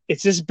good.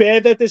 It's this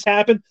bad that this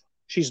happened.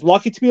 She's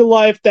lucky to be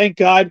alive, thank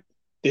God.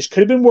 This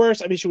could have been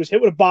worse. I mean, she was hit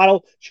with a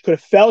bottle. She could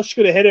have fell. She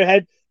could have hit her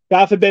head.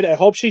 God forbid. I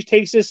hope she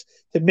takes this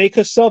to make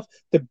herself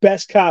the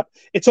best cop.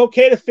 It's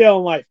okay to fail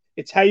in life.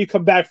 It's how you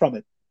come back from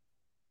it.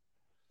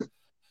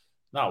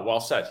 No,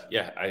 well said.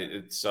 Yeah,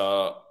 it's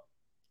all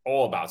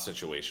about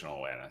situational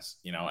awareness,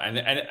 you know.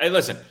 And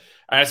listen,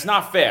 and it's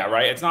not fair,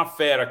 right? It's not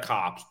fair to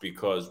cops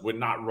because we're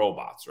not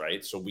robots,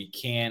 right? So we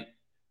can't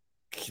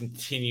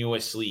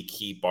continuously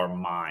keep our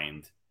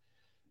mind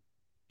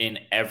in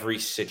every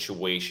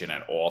situation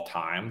at all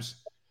times.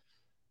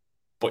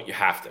 But you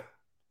have to.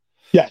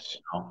 Yes.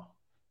 You know?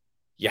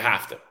 You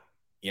have to.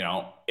 You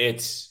know,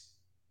 it's,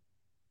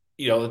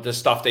 you know, the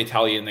stuff they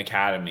tell you in the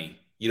academy.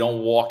 You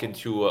don't walk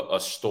into a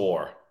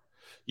store.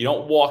 You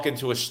don't walk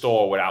into a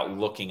store without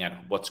looking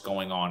at what's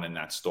going on in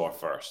that store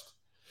first.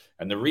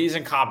 And the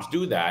reason cops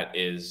do that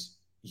is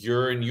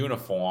you're in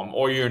uniform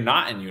or you're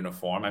not in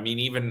uniform. I mean,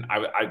 even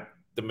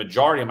the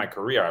majority of my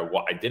career,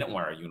 I didn't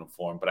wear a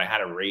uniform, but I had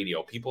a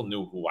radio. People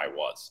knew who I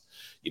was.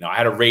 You know, I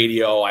had a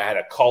radio. I had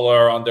a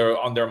color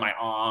under my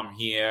arm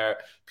here.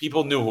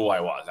 People knew who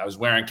I was. I was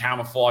wearing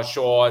camouflage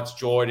shorts,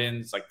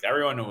 Jordans. Like,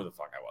 everyone knew who the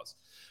fuck I was.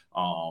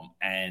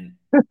 And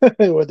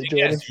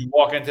yes, you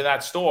walk into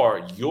that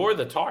store, you're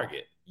the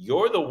target.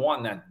 You're the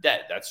one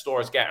that store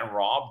is getting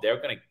robbed.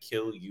 They're going to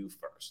kill you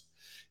first.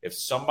 If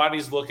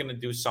somebody's looking to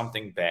do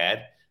something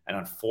bad, and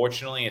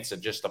unfortunately, it's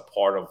just a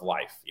part of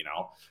life, you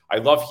know. I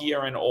love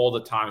hearing all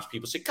the times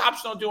people say,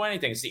 cops don't do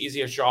anything. It's the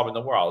easiest job in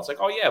the world. It's like,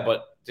 oh, yeah,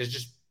 but there's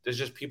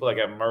just people that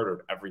get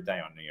murdered every day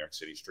on New York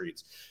City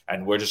streets,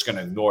 and we're just going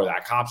to ignore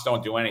that. Cops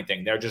don't do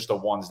anything. They're just the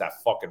ones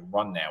that fucking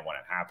run there when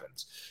it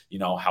happens, you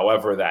know,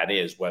 however that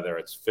is, whether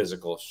it's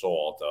physical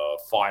assault,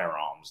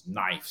 firearms,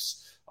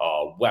 knives,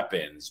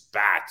 weapons,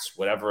 bats,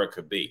 whatever it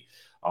could be.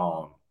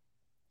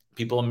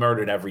 People are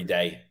murdered every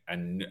day,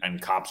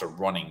 and cops are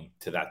running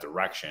to that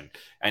direction.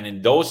 And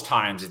in those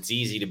times, it's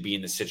easy to be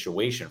in the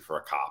situation for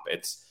a cop.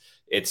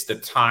 It's the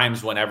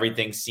times when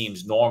everything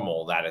seems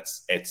normal that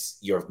it's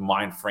your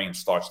mind frame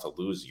starts to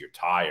lose. You're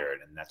tired,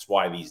 and that's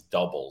why these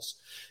doubles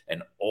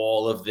and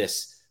all of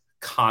this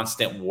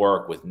constant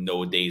work with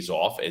no days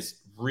off is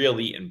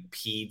really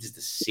impedes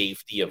the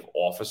safety of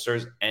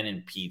officers and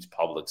impedes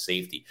public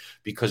safety,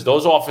 because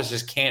those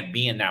officers can't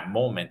be in that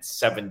moment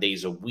 7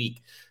 days a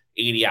week,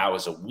 80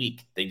 hours a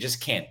week. They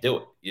just can't do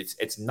it.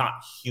 It's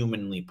not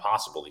humanly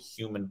possible. The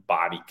human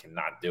body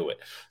cannot do it.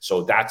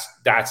 So that's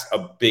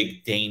a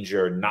big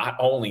danger, not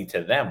only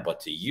to them, but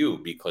to you,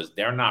 because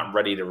they're not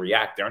ready to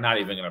react. They're not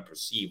even going to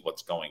perceive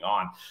what's going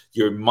on.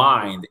 Your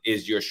mind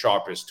is your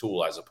sharpest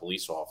tool as a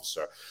police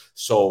officer.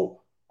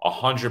 So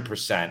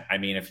 100%. I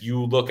mean, if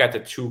you look at the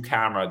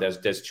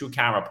there's two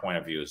camera point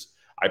of views.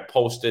 I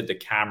posted the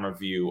camera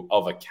view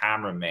of a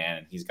cameraman,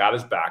 and he's got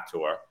his back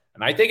to her.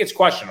 And I think it's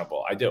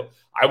questionable. I do.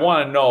 I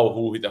want to know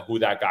who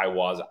that guy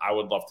was. I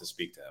would love to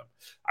speak to him.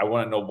 I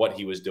want to know what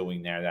he was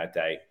doing there that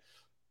day.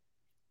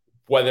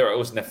 Whether it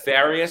was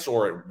nefarious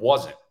or it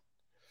wasn't,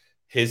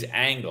 his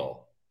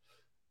angle,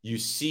 you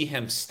see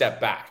him step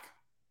back.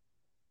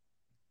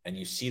 And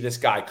you see this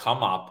guy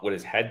come up with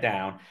his head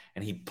down,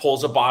 and he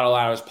pulls a bottle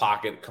out of his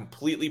pocket,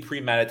 completely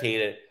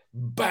premeditated,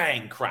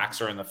 bang, cracks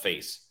her in the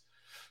face.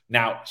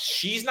 Now,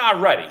 she's not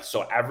ready.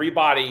 So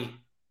everybody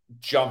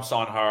jumps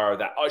on her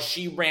that, oh,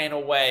 she ran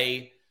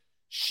away,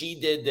 she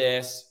did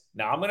this.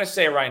 Now, I'm going to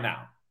say right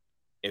now,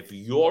 if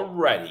you're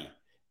ready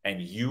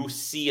and you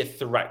see a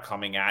threat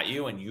coming at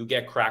you and you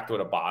get cracked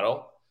with a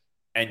bottle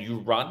and you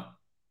run,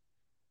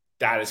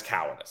 that is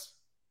cowardice.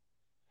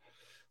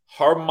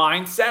 Her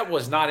mindset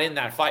was not in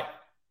that fight.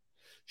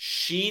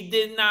 She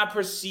did not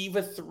perceive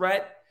a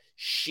threat.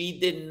 She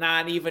did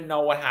not even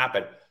know what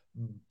happened.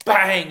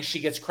 Bang,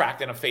 she gets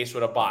cracked in the face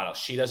with a bottle.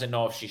 She doesn't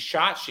know if she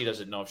shot. She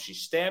doesn't know if she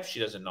stabbed.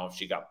 She doesn't know if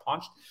she got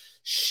punched.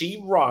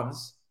 She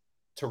runs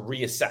to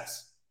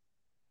reassess.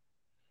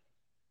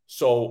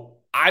 So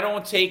I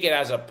don't take it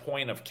as a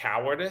point of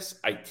cowardice.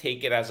 I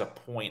take it as a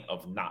point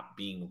of not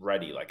being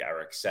ready, like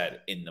Eric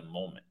said, in the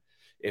moment.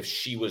 If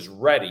she was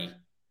ready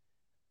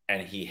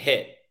and he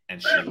hit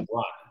and she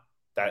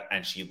run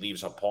and she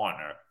leaves her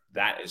partner,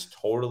 that is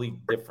totally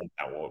different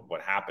than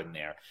what happened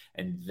there.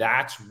 And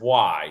that's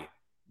why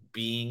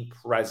being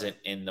present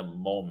in the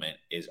moment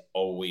is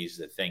always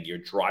the thing. You're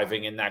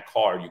driving in that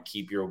car. You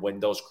keep your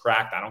windows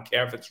cracked. I don't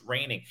care if it's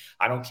raining.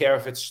 I don't care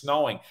if it's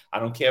snowing. I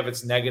don't care if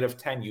it's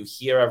 -10. You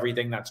hear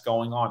everything that's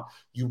going on.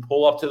 You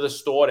pull up to the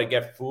store to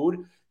get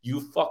food.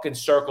 You fucking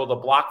circle the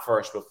block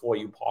first before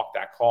you park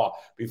that car.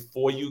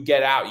 Before you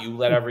get out, you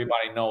let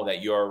everybody know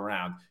that you're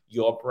around.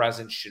 Your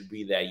presence should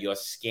be there. You're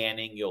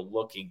scanning. You're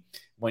looking.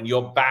 When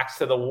your back's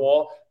to the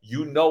wall,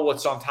 you know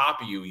what's on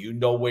top of you. You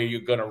know where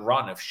you're going to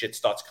run if shit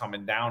starts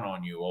coming down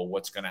on you or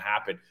what's going to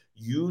happen.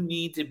 You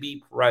need to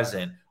be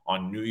present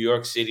on New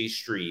York City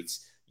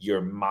streets, your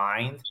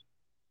mind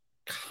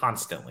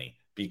constantly,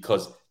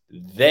 because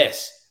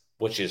this,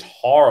 which is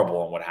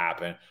horrible and what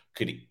happened,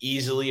 could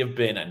easily have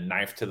been a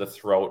knife to the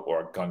throat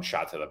or a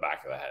gunshot to the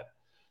back of the head.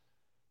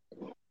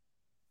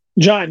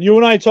 John, you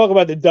and I talk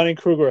about the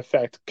Dunning-Kruger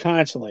effect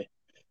constantly.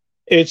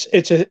 It's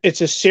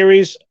a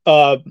series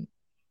of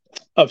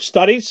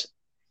studies,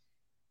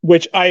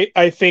 which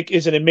I think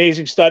is an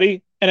amazing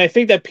study. And I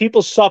think that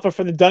people suffer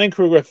from the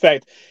Dunning-Kruger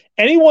effect.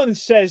 Anyone that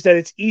says that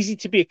it's easy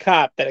to be a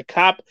cop, that a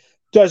cop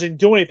doesn't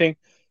do anything,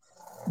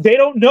 they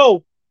don't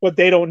know what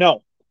they don't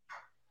know.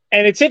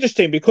 And it's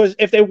interesting because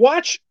if they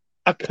watch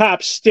a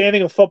cop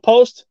standing a foot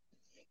post,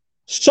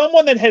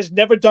 someone that has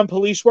never done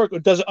police work or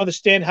doesn't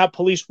understand how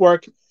police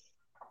work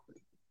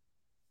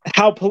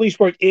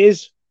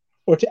is,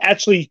 or to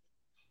actually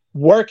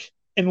work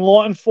in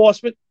law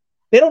enforcement,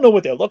 they don't know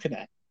what they're looking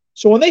at.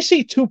 So when they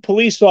see two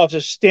police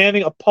officers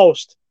standing a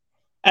post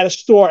at a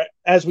store,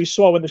 as we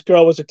saw when this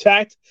girl was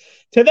attacked,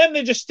 to them,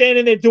 they're just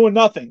standing there doing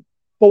nothing.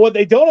 But what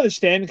they don't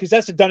understand, because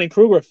that's the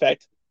Dunning-Kruger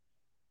effect,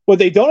 what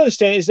they don't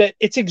understand is that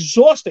it's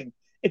exhausting.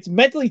 It's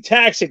mentally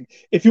taxing.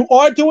 If you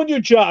are doing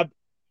your job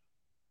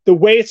the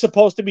way it's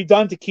supposed to be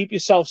done to keep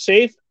yourself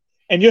safe,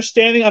 and you're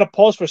standing on a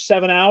post for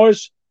 7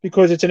 hours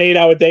because it's an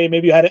 8-hour day,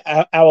 maybe you had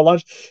an hour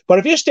lunch, but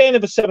if you're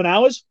standing for 7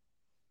 hours,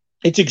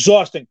 it's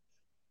exhausting.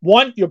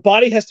 One, your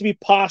body has to be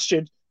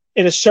postured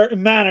in a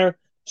certain manner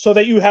so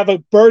that you have a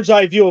bird's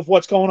eye view of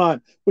what's going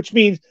on, which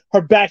means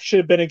her back should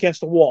have been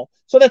against the wall.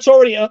 So that's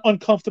already an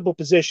uncomfortable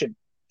position.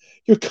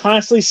 You're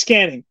constantly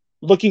scanning,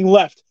 looking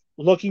left,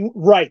 looking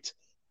right.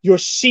 You're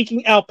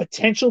seeking out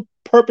potential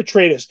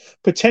perpetrators,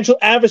 potential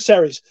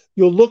adversaries.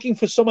 You're looking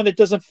for someone that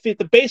doesn't fit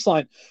the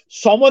baseline,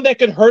 someone that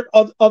can hurt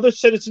other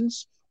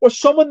citizens or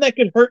someone that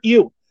can hurt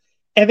you.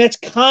 And that's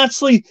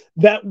constantly,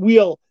 that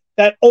wheel,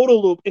 that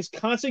OODA loop is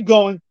constantly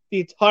going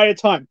the entire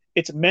time.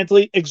 It's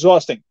mentally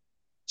exhausting.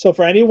 So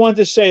for anyone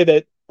to say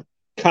that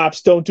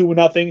cops don't do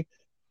nothing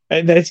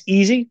and that it's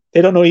easy,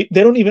 they don't know. They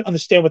don't even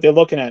understand what they're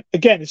looking at.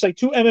 Again, it's like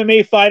two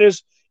MMA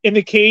fighters in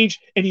the cage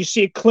and you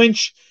see a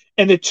clinch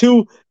and the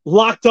two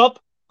locked up.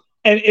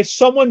 And if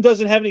someone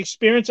doesn't have any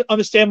experience and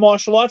understand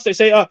martial arts, they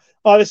say,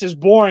 oh, this is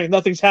boring.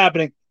 Nothing's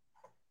happening.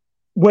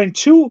 When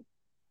two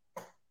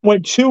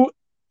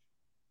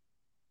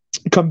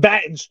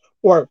combatants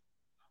or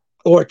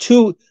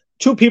two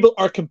people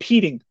are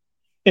competing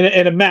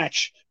in a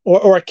match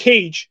or a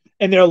cage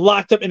and they're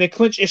locked up in a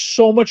clinch, there's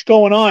so much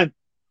going on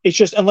It's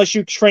just unless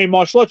you train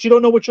martial arts, you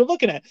don't know what you're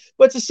looking at.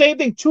 But it's the same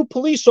thing. 2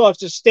 police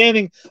officers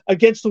standing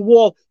against the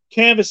wall,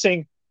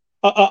 canvassing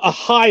a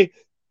high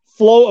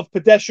flow of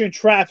pedestrian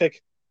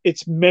traffic.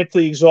 It's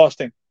mentally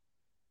exhausting.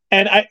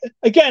 And I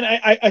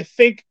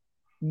think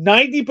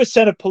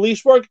 90% of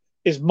police work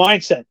is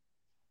mindset.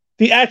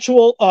 The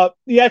actual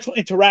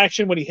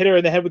interaction when he hit her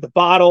in the head with the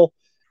bottle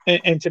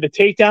and to the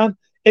takedown,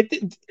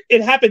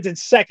 it happens in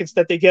seconds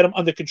that they get him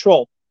under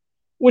control,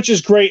 which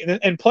is great.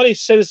 And plenty of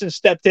citizens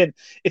stepped in.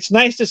 It's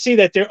nice to see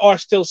that there are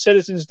still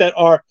citizens that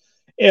are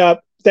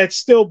that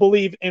still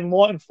believe in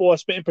law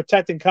enforcement and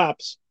protecting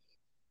cops,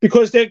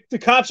 because the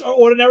cops are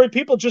ordinary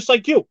people just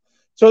like you.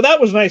 So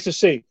that was nice to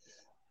see.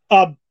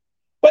 But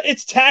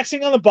it's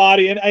taxing on the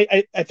body, and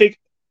I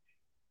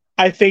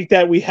think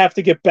that we have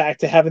to get back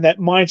to having that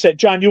mindset.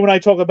 John, you and I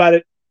talk about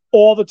it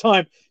all the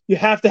time. You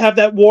have to have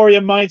that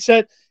warrior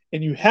mindset,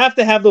 and you have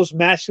to have those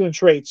masculine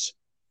traits.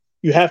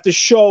 You have to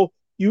show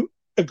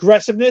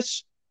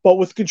aggressiveness, but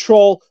with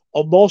control,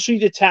 emotionally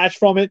detached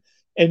from it,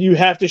 and you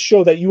have to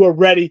show that you are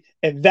ready,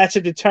 and that's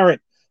a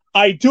deterrent.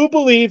 I do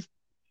believe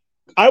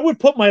I would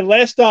put my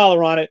last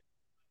dollar on it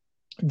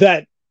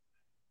that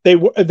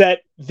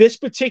this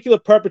particular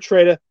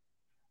perpetrator,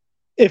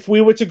 if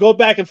we were to go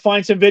back and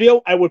find some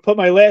video, I would put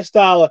my last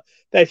dollar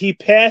that he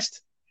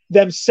passed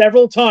them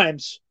several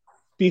times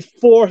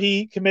before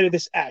he committed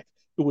this act.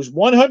 It was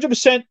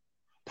 100%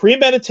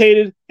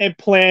 premeditated and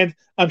planned.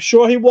 I'm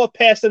sure he walked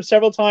past them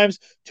several times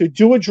to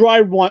do a dry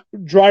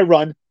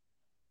run.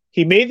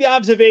 He made the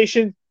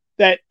observation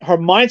that her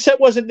mindset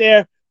wasn't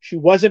there, she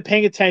wasn't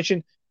paying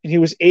attention, and he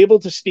was able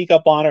to sneak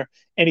up on her,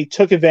 and he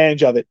took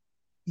advantage of it.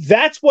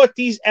 That's what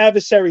these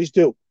adversaries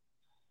do.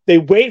 They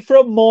wait for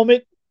a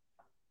moment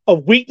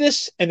of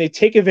weakness, and they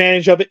take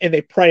advantage of it, and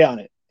they prey on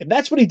it. And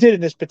that's what he did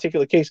in this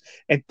particular case.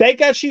 And thank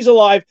God she's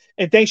alive,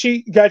 and thank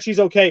God she's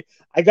okay.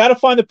 I got to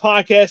find the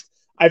podcast.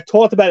 I've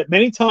talked about it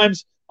many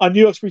times on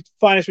New York's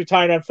Finest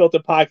Retired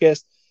Unfiltered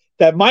podcast,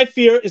 that my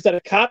fear is that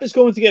a cop is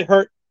going to get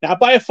hurt, not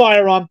by a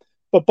firearm,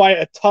 but by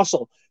a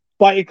tussle,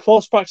 by a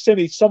close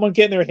proximity, someone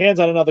getting their hands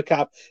on another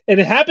cop. And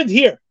it happened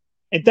here.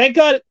 And thank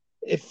God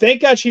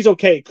she's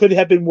okay. It could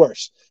have been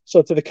worse.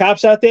 So to the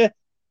cops out there,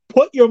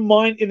 put your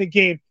mind in the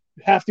game.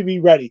 You have to be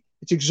ready.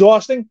 It's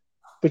exhausting,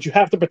 but you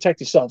have to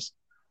protect yourselves.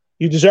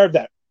 You deserve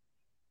that.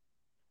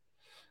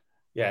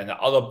 Yeah, and the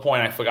other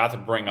point I forgot to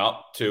bring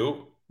up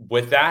too,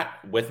 with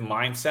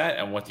mindset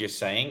and what you're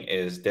saying,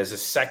 is there's a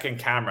second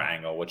camera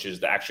angle, which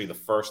is actually the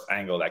first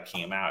angle that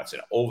came out. It's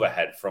an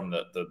overhead from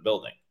the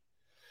building.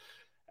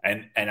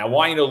 And I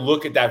want you to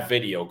look at that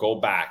video. Go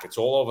back. It's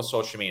all over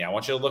social media. I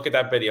want you to look at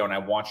that video, and I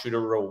want you to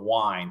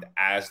rewind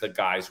as the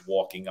guy's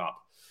walking up.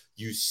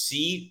 You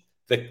see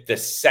the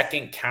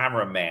second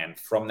cameraman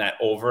from that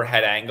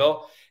overhead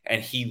angle,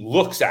 and he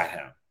looks at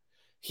him.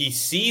 He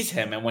sees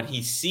him, and when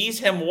he sees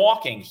him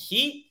walking,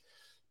 he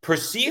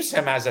perceives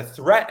him as a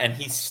threat, and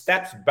he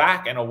steps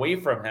back and away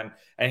from him,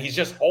 and he's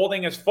just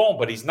holding his phone,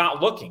 but he's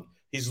not looking.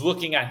 He's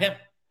looking at him.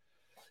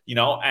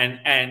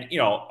 And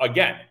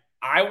again,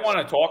 I want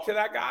to talk to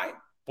that guy,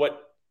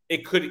 but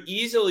it could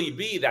easily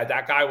be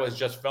that guy was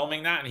just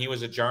filming that and he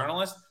was a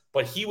journalist,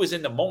 but he was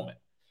in the moment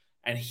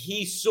and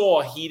he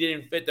saw he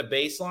didn't fit the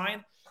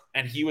baseline,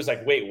 and he was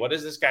like, wait, what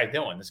is this guy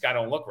doing? This guy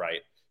don't look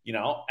right,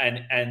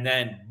 and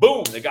then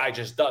boom, the guy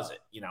just does it,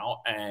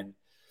 and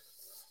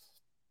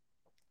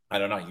I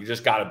don't know. You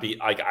just got to be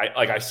like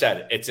I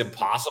said, it's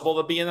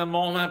impossible to be in the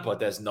moment, but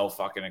there's no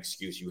fucking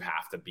excuse. You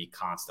have to be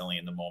constantly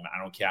in the moment.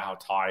 I don't care how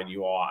tired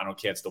you are. I don't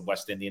care. It's the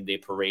West Indian Day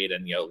Parade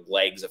and your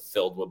legs are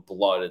filled with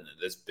blood and they're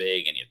this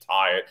big and you're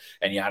tired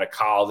and you had a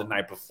call the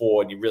night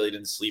before and you really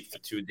didn't sleep for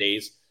 2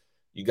 days.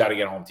 You got to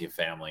get home to your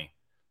family.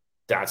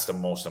 That's the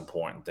most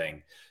important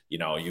thing. We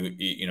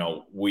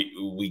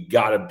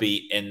got to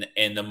be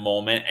in the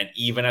moment, and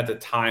even at the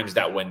times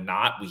that we're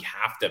not, we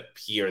have to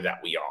appear that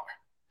we are.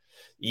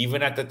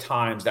 Even at the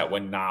times that we're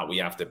not, we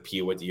have to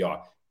appear what you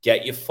are.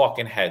 Get your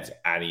fucking heads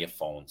out of your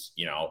phones.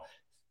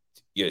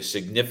 Your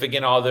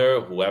significant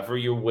other, whoever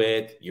you're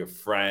with, your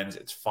friends,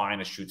 it's fine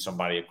to shoot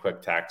somebody a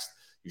quick text.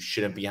 You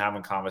shouldn't be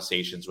having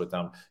conversations with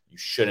them. You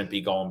shouldn't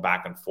be going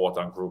back and forth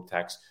on group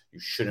text. You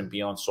shouldn't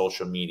be on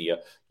social media.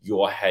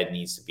 Your head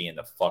needs to be in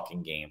the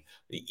fucking game,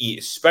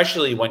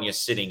 especially when you're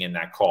sitting in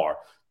that car.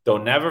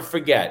 Don't never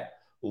forget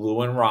Lou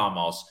and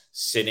Ramos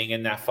sitting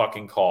in that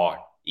fucking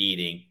car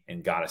eating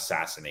and got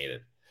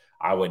assassinated.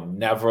 I would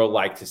never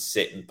like to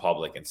sit in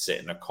public and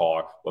sit in a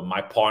car. When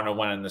my partner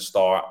went in the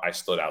store, I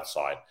stood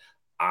outside.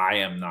 I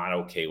am not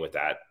okay with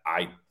that.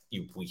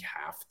 We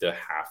have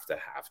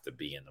to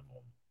be in the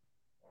moment.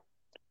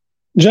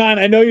 John,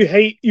 I know you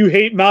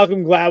hate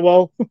Malcolm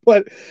Gladwell,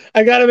 but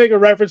I got to make a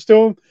reference to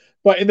him.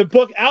 But in the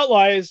book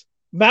Outliers,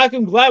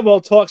 Malcolm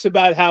Gladwell talks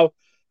about how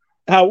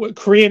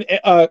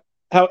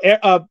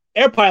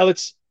air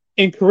pilots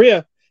in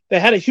Korea, they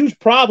had a huge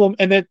problem,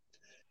 and that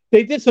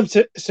they did some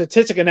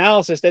statistic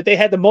analysis that they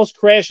had the most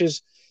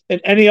crashes than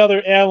any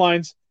other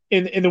airlines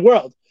in the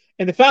world.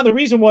 And they found the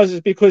reason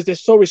is because they're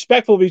so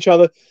respectful of each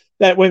other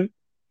that when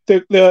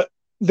the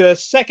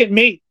second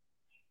mate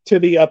to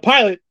the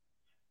pilot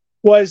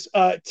was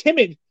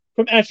timid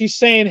from actually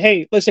saying,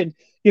 "Hey, listen,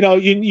 you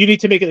need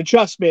to make an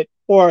adjustment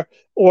or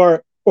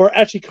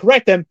actually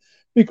correct them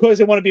because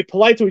they want to be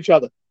polite to each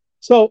other."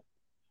 So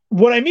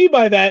what I mean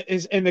by that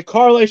is, and the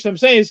correlation I'm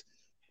saying is,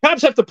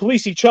 cops have to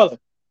police each other.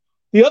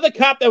 The other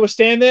cop that was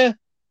standing there,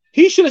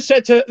 he should have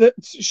said to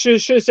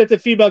the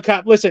female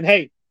cop, "Listen,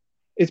 hey,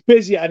 it's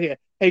busy out here.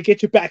 Hey,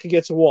 get your back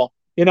against the wall.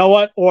 You know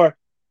what?" Or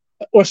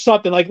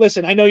something like,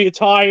 "Listen, I know you're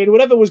tired.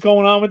 Whatever was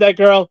going on with that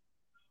girl,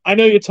 I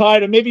know you're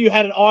tired. Or maybe you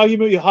had an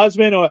argument with your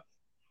husband. Or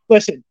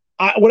listen,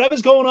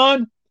 whatever's going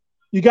on,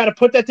 you got to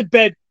put that to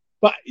bed.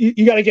 But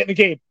you got to get in the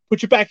game.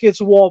 Put your back against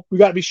the wall. We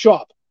got to be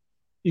sharp.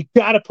 You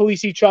got to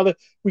police each other.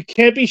 We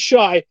can't be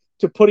shy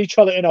to put each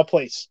other in our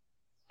place."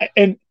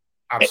 And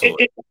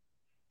absolutely,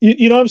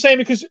 you know what I'm saying?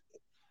 Because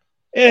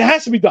it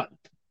has to be done.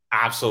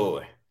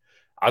 Absolutely.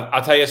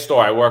 I'll tell you a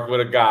story. I work with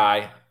a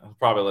guy. I'll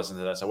probably listen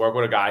to this. I work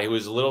with a guy who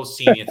was a little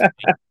senior to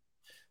me.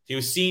 He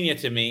was senior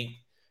to me.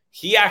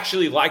 He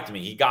actually liked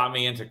me. He got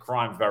me into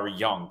crime very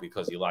young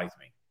because he liked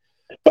me.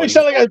 But you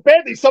sound like a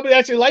bad thing. Somebody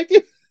actually liked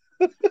you?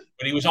 But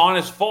he was on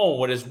his phone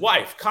with his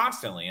wife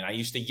constantly, and I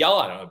used to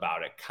yell at him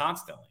about it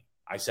constantly.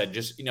 I said,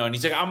 just, and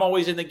he's like, "I'm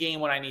always in the game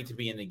when I need to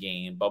be in the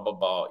game, blah, blah,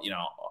 blah."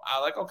 I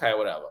like, okay,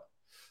 whatever.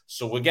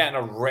 So we're getting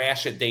a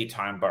rash of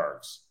daytime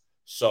burgs.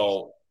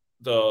 So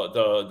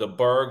the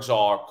burgs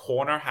are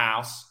corner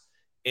house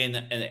in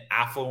an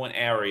affluent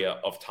area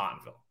of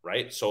Tauntville,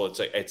 right? So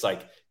it's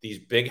like these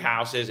big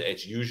houses.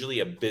 It's usually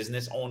a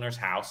business owner's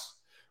house,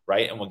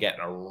 right? And we're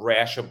getting a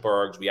rash of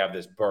burgs. We have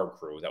this burg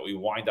crew that we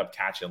wind up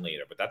catching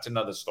later, but that's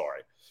another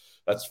story.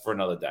 That's for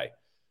another day.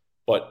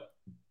 But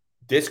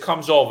this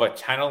comes over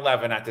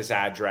 10:11 at this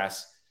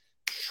address.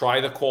 Try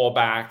the call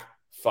back.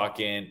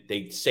 Fucking,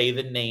 they say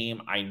the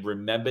name. I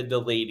remembered the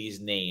lady's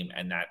name,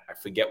 and that I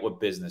forget what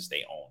business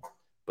they own,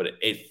 but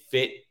it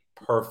fit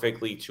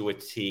perfectly to a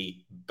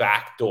T.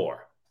 Back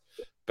door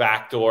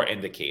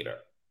indicator.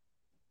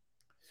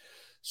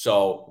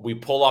 So we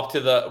pull up.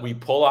 We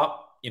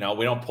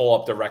don't pull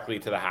up directly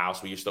to the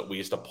house. We used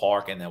to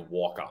park and then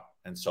walk up.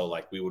 And so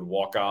like we would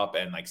walk up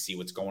and like see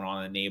what's going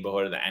on in the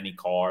neighborhood, or there any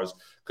cars,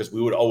 because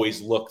we would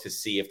always look to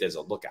see if there's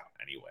a lookout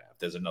anywhere, if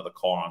there's another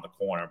car on the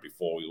corner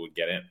before we would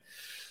get in.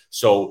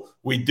 So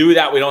we do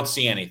that. We don't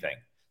see anything.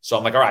 So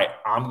I'm like, all right,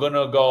 I'm going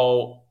to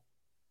go.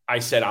 I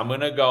said, I'm going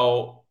to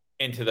go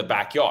into the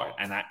backyard,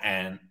 and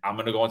I'm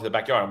going to go into the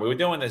backyard. And we were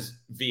doing this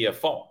via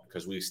phone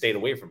because we stayed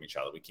away from each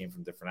other. We came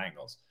from different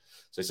angles.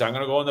 So I said, I'm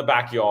going to go in the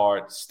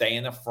backyard, stay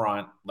in the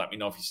front. Let me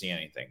know if you see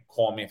anything.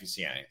 Call me if you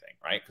see anything,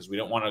 right? Because we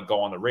don't want to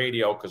go on the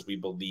radio because we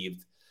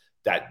believed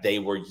that they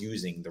were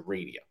using the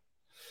radio.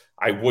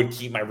 I would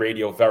keep my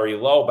radio very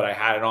low, but I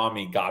had it on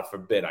me. God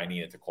forbid I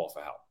needed to call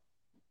for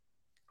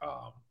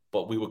help.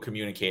 But we were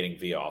communicating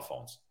via our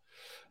phones.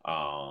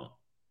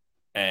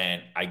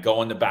 And I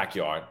go in the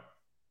backyard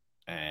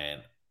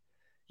and,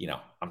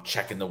 I'm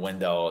checking the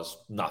windows,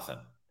 nothing.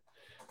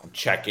 I'm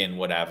checking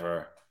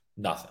whatever,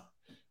 nothing.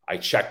 I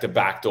check the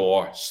back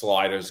door,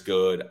 slider's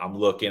good. I'm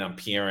looking, I'm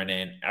peering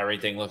in,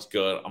 everything looks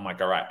good. I'm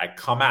like, all right. I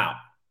come out,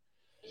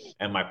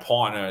 and my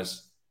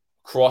partner's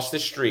across the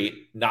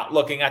street, not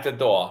looking at the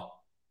door,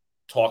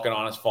 talking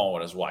on his phone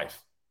with his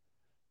wife.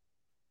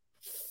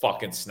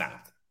 Fucking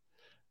snapped.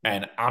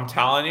 And I'm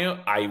telling you,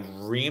 I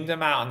reamed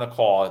him out in the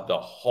car the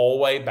whole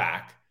way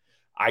back.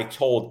 I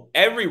told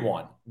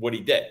everyone what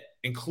he did,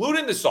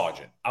 including the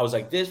sergeant. I was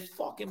like, this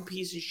fucking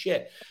piece of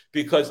shit.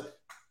 Because,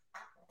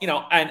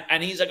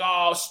 and he's like,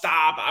 "Oh,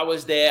 stop. I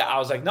was there." I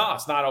was like, "No,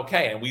 it's not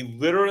okay." And we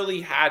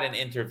literally had an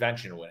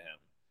intervention with him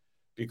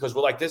because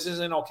we're like, this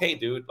isn't okay,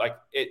 dude. Like,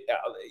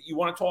 you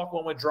want to talk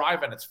when we're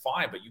driving, it's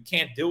fine, but you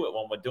can't do it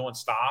when we're doing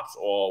stops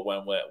or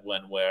when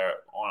we're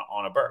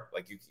on a burg.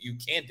 Like, you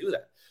can't do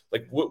that.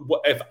 Like,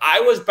 if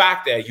I was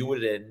back there, you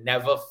would have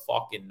never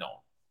fucking known.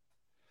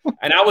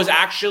 And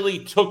I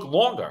took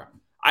longer.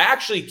 I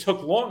actually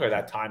took longer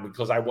that time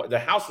because the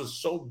house was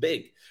so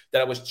big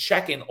that I was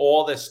checking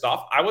all this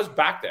stuff. I was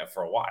back there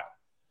for a while.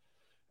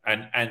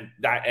 And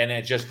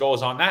it just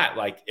goes on that.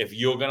 Like, if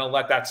you're going to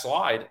let that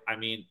slide, I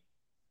mean,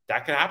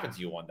 that could happen to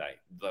you one day.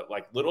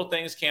 Like, little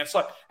things can't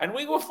slide. And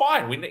we were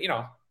fine.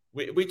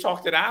 We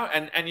talked it out.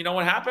 And you know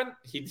what happened?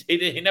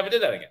 He never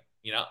did that again.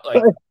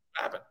 Like, what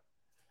happened?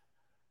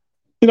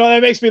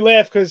 That makes me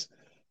laugh because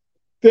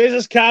there's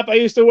this cop I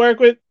used to work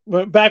with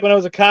back when I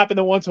was a cop in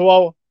the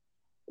 120.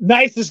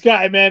 Nicest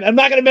guy, man. I'm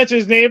not going to mention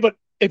his name, but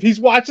if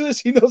he's watching this,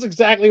 he knows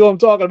exactly who I'm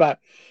talking about.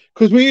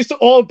 Because we used to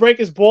all break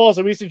his balls,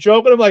 and we used to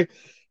joke with him. Like,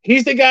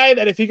 he's the guy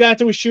that if he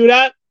got into a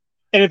shootout,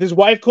 and if his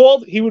wife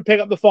called, he would pick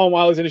up the phone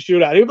while he was in a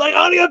shootout. He'd be like,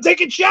 "Honey, I'm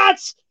taking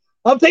shots.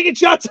 Hold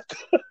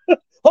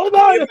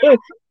on.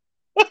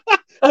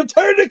 I'm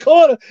turning the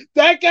corner."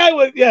 That guy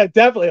would, yeah,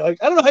 definitely. Like,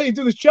 I don't know how you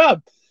do this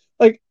job.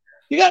 Like,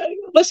 you got to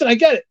listen. I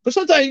get it, but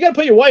sometimes you got to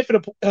put your wife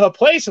in a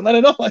place and let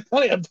her know, like,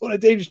 "Honey, I'm doing a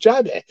dangerous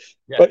job there."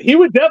 Yeah. But he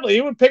would pick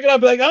it up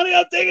and be like, "Honey,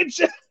 I'm taking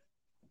shit."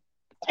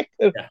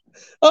 Yeah.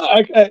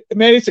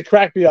 Man, he used to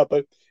crack me up.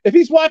 But if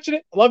he's watching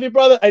it, I love you,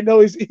 brother. I know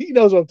he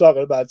knows what I'm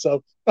talking about.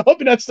 So I hope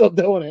you're not still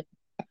doing it.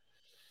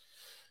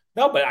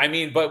 No, but I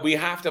mean, but we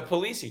have to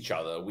police each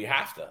other. We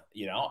have to,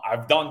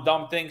 I've done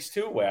dumb things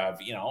too, where I've,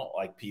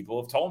 like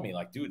people have told me,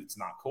 like, dude, it's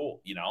not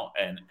cool,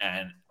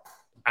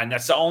 and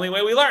that's the only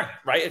way we learn,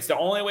 right? It's the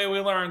only way we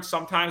learn.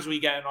 Sometimes we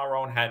get in our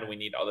own head and we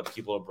need other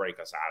people to break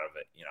us out of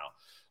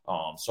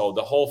it, So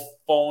the whole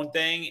phone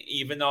thing,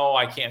 even though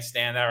I can't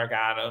stand Eric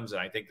Adams and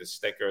I think the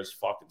sticker is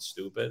fucking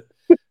stupid,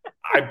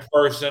 I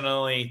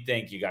personally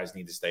think you guys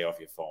need to stay off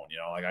your phone.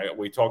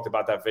 We talked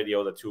about that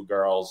video, the two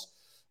girls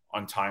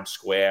on Times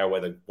Square,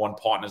 where the one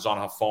partner's on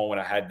her phone with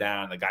her head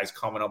down, the guy's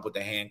coming up with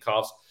the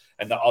handcuffs,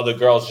 and the other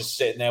girl's just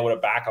sitting there with her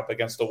back up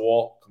against the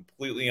wall,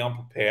 completely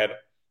unprepared.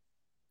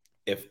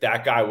 If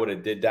that guy would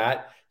have did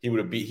that, he would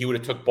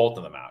have took both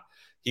of them out.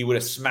 He would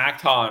have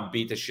smacked her and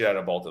beat the shit out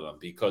of both of them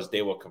because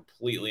they were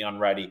completely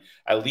unready.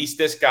 At least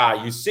this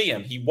guy, you see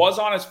him, he was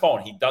on his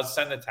phone. He does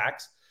send a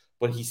text,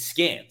 but he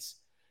scans.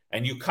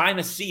 And you kind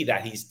of see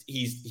that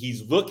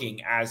he's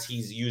looking as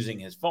he's using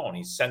his phone.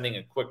 He's sending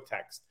a quick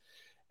text.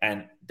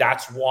 And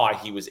that's why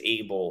he was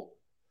able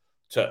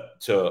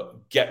to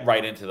get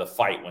right into the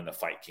fight when the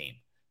fight came,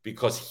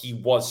 because he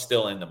was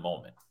still in the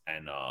moment.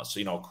 And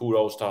so,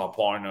 kudos to her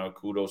partner,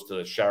 kudos to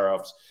the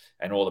sheriffs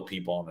and all the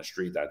people on the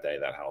street that day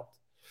that helped,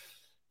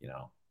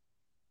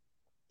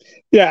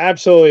 Yeah,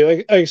 absolutely.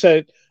 Like I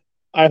said,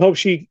 I hope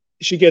she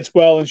gets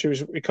well and she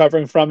was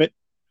recovering from it.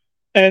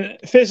 And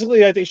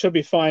physically, I think she'll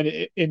be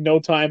fine in no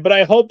time. But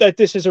I hope that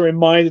this is a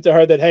reminder to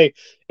her that, hey,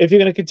 if you're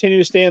going to continue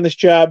to stay on this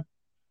job,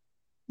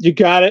 you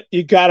got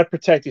to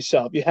protect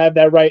yourself. You have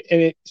that right.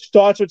 And it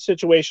starts with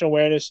situational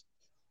awareness.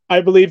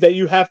 I believe that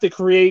you have to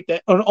create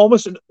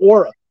almost an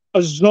aura,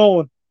 a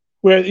zone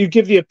where you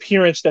give the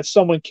appearance that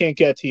someone can't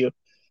get to you.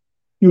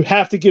 You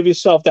have to give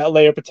yourself that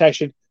layer of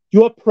protection.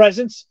 Your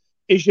presence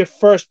is your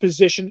first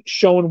position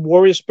showing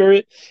warrior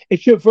spirit.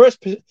 It's your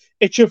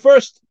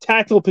first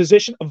tactical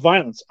position of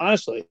violence,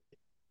 honestly.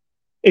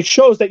 It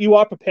shows that you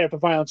are prepared for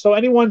violence. So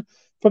anyone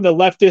from the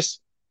leftists,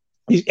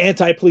 these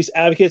anti-police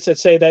advocates that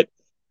say that,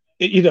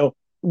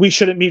 we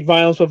shouldn't meet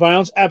violence with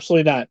violence,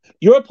 absolutely not.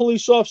 You're a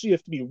police officer. You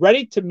have to be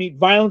ready to meet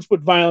violence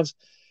with violence.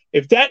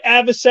 If that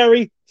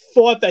adversary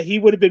thought that he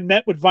would have been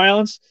met with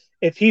violence,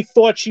 if he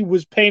thought she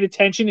was paying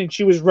attention and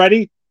she was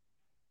ready,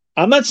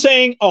 I'm not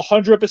saying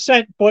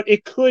 100%, but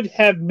it could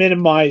have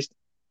minimized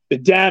the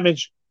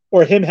damage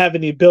or him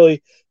having the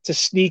ability to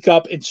sneak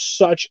up in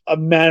such a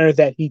manner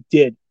that he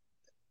did.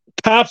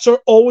 Cops are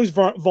always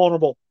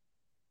vulnerable.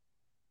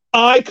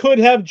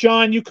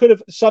 Something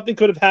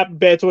could have happened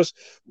bad to us,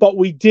 but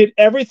we did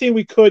everything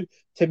we could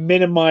to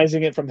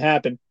minimizing it from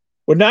happening.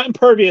 We're not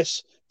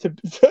impervious to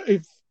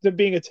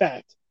being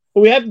attacked,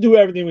 but we have to do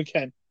everything we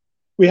can.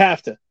 We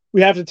have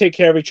to take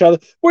care of each other.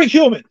 We're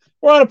human.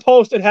 We're on a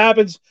post. It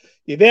happens.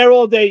 You're there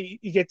all day.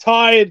 You get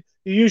tired.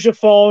 You use your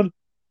phone.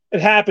 It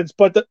happens.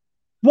 But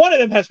one of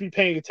them has to be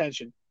paying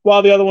attention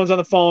while the other one's on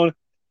the phone.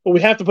 But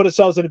we have to put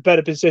ourselves in a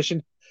better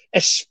position,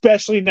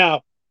 especially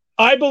now.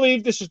 I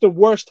believe this is the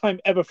worst time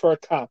ever for a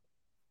cop.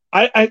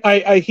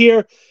 I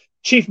hear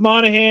Chief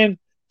Monahan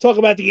talk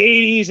about the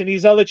 80s and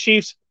these other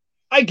chiefs.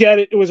 I get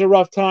it. It was a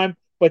rough time.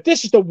 But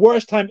this is the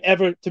worst time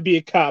ever to be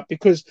a cop,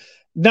 because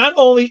not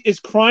only is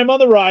crime on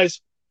the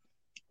rise,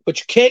 but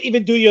you can't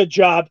even do your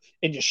job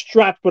and you're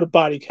strapped with a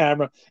body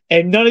camera.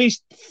 And none of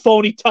these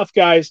phony tough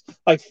guys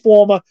like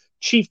former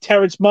Chief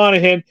Terrence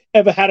Monahan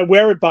ever had to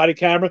wear a body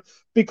camera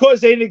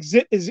because they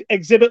didn't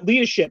exhibit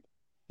leadership.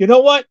 You know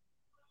what?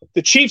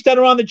 The chiefs that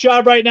are on the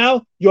job right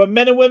now, your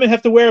men and women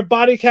have to wear a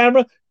body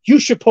camera. You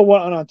should put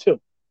one on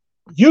too.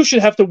 You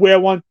should have to wear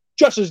one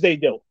just as they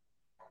do.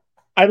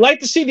 I'd like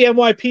to see the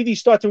NYPD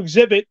start to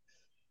exhibit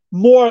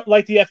more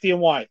like the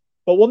FDNY,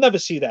 but we'll never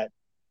see that.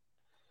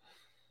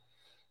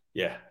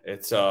 Yeah,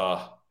 it's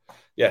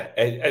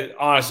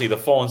honestly, the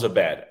phones are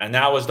bad. And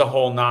that was the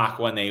whole knock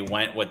when they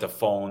went with the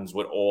phones,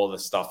 with all the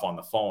stuff on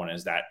the phone,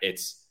 is that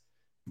it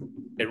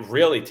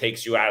really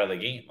takes you out of the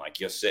game. Like,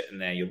 you're sitting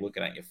there, you're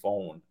looking at your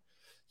phone,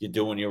 you're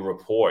doing your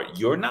report.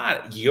 You're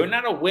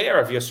not aware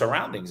of your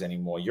surroundings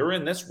anymore. You're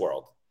in this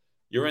world.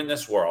 You're in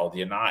this world.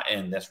 You're not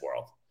in this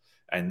world.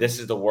 And this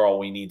is the world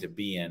we need to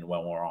be in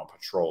when we're on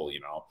patrol,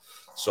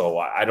 So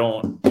I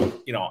don't,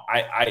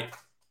 I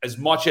as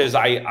much as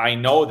I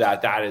know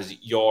that is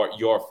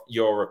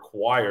you're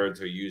required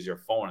to use your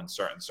phone in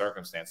certain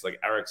circumstances. Like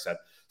Eric said,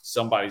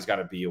 somebody's got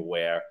to be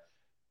aware.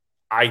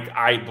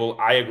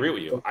 I agree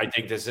with you. I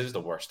think this is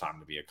the worst time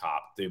to be a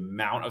cop. The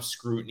amount of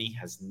scrutiny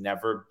has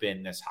never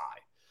been this high.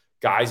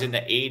 Guys in the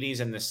 80s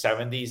and the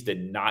 70s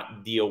did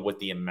not deal with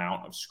the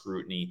amount of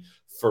scrutiny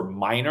for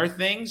minor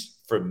things,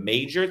 for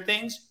major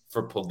things,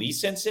 for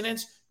police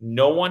incidents.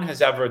 No one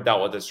has ever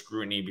dealt with the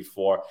scrutiny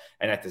before.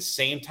 And at the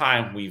same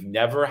time, we've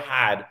never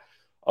had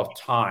a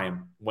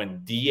time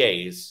when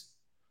DAs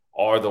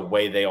are the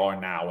way they are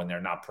now, when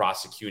they're not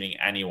prosecuting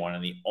anyone.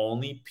 And the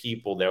only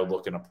people they're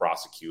looking to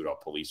prosecute are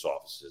police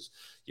officers,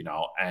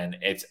 and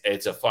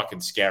it's a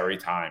fucking scary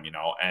time,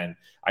 and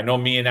I know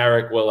me and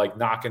Eric were like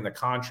knocking the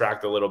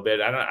contract a little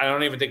bit. I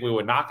don't even think we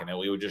were knocking it.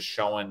 We were just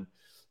showing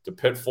the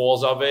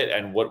pitfalls of it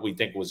and what we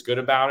think was good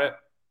about it.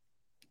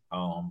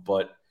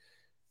 But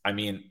I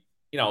mean,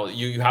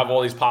 you have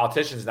all these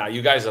politicians now.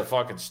 You guys are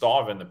fucking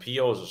starving. The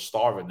POs are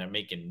starving. They're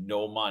making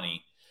no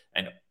money.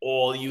 And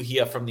all you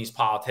hear from these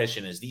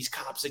politicians is these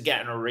cops are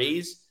getting a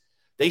raise.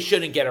 They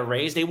shouldn't get a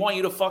raise. They want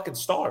you to fucking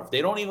starve.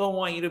 They don't even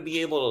want you to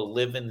be able to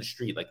live in the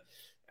street.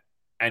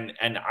 And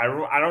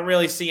I don't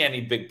really see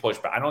any big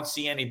pushback. I don't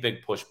see any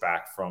big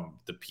pushback from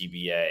the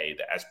PBA,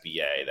 the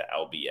SBA, the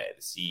LBA,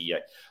 the CEA.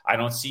 I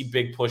don't see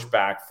big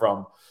pushback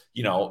from,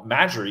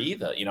 Madry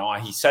either.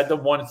 He said the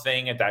one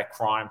thing at that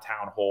crime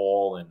town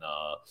hall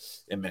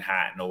in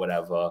Manhattan or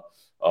whatever.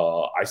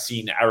 I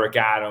seen Eric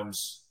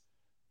Adams.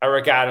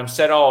 Eric Adams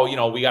said,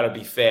 we got to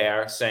be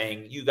fair,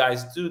 saying you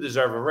guys do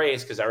deserve a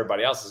raise because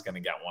everybody else is going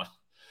to get one.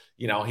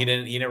 He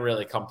didn't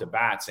really come to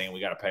bat saying we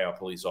got to pay our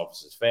police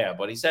officers fair,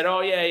 but he said,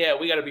 yeah,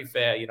 we got to be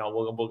fair. We're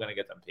going to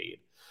get them paid.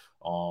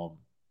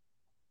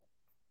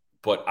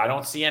 But I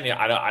don't see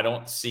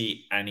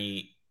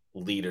any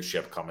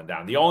leadership coming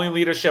down. The only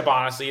leadership,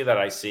 honestly, that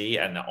I see,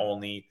 and the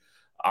only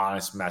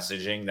honest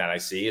messaging that I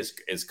see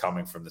is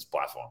coming from this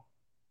platform.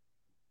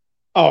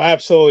 Oh,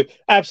 absolutely.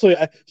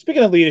 Absolutely.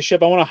 Speaking of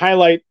leadership, I want to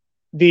highlight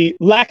the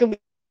lack of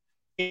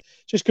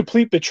just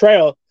complete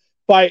betrayal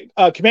by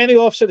commanding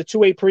officer of the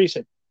 2A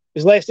precinct.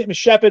 His last name is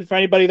Shepard, for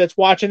anybody that's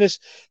watching this.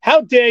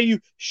 How dare you,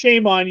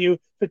 shame on you,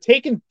 for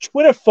taking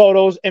Twitter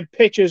photos and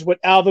pictures with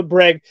Alvin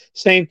Bragg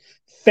saying,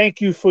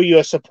 thank you for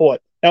your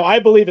support. Now, I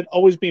believe in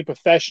always being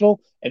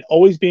professional and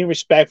always being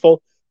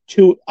respectful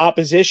to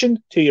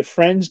opposition, to your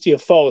friends, to your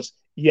foes.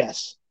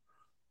 Yes.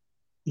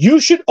 You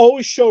should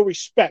always show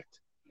respect,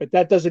 but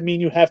that doesn't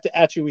mean you have to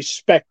actually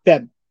respect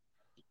them.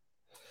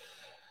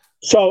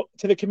 So,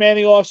 to the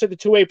commanding officer of the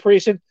 2A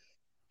precinct,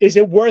 is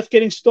it worth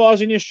getting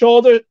stars on your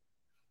shoulder?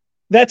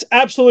 That's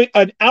absolutely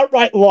an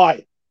outright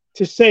lie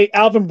to say,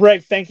 Alvin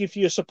Bragg, thank you for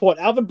your support.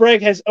 Alvin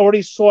Bragg has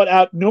already sought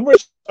out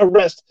numerous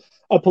arrests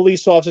of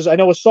police officers. I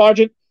know a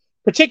sergeant,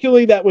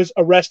 particularly, that was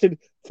arrested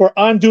for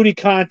on-duty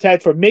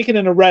contact for making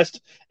an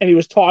arrest, and he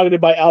was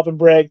targeted by Alvin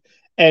Bragg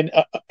and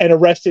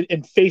arrested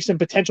and facing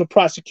potential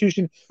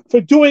prosecution for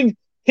doing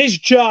his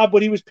job,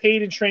 what he was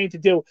paid and trained to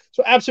do.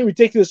 So absolutely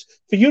ridiculous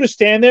for you to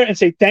stand there and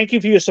say thank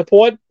you for your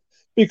support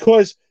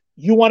because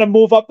you want to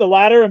move up the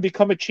ladder and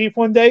become a chief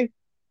one day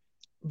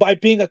by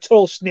being a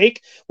total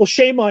snake. Well,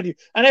 shame on you.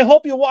 And I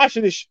hope you're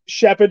watching this,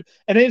 Shepard.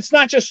 And it's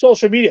not just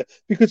social media,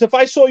 because if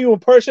I saw you in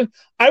person,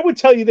 I would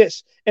tell you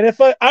this. And if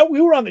we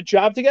were on the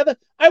job together,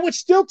 I would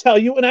still tell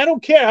you, and I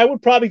don't care. I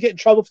would probably get in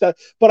trouble for that,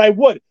 but I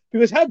would.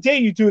 Because how dare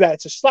you do that?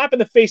 It's a slap in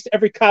the face to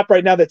every cop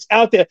right now that's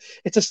out there.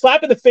 It's a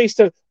slap in the face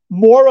to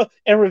Mora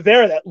and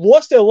Rivera that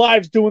lost their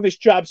lives doing this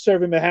job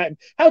serving Manhattan.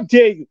 How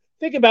dare you?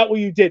 Think about what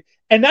you did.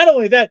 And not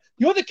only that,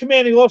 you're the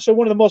commanding officer of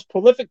one of the most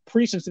prolific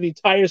precincts in the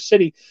entire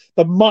city,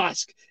 the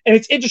Mosque. And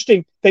it's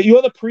interesting that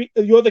you're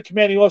the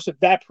commanding officer of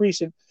that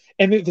precinct.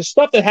 And the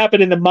stuff that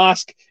happened in the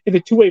Mosque, in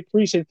the 2A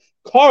precinct,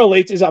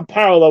 correlates, is on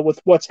parallel with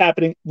what's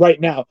happening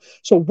right now.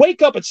 So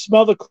wake up and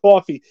smell the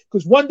coffee,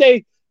 because one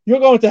day you're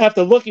going to have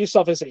to look at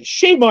yourself and say,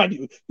 shame on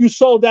you. You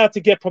sold out to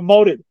get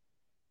promoted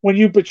when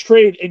you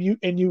betrayed and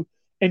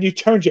you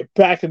turned your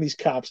back on these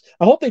cops.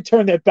 I hope they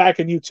turn their back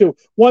on you too.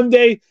 One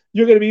day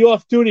you're going to be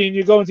off duty and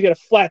you're going to get a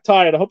flat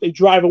tire. I hope they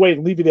drive away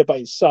and leave you there by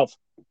yourself.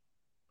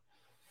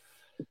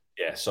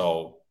 Yeah,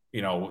 so,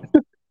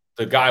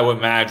 the guy with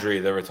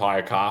Madry, the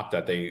retired cop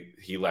that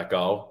he let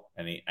go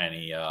and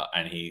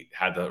he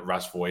had the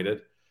arrest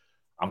voided.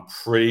 I'm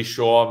pretty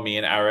sure me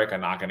and Eric are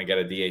not going to get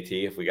a DAT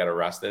if we get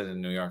arrested in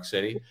New York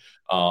City.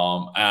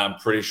 And I'm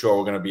pretty sure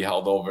we're going to be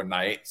held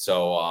overnight.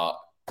 So, I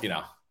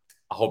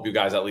hope you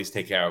guys at least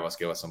take care of us,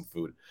 give us some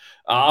food.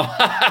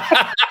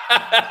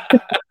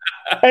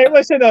 Hey,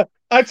 listen,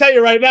 I tell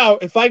you right now,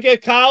 if I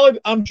get collared,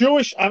 I'm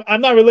Jewish.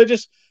 I'm not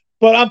religious,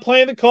 but I'm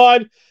playing the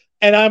card,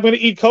 and I'm going to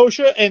eat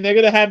kosher, and they're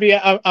going to have me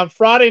on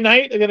Friday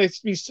night. They're going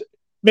to be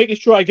making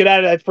sure I get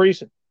out of that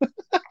precinct.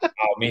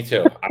 Oh, me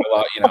too.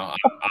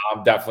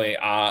 I'm definitely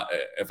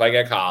if I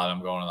get collared,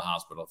 I'm going to the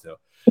hospital too.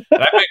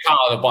 And I've been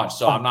collared a bunch,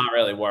 so I'm not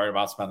really worried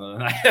about spending the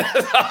night.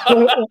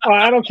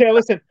 I don't care.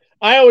 Listen,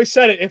 I always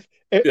said it.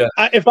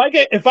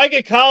 If I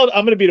get collared,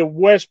 I'm going to be the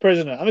worst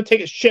prisoner. I'm going to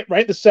take a shit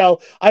right in the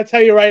cell. I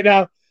tell you right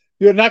now,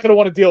 you're not going to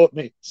want to deal with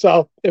me.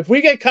 So if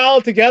we get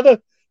collared together,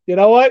 you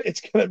know what?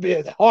 It's going to be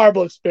a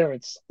horrible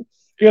experience.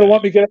 You're going to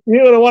want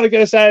to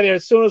get us out of there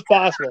as soon as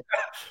possible.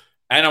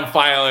 And I'm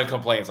filing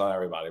complaints on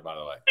everybody, by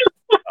the way.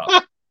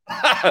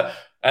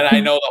 And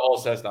I know the whole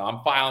system.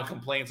 I'm filing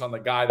complaints on the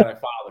guy that I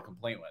filed a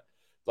complaint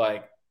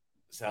with.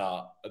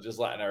 So just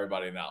letting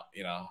everybody know.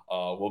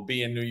 We'll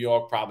be in New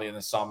York probably in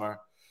the summer.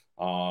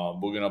 We're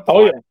going to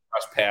apply for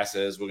press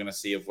passes. We're going to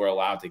see if we're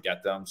allowed to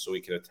get them so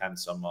we can attend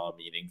some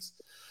meetings,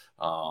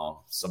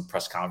 some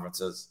press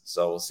conferences.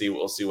 So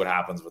we'll see what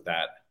happens with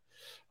that.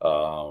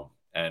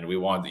 And we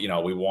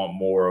want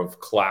more of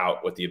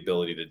clout with the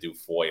ability to do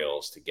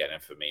foils to get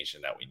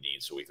information that we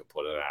need so we can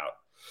put it out.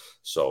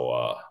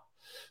 So,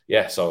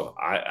 So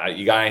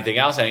you got anything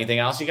else? Anything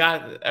else you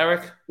got,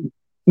 Eric?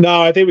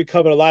 No, I think we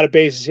covered a lot of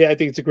bases here. I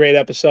think it's a great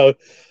episode.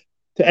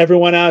 To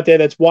everyone out there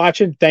that's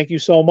watching, thank you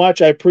so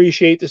much. I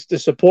appreciate the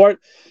support.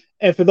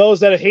 And for those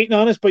that are hating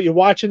on us, but you're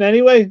watching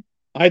anyway,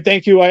 I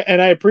thank you,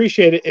 and I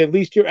appreciate it. At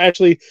least you're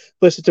actually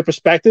listening to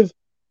perspective.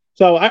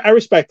 So I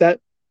respect that.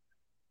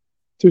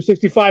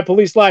 265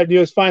 Police Live, New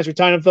York's Finest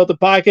Retired Unfiltered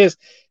Podcast.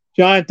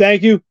 John,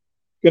 thank you.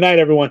 Good night,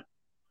 everyone.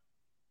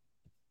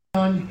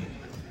 And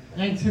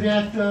to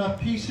that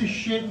piece of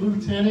shit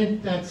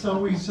lieutenant that's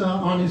always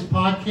on his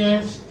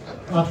podcast,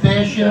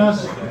 bashing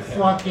us,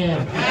 fuck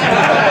him.